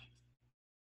is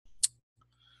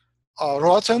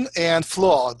rotten and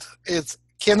flawed. It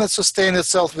cannot sustain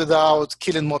itself without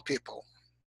killing more people.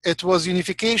 It was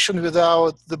unification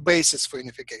without the basis for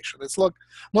unification. It's not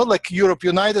like Europe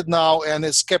united now and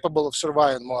is capable of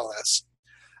surviving, more or less.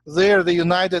 There they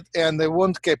united and they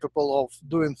weren't capable of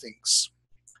doing things.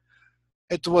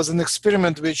 It was an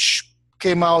experiment which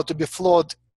came out to be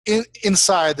flawed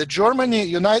inside the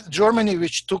Germany,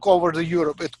 which took over the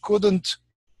Europe. It couldn't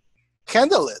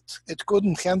handle it. It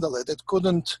couldn't handle it. It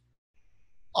couldn't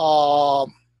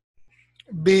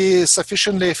be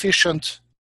sufficiently efficient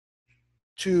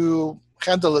to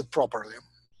handle it properly.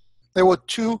 They were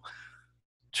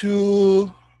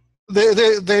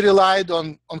they relied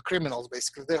on criminals,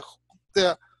 basically.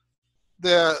 The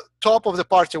top of the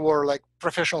party were like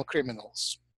professional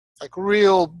criminals, like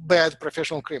real bad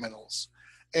professional criminals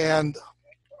and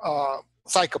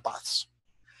psychopaths.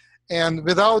 And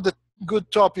without the good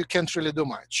top, you can't really do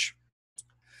much.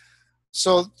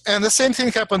 So, and the same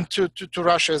thing happened to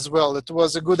Russia as well. It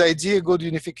was a good idea, good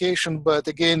unification, but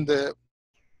again,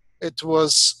 it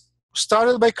was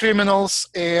started by criminals,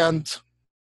 and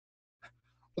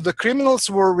the criminals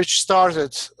which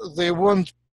started, they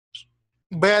weren't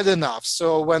bad enough.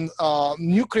 So when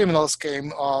new criminals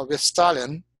came with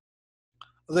Stalin,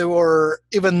 they were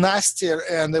even nastier,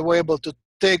 and they were able to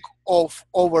take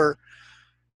over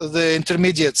the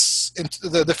intermediates,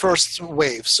 the first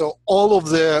wave. So all of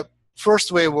the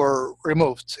first wave were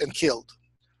removed and killed.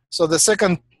 So the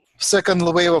second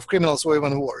wave of criminals were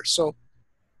even worse.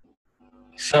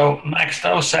 So Max,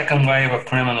 those second wave of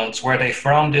criminals, were they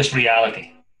from this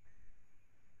reality?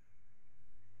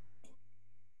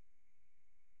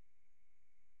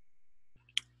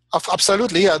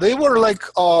 Absolutely, yeah. They were like,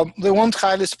 they weren't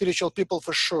highly spiritual people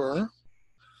for sure.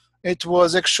 It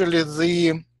was actually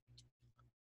the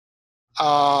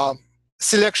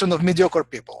selection of mediocre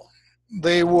people.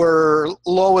 They were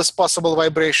lowest possible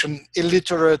vibration,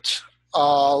 illiterate,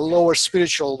 lower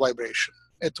spiritual vibration.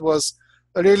 It was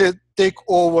really take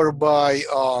over by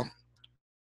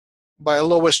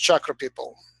lowest chakra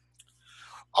people.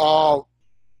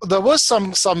 there was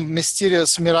some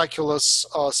mysterious, miraculous,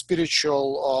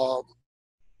 spiritual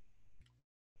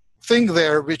thing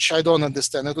there, which I don't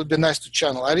understand. It would be nice to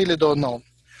channel. I really don't know.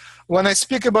 When I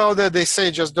speak about it, they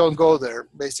say just don't go there.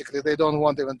 Basically, they don't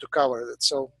want even to cover it.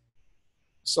 So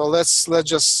let's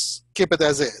just keep it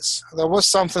as is. There was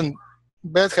something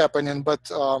bad happening,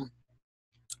 but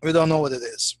we don't know what it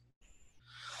is.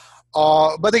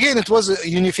 But again, it was a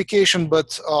unification,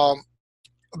 but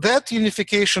that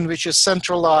unification, which is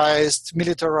centralized,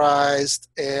 militarized,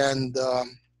 and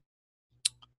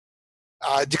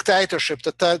dictatorship,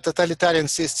 totalitarian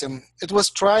system, it was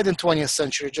tried in 20th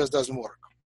century, it just doesn't work.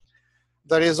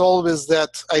 There is always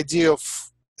that idea of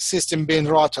system being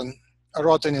rotting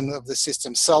of the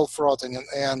system, self-rotting,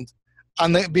 and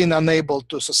being unable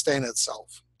to sustain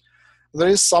itself. There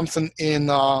is something in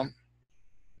the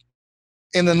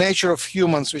nature of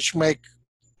humans which make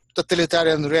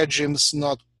totalitarian regimes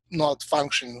not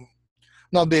functioning,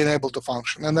 not being able to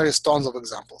function, and there is tons of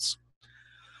examples.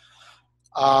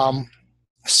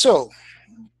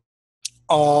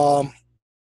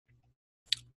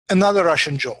 Another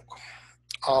Russian joke.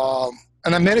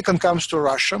 An American comes to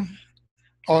Russia,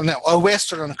 or no, a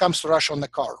Westerner comes to Russia on a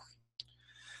car.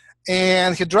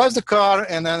 And he drives the car,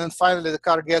 and then finally the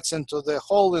car gets into the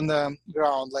hole in the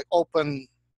ground, like open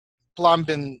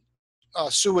plumbing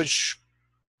sewage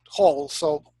hole.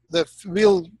 So the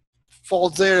wheel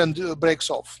falls there and breaks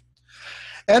off.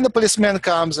 And the policeman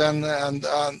comes, and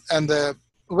the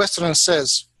Westerner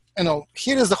says, you know,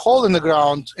 here is the hole in the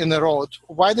ground, in the road.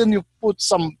 Why didn't you put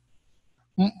some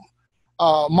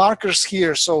markers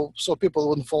here so people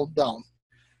wouldn't fall down?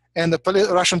 And the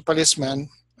Russian policeman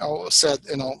said,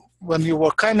 you know, when you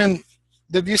were coming,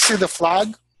 did you see the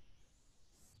flag?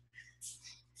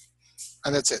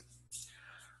 And that's it.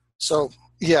 So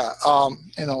yeah,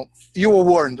 you know, you were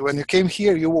warned. When you came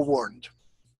here, you were warned.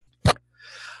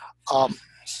 I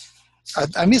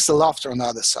missed the laughter on the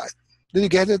other side. Did you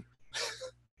get it?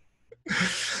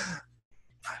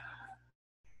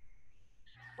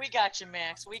 We got you,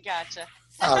 Max. We got you.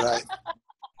 All right.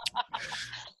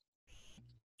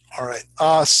 All right.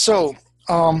 So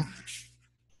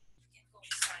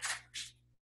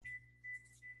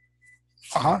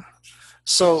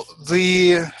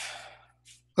there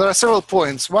are several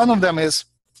points. One of them is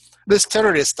these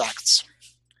terrorist acts.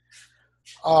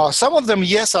 Some of them,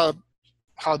 yes, are,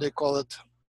 how do you call it,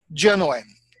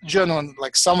 genuine,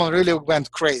 like someone really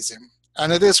went crazy.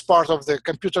 And it is part of the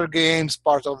computer games,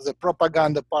 part of the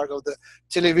propaganda, part of the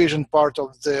television, part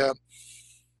of the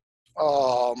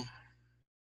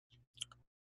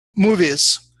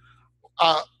movies.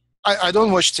 I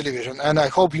don't watch television, and I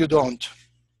hope you don't.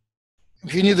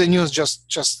 If you need the news,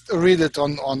 just read it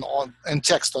in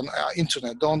text on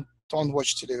internet. Don't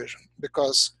watch television,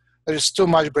 because there is too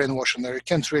much brainwashing there. You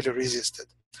can't really resist it.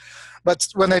 But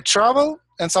when I travel,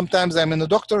 and sometimes I'm in the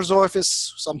doctor's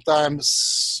office,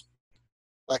 sometimes,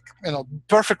 like, you know,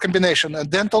 perfect combination, a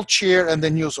dental chair and the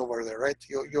news over there, right?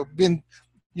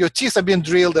 Your teeth have been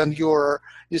drilled, and you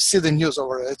see the news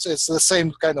over there. It's the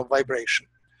same kind of vibration.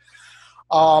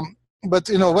 But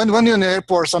you know, when you're in the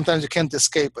airport, sometimes you can't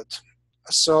escape it.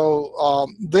 So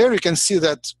there you can see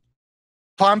that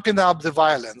pumping up the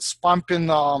violence, pumping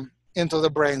into the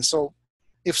brain. So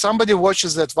if somebody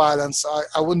watches that violence,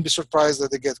 I wouldn't be surprised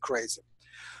that they get crazy.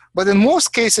 But in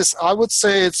most cases, I would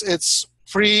say it's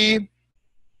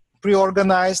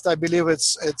pre-organized. I believe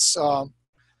it's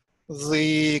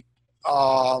the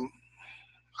how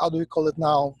do we call it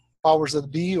now? Powers that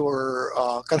be,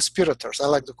 or conspirators. I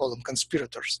like to call them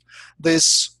conspirators.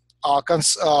 This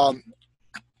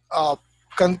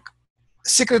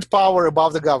secret power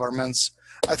above the governments.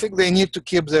 I think they need to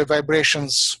keep their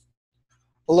vibrations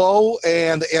low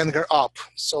and anger up.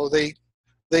 So they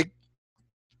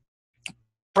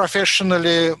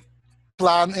professionally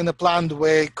plan, in a planned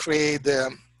way, create the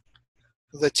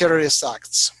terrorist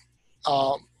acts.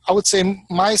 I would say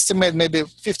my estimate maybe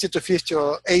 50 to 50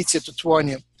 or 80 to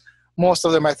 20. Most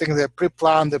of them, I think, they're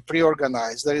pre-planned, they're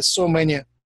pre-organized. There is so many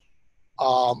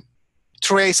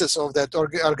traces of that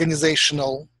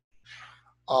organizational,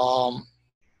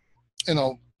 you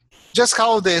know, just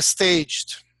how they're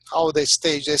staged. They're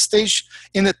staged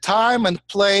in a time and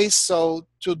place, so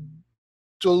to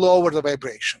lower the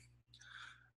vibration,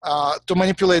 to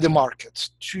manipulate the market,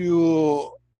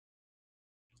 to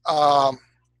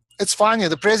it's funny,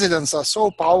 the presidents are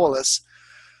so powerless.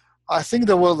 I think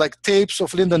there were like tapes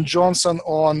of Lyndon Johnson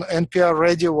on NPR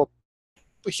radio,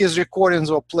 his recordings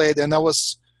were played, and I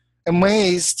was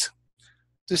amazed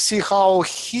to see how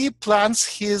he plans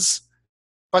his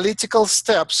political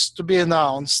steps to be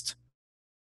announced.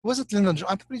 Was it Lyndon?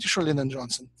 I'm pretty sure Lyndon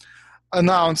Johnson.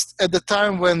 announced at the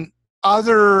time when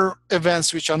other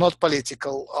events which are not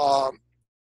political,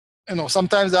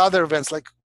 sometimes the other events like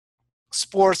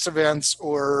sports events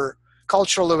or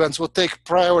cultural events would take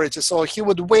priority. So he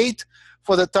would wait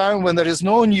for the time when there is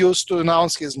no news to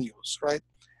announce his news, right?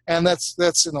 And that's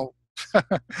that's in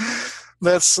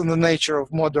the nature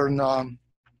of modern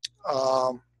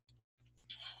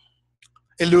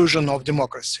illusion of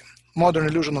democracy. Modern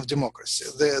illusion of democracy.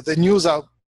 The news are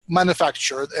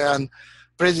manufactured, and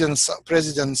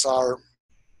presidents are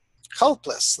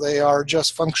helpless. They are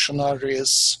just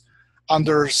functionaries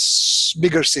under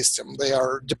bigger system. They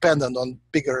are dependent on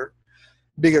bigger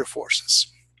forces.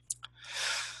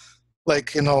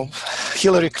 Like,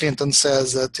 Hillary Clinton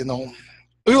says that,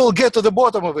 we will get to the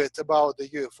bottom of it about the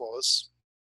UFOs.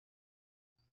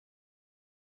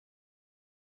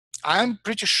 I'm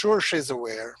pretty sure she's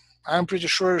aware. I'm pretty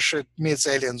sure she meets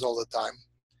aliens all the time.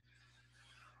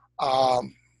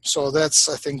 So that's,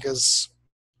 I think, is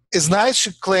nice.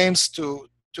 She claims to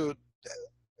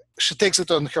she takes it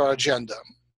on her agenda,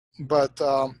 but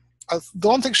I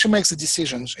don't think she makes the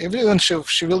decisions. Even if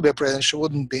she will be a president, she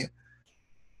wouldn't be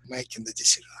making the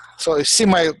decision. So you see,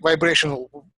 my vibration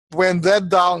went that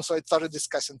down, so I started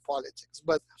discussing politics.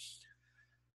 But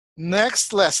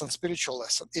next lesson, spiritual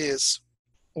lesson, is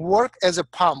work as a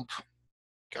pump.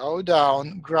 Go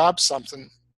down, grab something,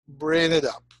 bring it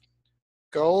up.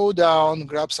 Go down,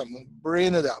 grab something,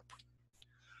 bring it up.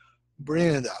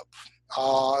 Bring it up.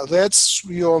 That's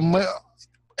your.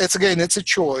 It's a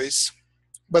choice,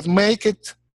 but make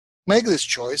this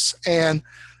choice and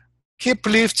keep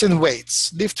lifting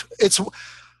weights. It's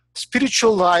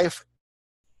spiritual life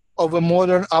of a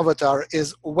modern avatar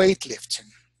is weightlifting.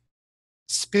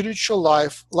 Spiritual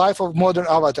life of modern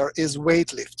avatar is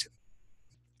weightlifting.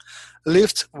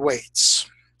 Lift weights,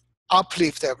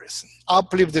 uplift everything,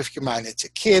 uplift the humanity,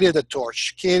 carry the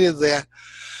torch, carry the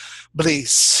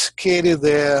bliss, carry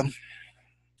the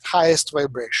highest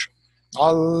vibration.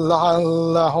 Allah,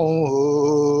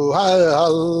 Allahu, Allah,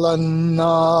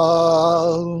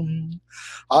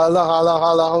 Allah,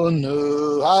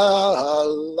 Allah,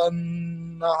 Allah,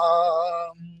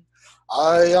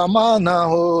 Ayamana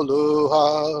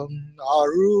holuha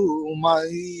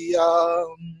arumaya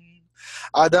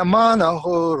Adamana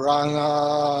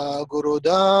horana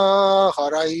guruda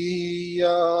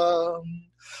haraya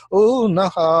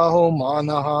Unaha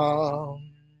omanaha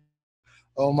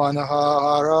Omanaha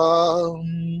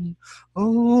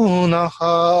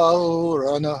Unaha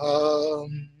uranaha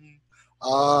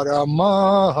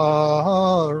Aramaha.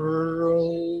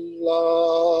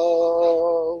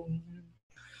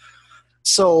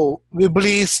 So we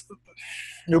bless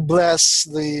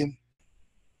the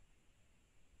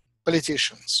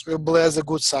politicians. We bless the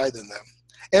good side in them.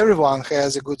 Everyone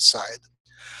has a good side.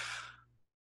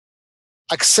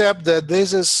 Except that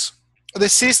the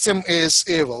system is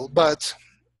evil, but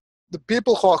the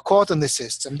people who are caught in the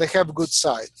system, they have good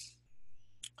side.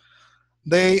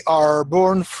 They are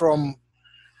born from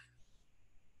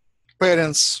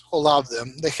parents who love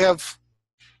them. They have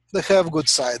good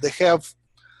side. They have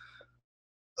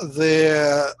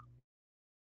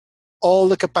all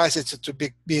the capacity to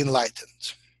be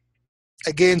enlightened.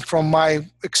 Again, from my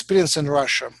experience in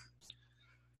Russia,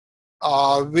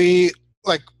 there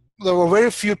were very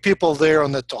few people there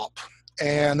on the top,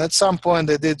 and at some point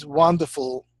they did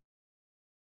wonderful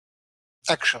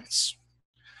actions.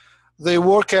 They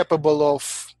were capable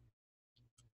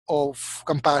of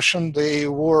compassion. They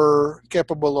were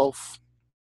capable of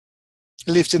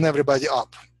lifting everybody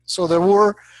up. So there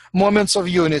were moments of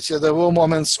unity. There were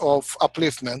moments of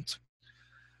upliftment.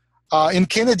 In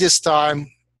Kennedy's time,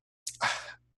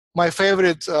 my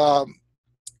favorite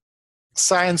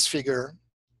science figure,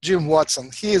 Jim Watson,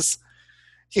 he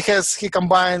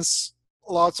combines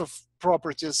lots of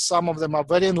properties. Some of them are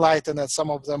very enlightened and some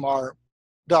of them are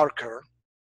darker.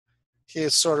 He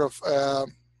is sort of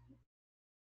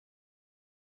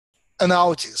an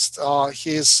autist.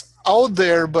 He's out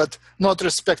there but not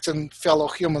respecting fellow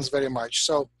humans very much.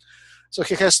 So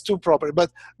he has two properties,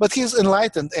 but he's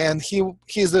enlightened, and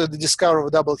he's the discoverer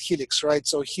of double helix, right?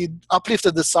 So he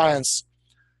uplifted the science.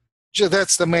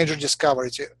 That's the major discovery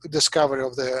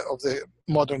of the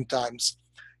modern times.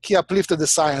 He uplifted the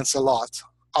science a lot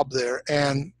up there,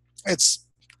 and it's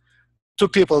two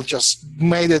people just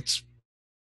made it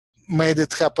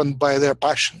happen by their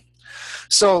passion.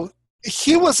 So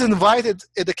he was invited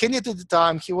at the Kennedy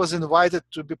time. He was invited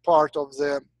to be part of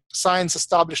the science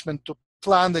establishment to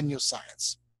plan the new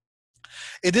science.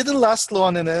 It didn't last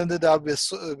long, and it ended up with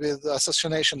the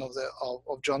assassination of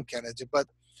John Kennedy.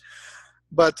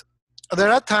 But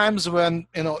there are times when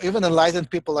even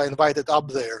enlightened people are invited up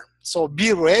there. So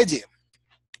be ready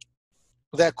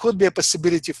there could be a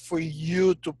possibility for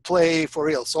you to play for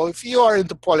real. So if you are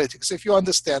into politics, if you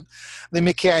understand the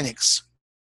mechanics,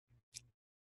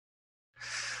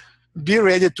 be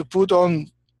ready to put on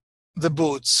the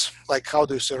boots, like how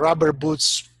do you say, rubber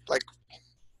boots, like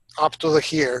up to the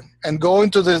here, and go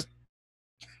into the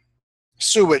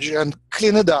sewage and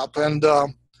clean it up and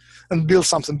build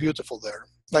something beautiful there.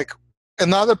 Like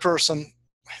another person,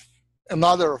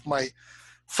 another of my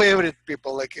favorite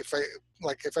people, like if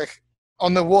I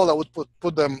on the wall, I would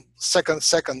put them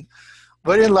second,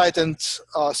 very enlightened,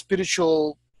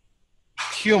 spiritual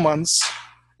humans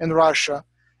in Russia.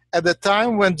 At the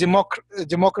time when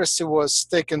democracy was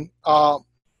taken,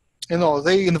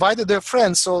 they invited their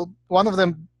friends. So one of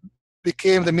them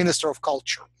became the Minister of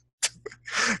Culture.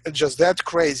 It's just that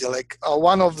crazy. Like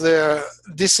one of the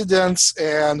dissidents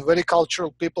and very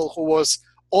cultural people who was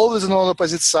always on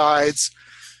opposite sides,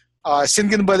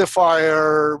 singing by the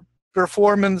fire,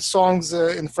 performing songs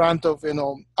in front of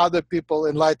other people,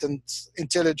 enlightened,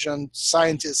 intelligent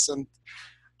scientists and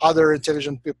other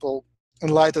intelligent people,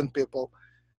 enlightened people.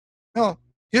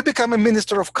 You become a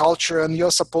Minister of Culture and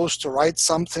you're supposed to write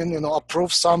something,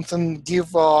 approve something,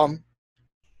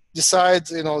 decide,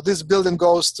 this building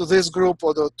goes to this group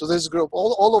or to this group,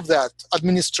 all of that,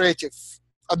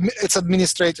 it's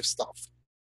administrative stuff.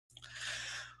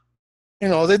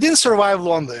 They didn't survive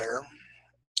long there.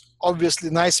 Obviously,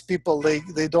 nice people,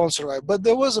 they don't survive. But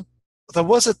there was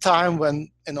a time when,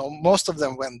 most of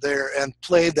them went there and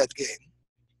played that game.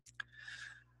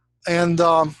 And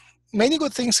many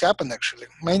good things happened, actually.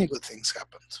 Many good things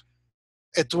happened.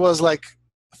 It was like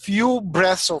few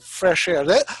breaths of fresh air.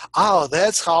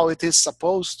 That's how it is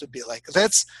supposed to be. Like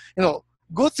that's,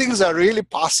 good things are really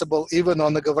possible even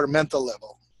on the governmental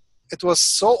level. It was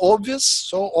so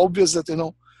obvious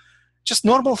that, just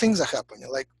normal things are happening.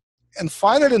 And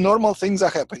finally, normal things are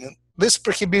happening. These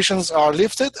prohibitions are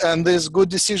lifted and these good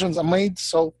decisions are made.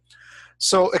 So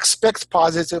expect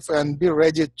positive and be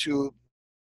ready to,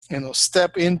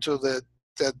 step into the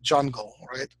jungle,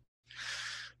 right?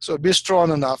 So be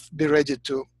strong enough, be ready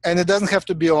to, and it doesn't have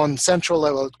to be on central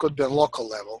level, it could be on local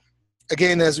level.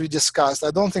 Again, as we discussed,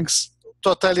 I don't think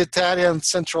totalitarian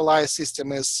centralized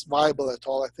system is viable at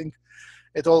all. I think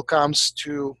it all comes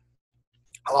to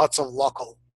lots of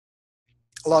local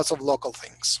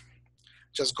things.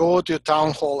 Just go to your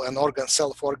town hall and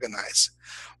self-organize.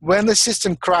 When the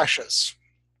system crashes,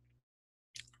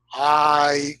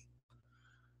 I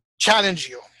challenge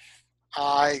you.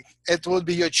 It will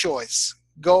be your choice.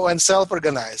 Go and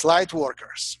self-organize.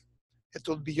 Lightworkers. It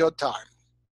will be your time.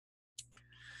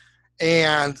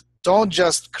 And don't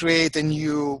just create a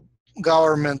new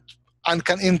government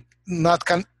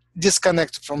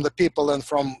disconnected from the people and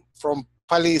from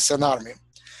police and army.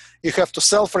 You have to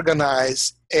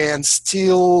self-organize and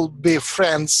still be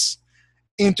friends,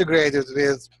 integrated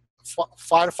with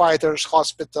firefighters,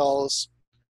 hospitals,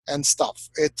 and stuff.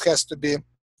 It has to be,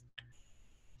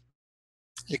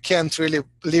 you can't really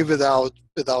live without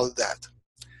that.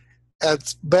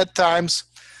 At bad times,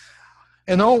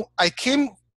 I came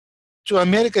to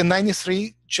America in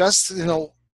 '93, just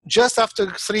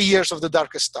after 3 years of the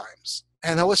darkest times.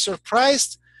 And I was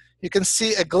surprised. You can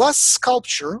see a glass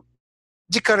sculpture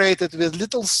decorated with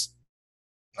little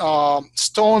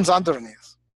stones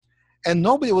underneath. And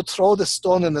nobody would throw the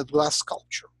stone in the glass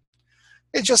sculpture.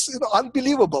 It's just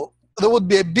unbelievable. There would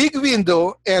be a big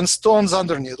window and stones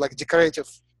underneath, like decorative,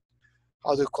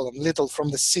 how do you call them, little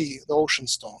from the sea, the ocean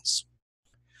stones.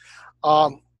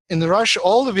 In Russia,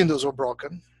 all the windows were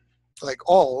broken,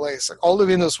 all the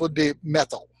windows would be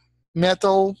metal.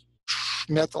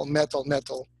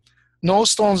 No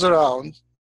stones around,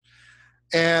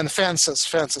 and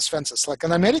fences. Like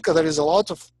in America, there is a lot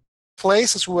of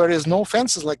places where there is no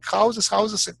fences, like houses,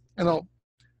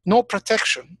 no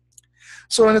protection.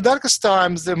 So in the darkest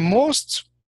times, the most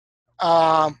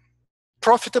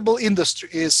profitable industry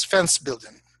is fence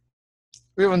building.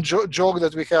 We even joke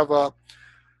that we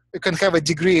can have a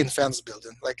degree in fence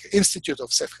building, like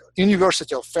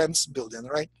University of Fence Building,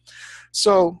 right?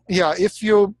 So yeah, if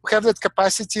you have that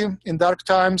capacity in dark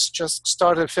times, just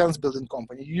start a fence building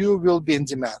company. You will be in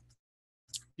demand.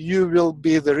 You will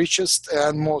be the richest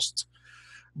and most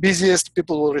busiest.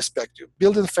 People will respect you.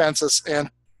 Building fences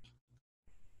and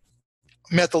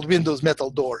metal windows, metal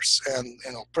doors, and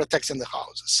protecting the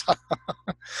houses.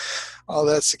 All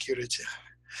that security.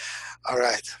 All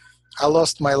right, I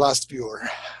lost my last viewer.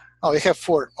 Oh, we have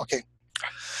 4. Okay.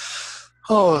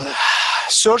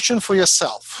 Searching for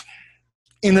yourself.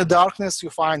 In the darkness, you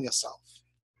find yourself.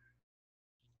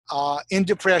 In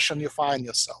depression, you find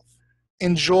yourself.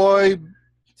 Enjoy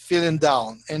feeling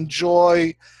down.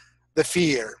 Enjoy the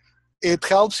fear. it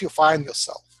helps you find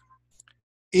yourself.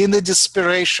 In the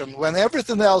desperation, when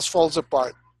everything else falls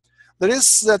apart, there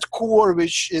is that core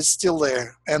which is still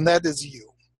there, and that is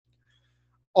you.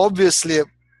 Obviously,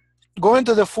 going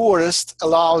to the forest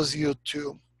allows you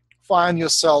to find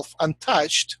yourself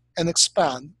untouched and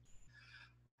expand.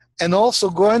 And also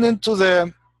going into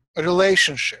the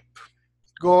relationship,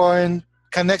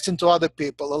 connecting to other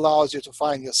people allows you to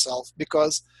find yourself,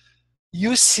 because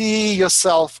you see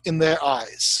yourself in their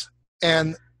eyes.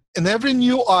 And in every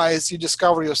new eyes, you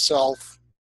discover yourself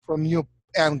from new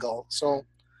angle. So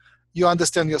you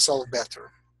understand yourself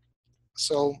better.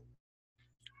 So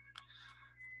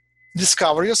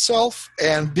discover yourself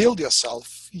and build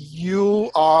yourself.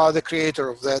 You are the creator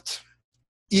of that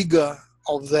ego,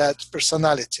 of that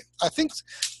personality. I think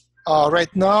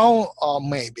right now,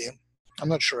 maybe, I'm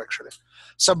not sure actually,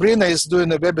 Sabrina is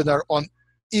doing a webinar on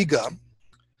ego.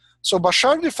 So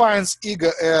Bashar defines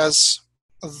ego as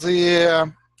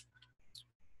the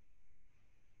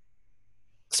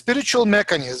spiritual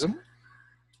mechanism,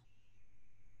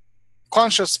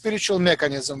 conscious spiritual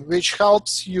mechanism, which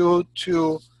helps you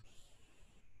to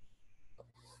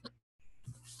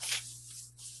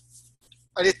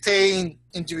retain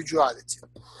individuality.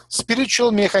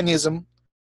 Spiritual mechanism,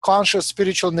 conscious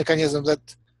spiritual mechanism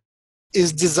that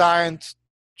is designed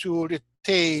to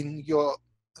retain your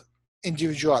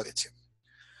individuality.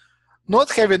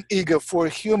 Not having ego for a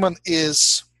human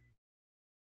is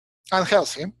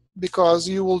unhealthy, because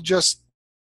you will just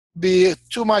be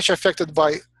too much affected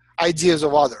by ideas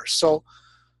of others. So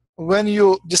when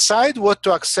you decide what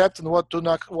to accept and what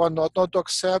not to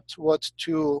accept, what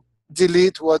to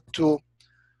delete, what to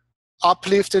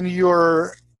uplift in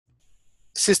your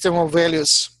system of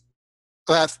values,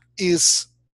 that is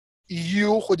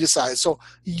you who decides. So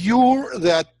you're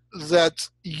that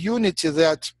unity,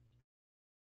 that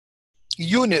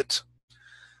unit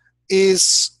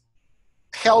is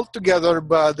held together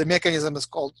by the mechanism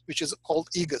which is called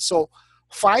ego. So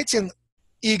fighting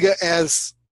ego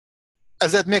as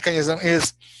that mechanism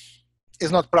is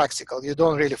not practical. You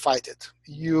don't really fight it.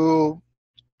 You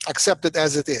accept it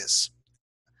as it is.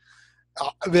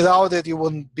 Without it, it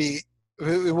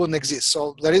wouldn't exist.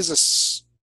 So there is a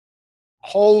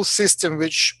whole system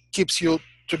which keeps you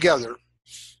together.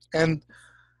 And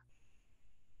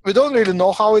we don't really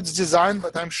know how it's designed,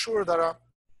 but I'm sure there are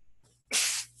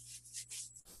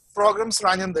programs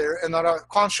running there, and there are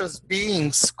conscious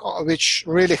beings which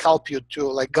really help you to,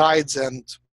 like guides and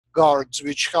guards,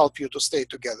 which help you to stay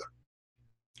together.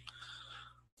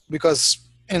 Because,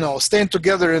 staying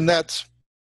together in that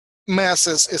mess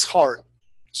is hard.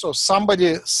 So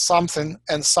somebody, something,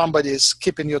 and somebody is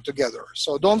keeping you together.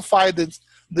 So don't fight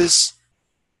this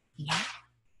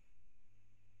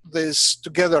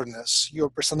togetherness, your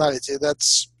personality.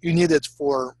 You need it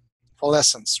for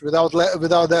lessons. Without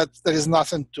that, there is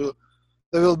nothing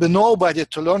there will be nobody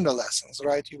to learn the lessons,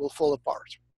 right? You will fall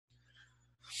apart.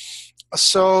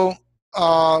 So,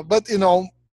 but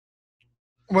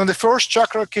when the first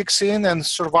chakra kicks in, and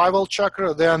survival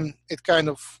chakra, then it kind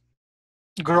of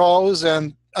grows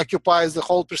and occupies the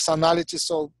whole personality.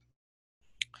 So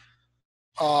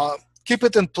keep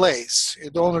it in place. You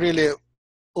don't really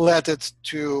let it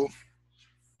to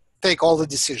take all the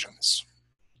decisions.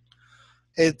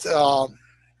 It's a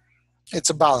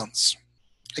balance.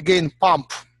 Again,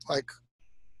 pump, like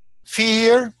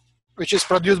fear, which is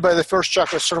produced by the first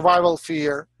chakra, survival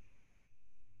fear,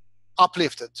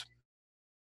 uplifted.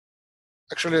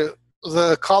 Actually,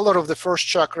 the color of the first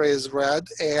chakra is red,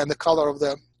 and the color of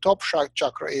the top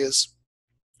chakra is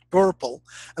purple.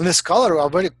 And this color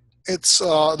it's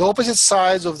the opposite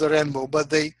sides of the rainbow, but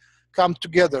they come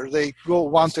together. They go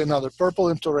one to another, purple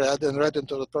into red and red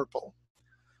into the purple.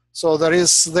 So there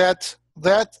is that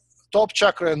top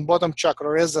chakra and bottom chakra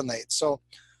resonate. So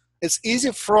it's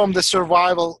easy from the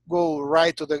survival go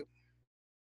right to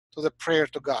the prayer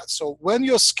to God. So when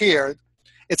you're scared,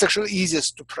 it's actually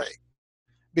easiest to pray,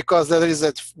 because there is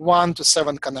that 1 to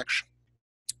 7 connection.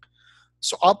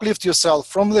 So uplift yourself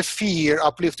from the fear,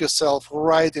 uplift yourself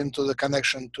right into the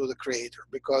connection to the Creator,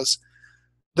 because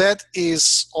that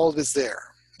is always there.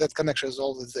 That connection is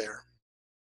always there.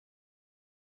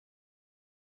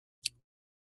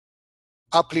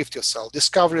 Uplift yourself,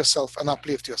 discover yourself, and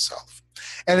uplift yourself.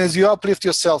 And as you uplift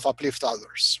yourself, uplift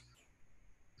others.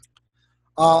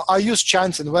 I use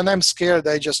chanting. When I'm scared,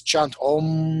 I just chant Om.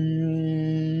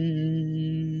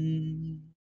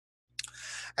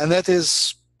 And that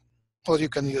is what you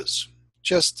can use.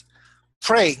 Just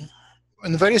pray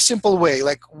in a very simple way,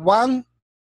 like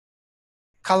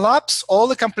collapse all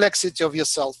the complexity of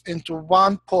yourself into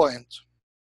one point,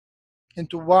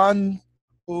 into one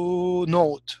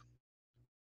note.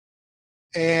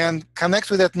 and connect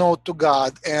with that node to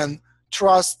God and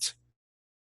trust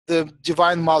the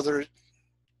Divine Mother,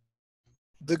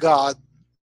 the God,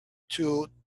 to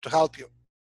help you.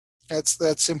 That's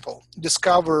that simple.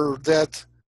 Discover that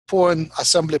point,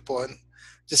 assembly point.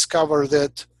 Discover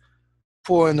that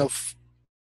point of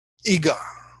ego.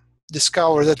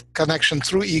 Discover that connection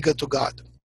through ego to God.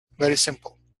 Very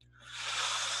simple.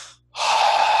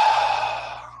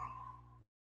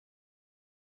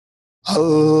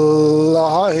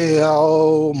 Allah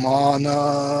mana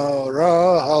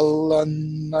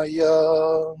rahalanaya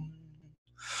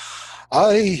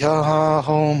ayya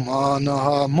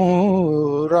mana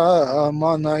mura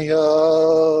manaya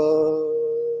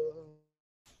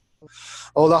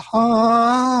Allah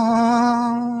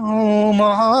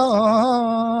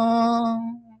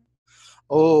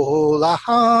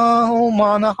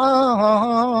mana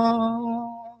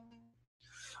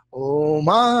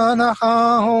Omana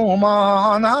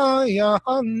Omana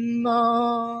Yahanna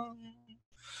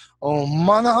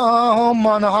Omana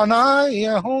Omana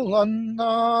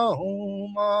Yahulana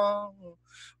Oma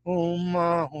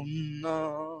Oma Oma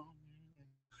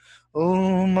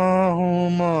Oma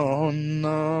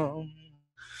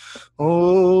Oma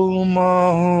Oma.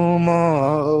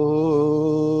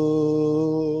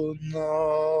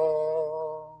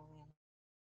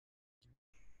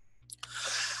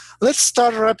 Let's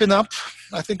start wrapping up.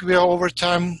 I think we are over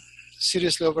time,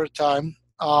 seriously over time.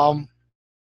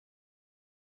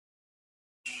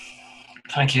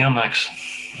 Thank you, Max.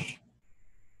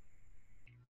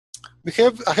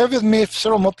 I have with me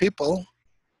several more people.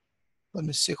 Let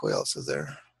me see who else is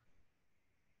there.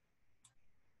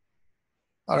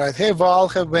 All right. Hey, Val.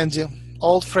 Hey, Wendy.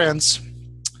 Old friends.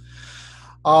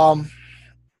 I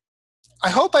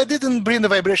hope I didn't bring the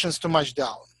vibrations too much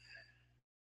down.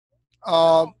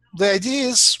 The idea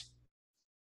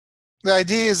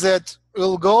is that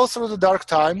we'll go through the dark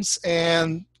times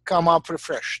and come up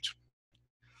refreshed.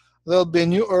 There'll be a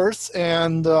new Earth,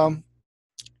 and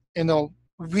you know,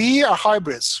 we are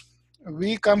hybrids.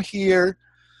 We come here,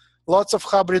 lots of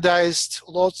hybridized,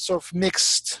 lots of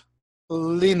mixed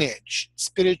lineage,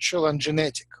 spiritual and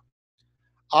genetic.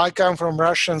 I come from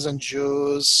Russians and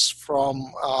Jews,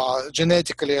 from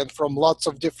genetically, and from lots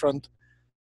of different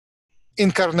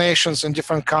incarnations in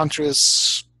different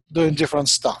countries doing different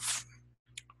stuff.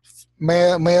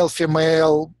 Male,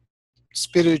 female,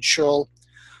 spiritual.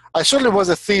 I certainly was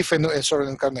a thief in a certain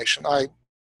incarnation.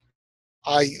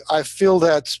 I feel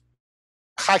that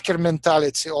hacker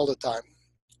mentality all the time.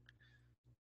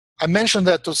 I mentioned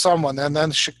that to someone, and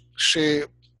then she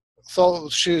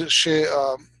thought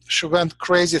she went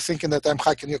crazy thinking that I'm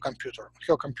hacking her computer,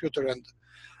 and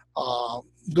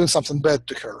doing something bad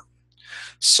to her.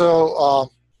 So,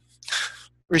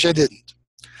 which I didn't.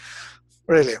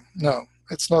 Really, no.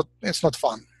 It's not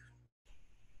fun.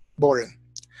 Boring.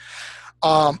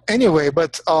 Anyway,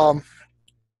 but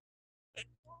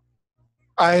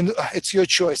it's your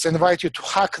choice. I invite you to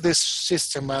hack this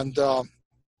system and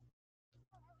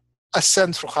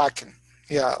ascend through hacking.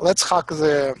 Yeah, let's hack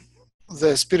the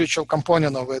spiritual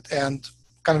component of it and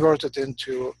convert it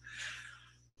into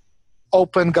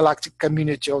open galactic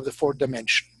community of the fourth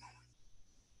dimension.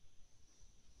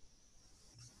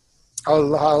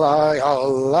 Allah Allah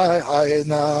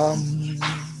Allah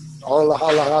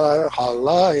Allah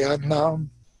Allah.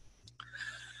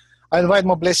 I invite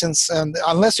more blessings, and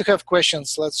unless you have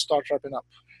questions, let's start wrapping up.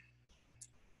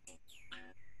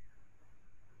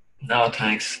 No,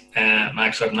 thanks,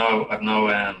 Max. I've no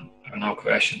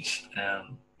questions.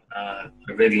 I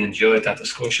really enjoyed that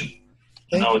discussion.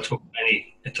 I know it took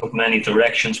many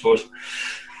directions, but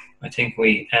I think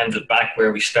we ended back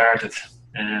where we started,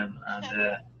 and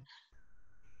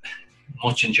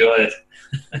much enjoyed.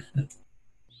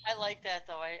 I like that,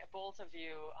 though. Both of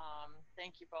you,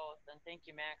 thank you both, and thank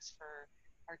you, Max, for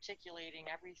articulating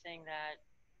everything that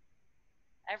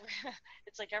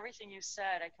it's like everything you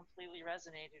said I completely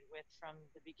resonated with from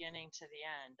the beginning to the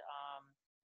end.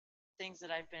 Things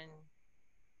that I've been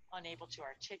unable to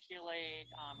articulate,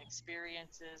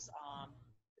 experiences,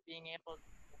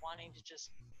 wanting to just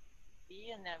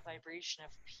be in that vibration of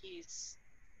peace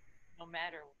no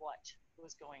matter what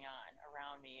was going on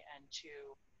around me, and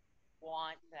to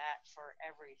want that for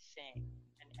everything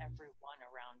and everyone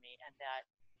around me. And that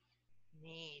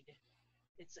need,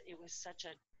 it was such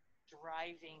a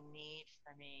driving need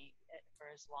for me for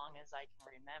as long as I can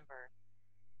remember,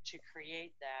 to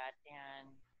create that.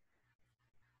 And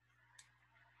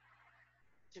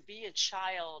to be a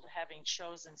child having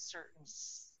chosen certain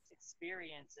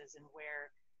experiences, and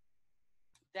where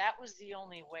that was the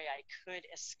only way I could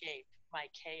escape my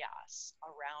chaos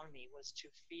around me, was to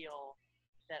feel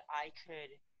that I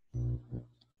could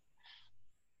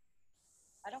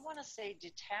I don't want to say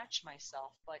detach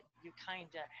myself, but you kind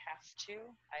of have to.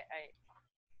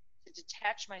 To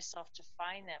detach myself to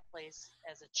find that place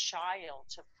as a child,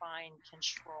 to find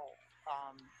control.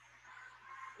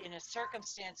 In a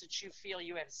circumstance that you feel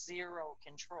you have zero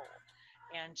control,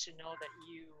 and to know that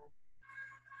you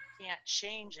can't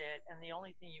change it, and the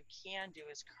only thing you can do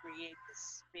is create the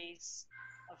space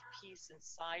of peace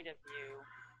inside of you.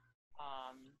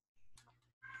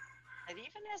 And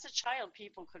even as a child,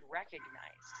 people could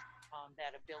recognize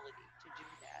that ability to do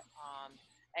that.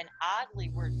 And oddly,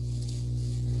 we're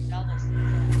jealous of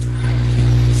that.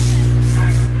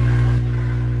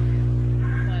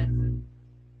 But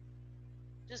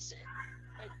just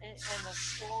in the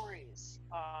stories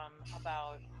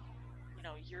about, you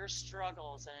know, your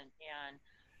struggles,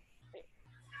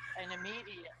 and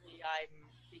immediately I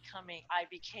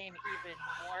became even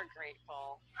more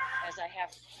grateful, as I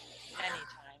have many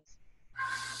times,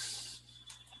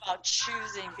 about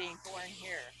choosing being born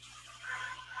here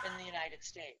in the United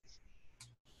States.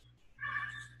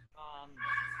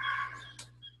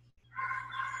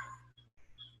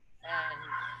 And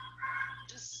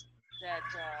just that,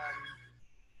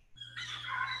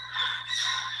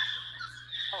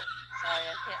 oh, sorry,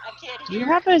 I can't Do hear. you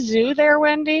have a zoo there,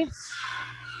 Wendy?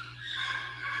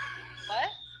 What?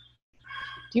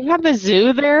 Do you have a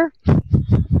zoo there?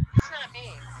 It's not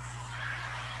me.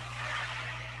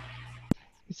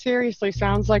 Seriously,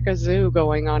 sounds like a zoo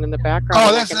going on in the background. Oh,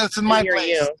 and I can that's in my hear place.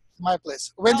 you. My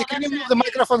place. Wendy, No, can you that's move not the me.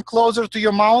 microphone closer to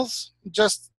your mouth?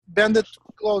 Just bend it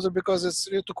closer because it's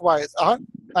too quiet.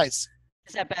 Nice.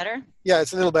 Is that better? Yeah,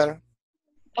 it's a little better.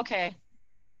 Okay.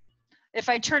 If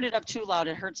I turn it up too loud,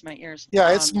 it hurts my ears.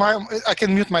 Yeah, it's I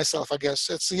can mute myself, I guess.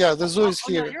 The zoo is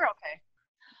here. No, you're okay.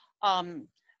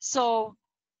 So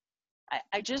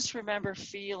I just remember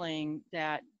feeling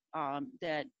that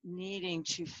that needing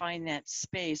to find that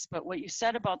space. But what you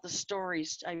said about the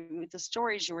stories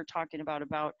you were talking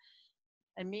about,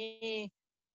 and me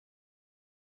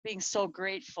being so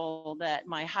grateful that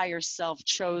my higher self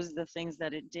chose the things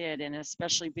that it did, and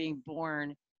especially being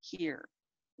born here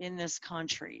in this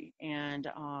country, and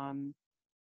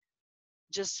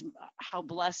just how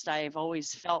blessed I've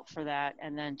always felt for that.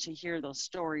 And then to hear those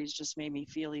stories just made me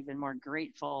feel even more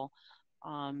grateful,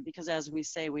 because as we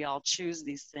say, we all choose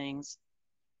these things.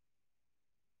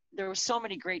 There were so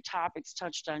many great topics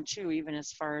touched on too, even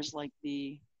as far as like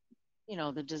the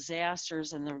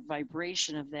disasters and the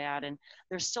vibration of that. And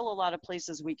there's still a lot of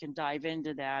places we can dive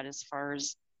into that as far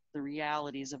as the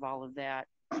realities of all of that.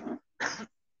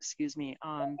 Excuse me.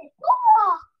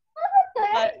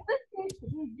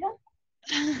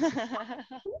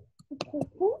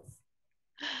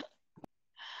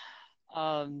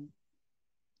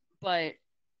 But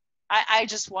I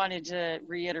just wanted to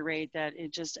reiterate that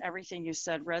everything you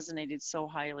said resonated so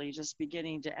highly, just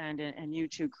beginning to end, and you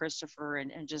too, Christopher,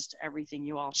 and just everything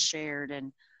you all shared.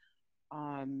 And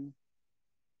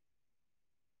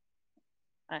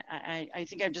I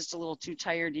think I'm just a little too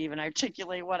tired to even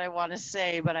articulate what I want to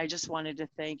say, but I just wanted to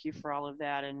thank you for all of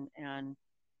that. And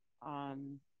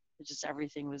just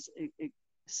everything was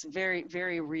it's very,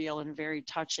 very real and very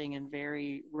touching and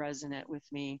very resonant with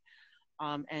me.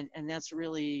 And that's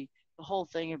really the whole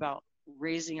thing about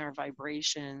raising our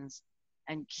vibrations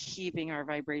and keeping our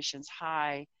vibrations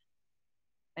high,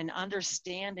 and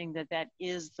understanding that that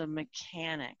is the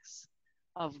mechanics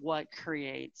of what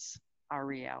creates our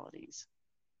realities.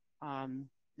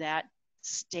 That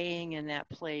staying in that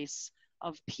place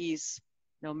of peace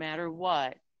no matter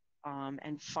what,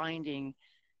 and finding,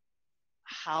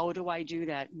 how do I do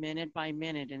that minute by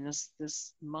minute in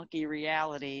this mucky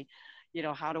reality?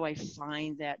 How do I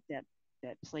find that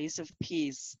place of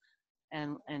peace,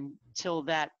 and till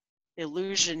that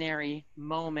illusionary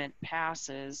moment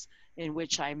passes in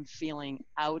which I'm feeling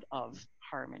out of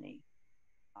harmony.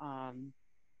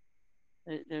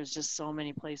 There's just so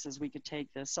many places we could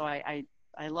take this. So I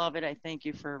love it. I thank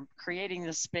you for creating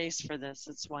the space for this.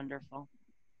 It's wonderful.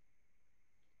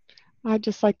 I'd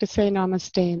just like to say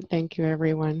namaste and thank you,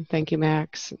 everyone. Thank you,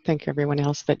 Max. Thank you, everyone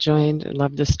else that joined. I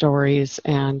love the stories,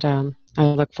 and I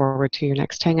look forward to your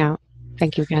next hangout.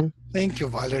 Thank you again. Thank you,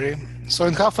 Valerie. So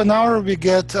in half an hour, we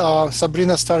get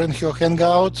Sabrina starting her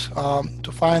hangout.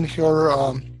 To find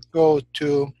her, go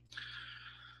to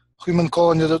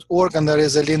humancolony.org, and there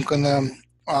is a link on the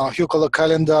Hucolo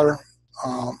calendar.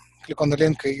 Click on the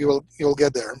link, you'll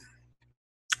get there.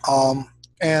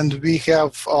 And we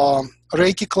have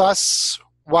Reiki class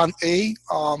 1A,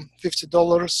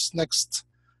 $50 next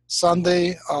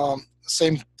Sunday,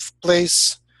 same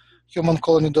place,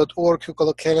 humancolony.org,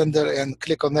 Hucolo calendar, and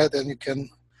click on that and you can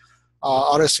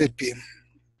RSVP.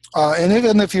 And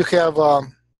even if you have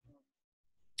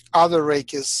other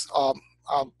Reikis,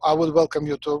 I would welcome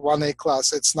you to 1A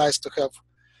class. It's nice to have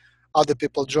other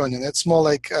people joining. It's more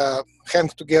like a hang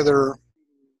together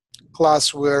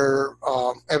class where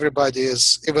everybody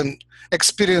is, even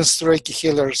experienced Reiki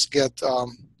healers get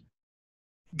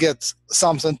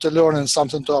something to learn and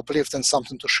something to uplift and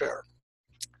something to share.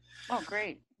 Oh,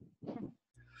 great.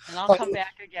 And I'll come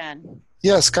back again.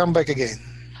 Yes, come back again.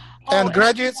 And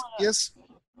graduates, yes?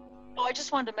 Oh, I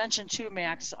just wanted to mention too,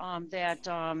 Max, that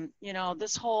you know,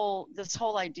 this whole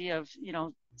idea of, you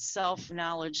know,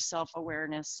 self-knowledge,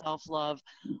 self-awareness, self-love.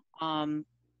 I'm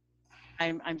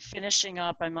finishing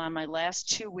up. I'm on my last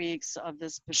 2 weeks of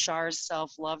this Bashar's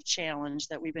Self-Love Challenge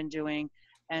that we've been doing,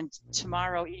 and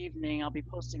tomorrow evening I'll be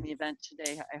posting the event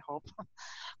today, I hope.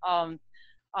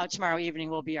 Tomorrow evening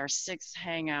will be our 6th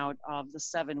hangout of the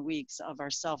 7 weeks of our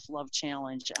self-love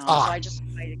challenge. So I just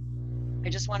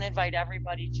want to invite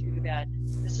everybody to that.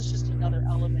 This is just another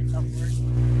element of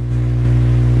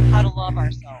learning how to love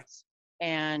ourselves.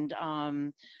 And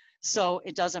so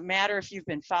it doesn't matter if you've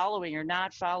been following or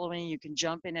not following. You can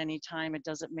jump in anytime. It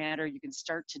doesn't matter. You can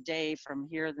start today from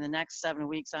here in the next 7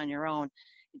 weeks on your own.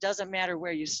 It doesn't matter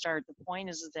where you start. The point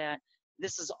is that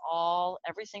this is all,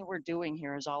 everything we're doing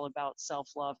here is all about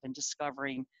self-love and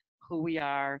discovering who we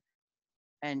are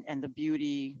and the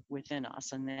beauty within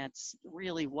us. And that's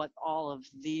really what all of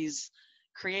these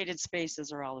created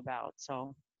spaces are all about.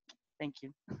 So thank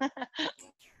you.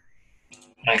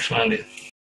 Thanks, Wendy.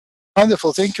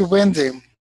 Wonderful. Thank you, Wendy.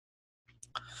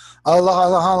 Allah,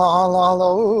 Allah, Allah, Allah,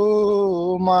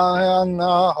 Allah,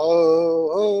 Mayana,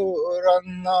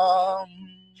 Ranam,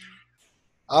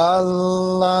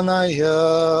 Allah, Naya,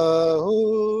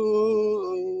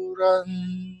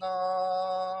 Ranam,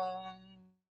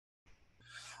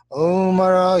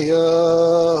 Omaraya,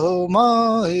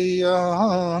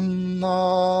 Mayana,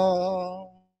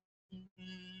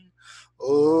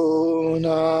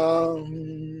 Onam.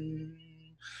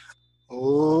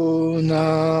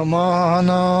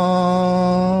 Namanam,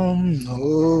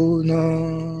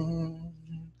 Onam,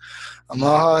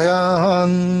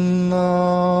 Mahayana.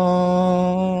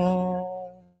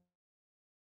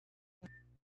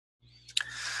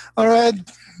 All right,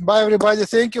 bye everybody.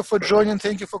 Thank you for joining.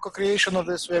 Thank you for co-creation of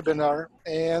this webinar,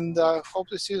 and hope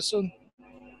to see you soon.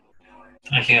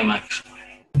 Thank you, Max.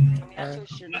 Bye.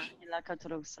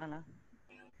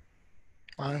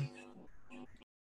 Bye.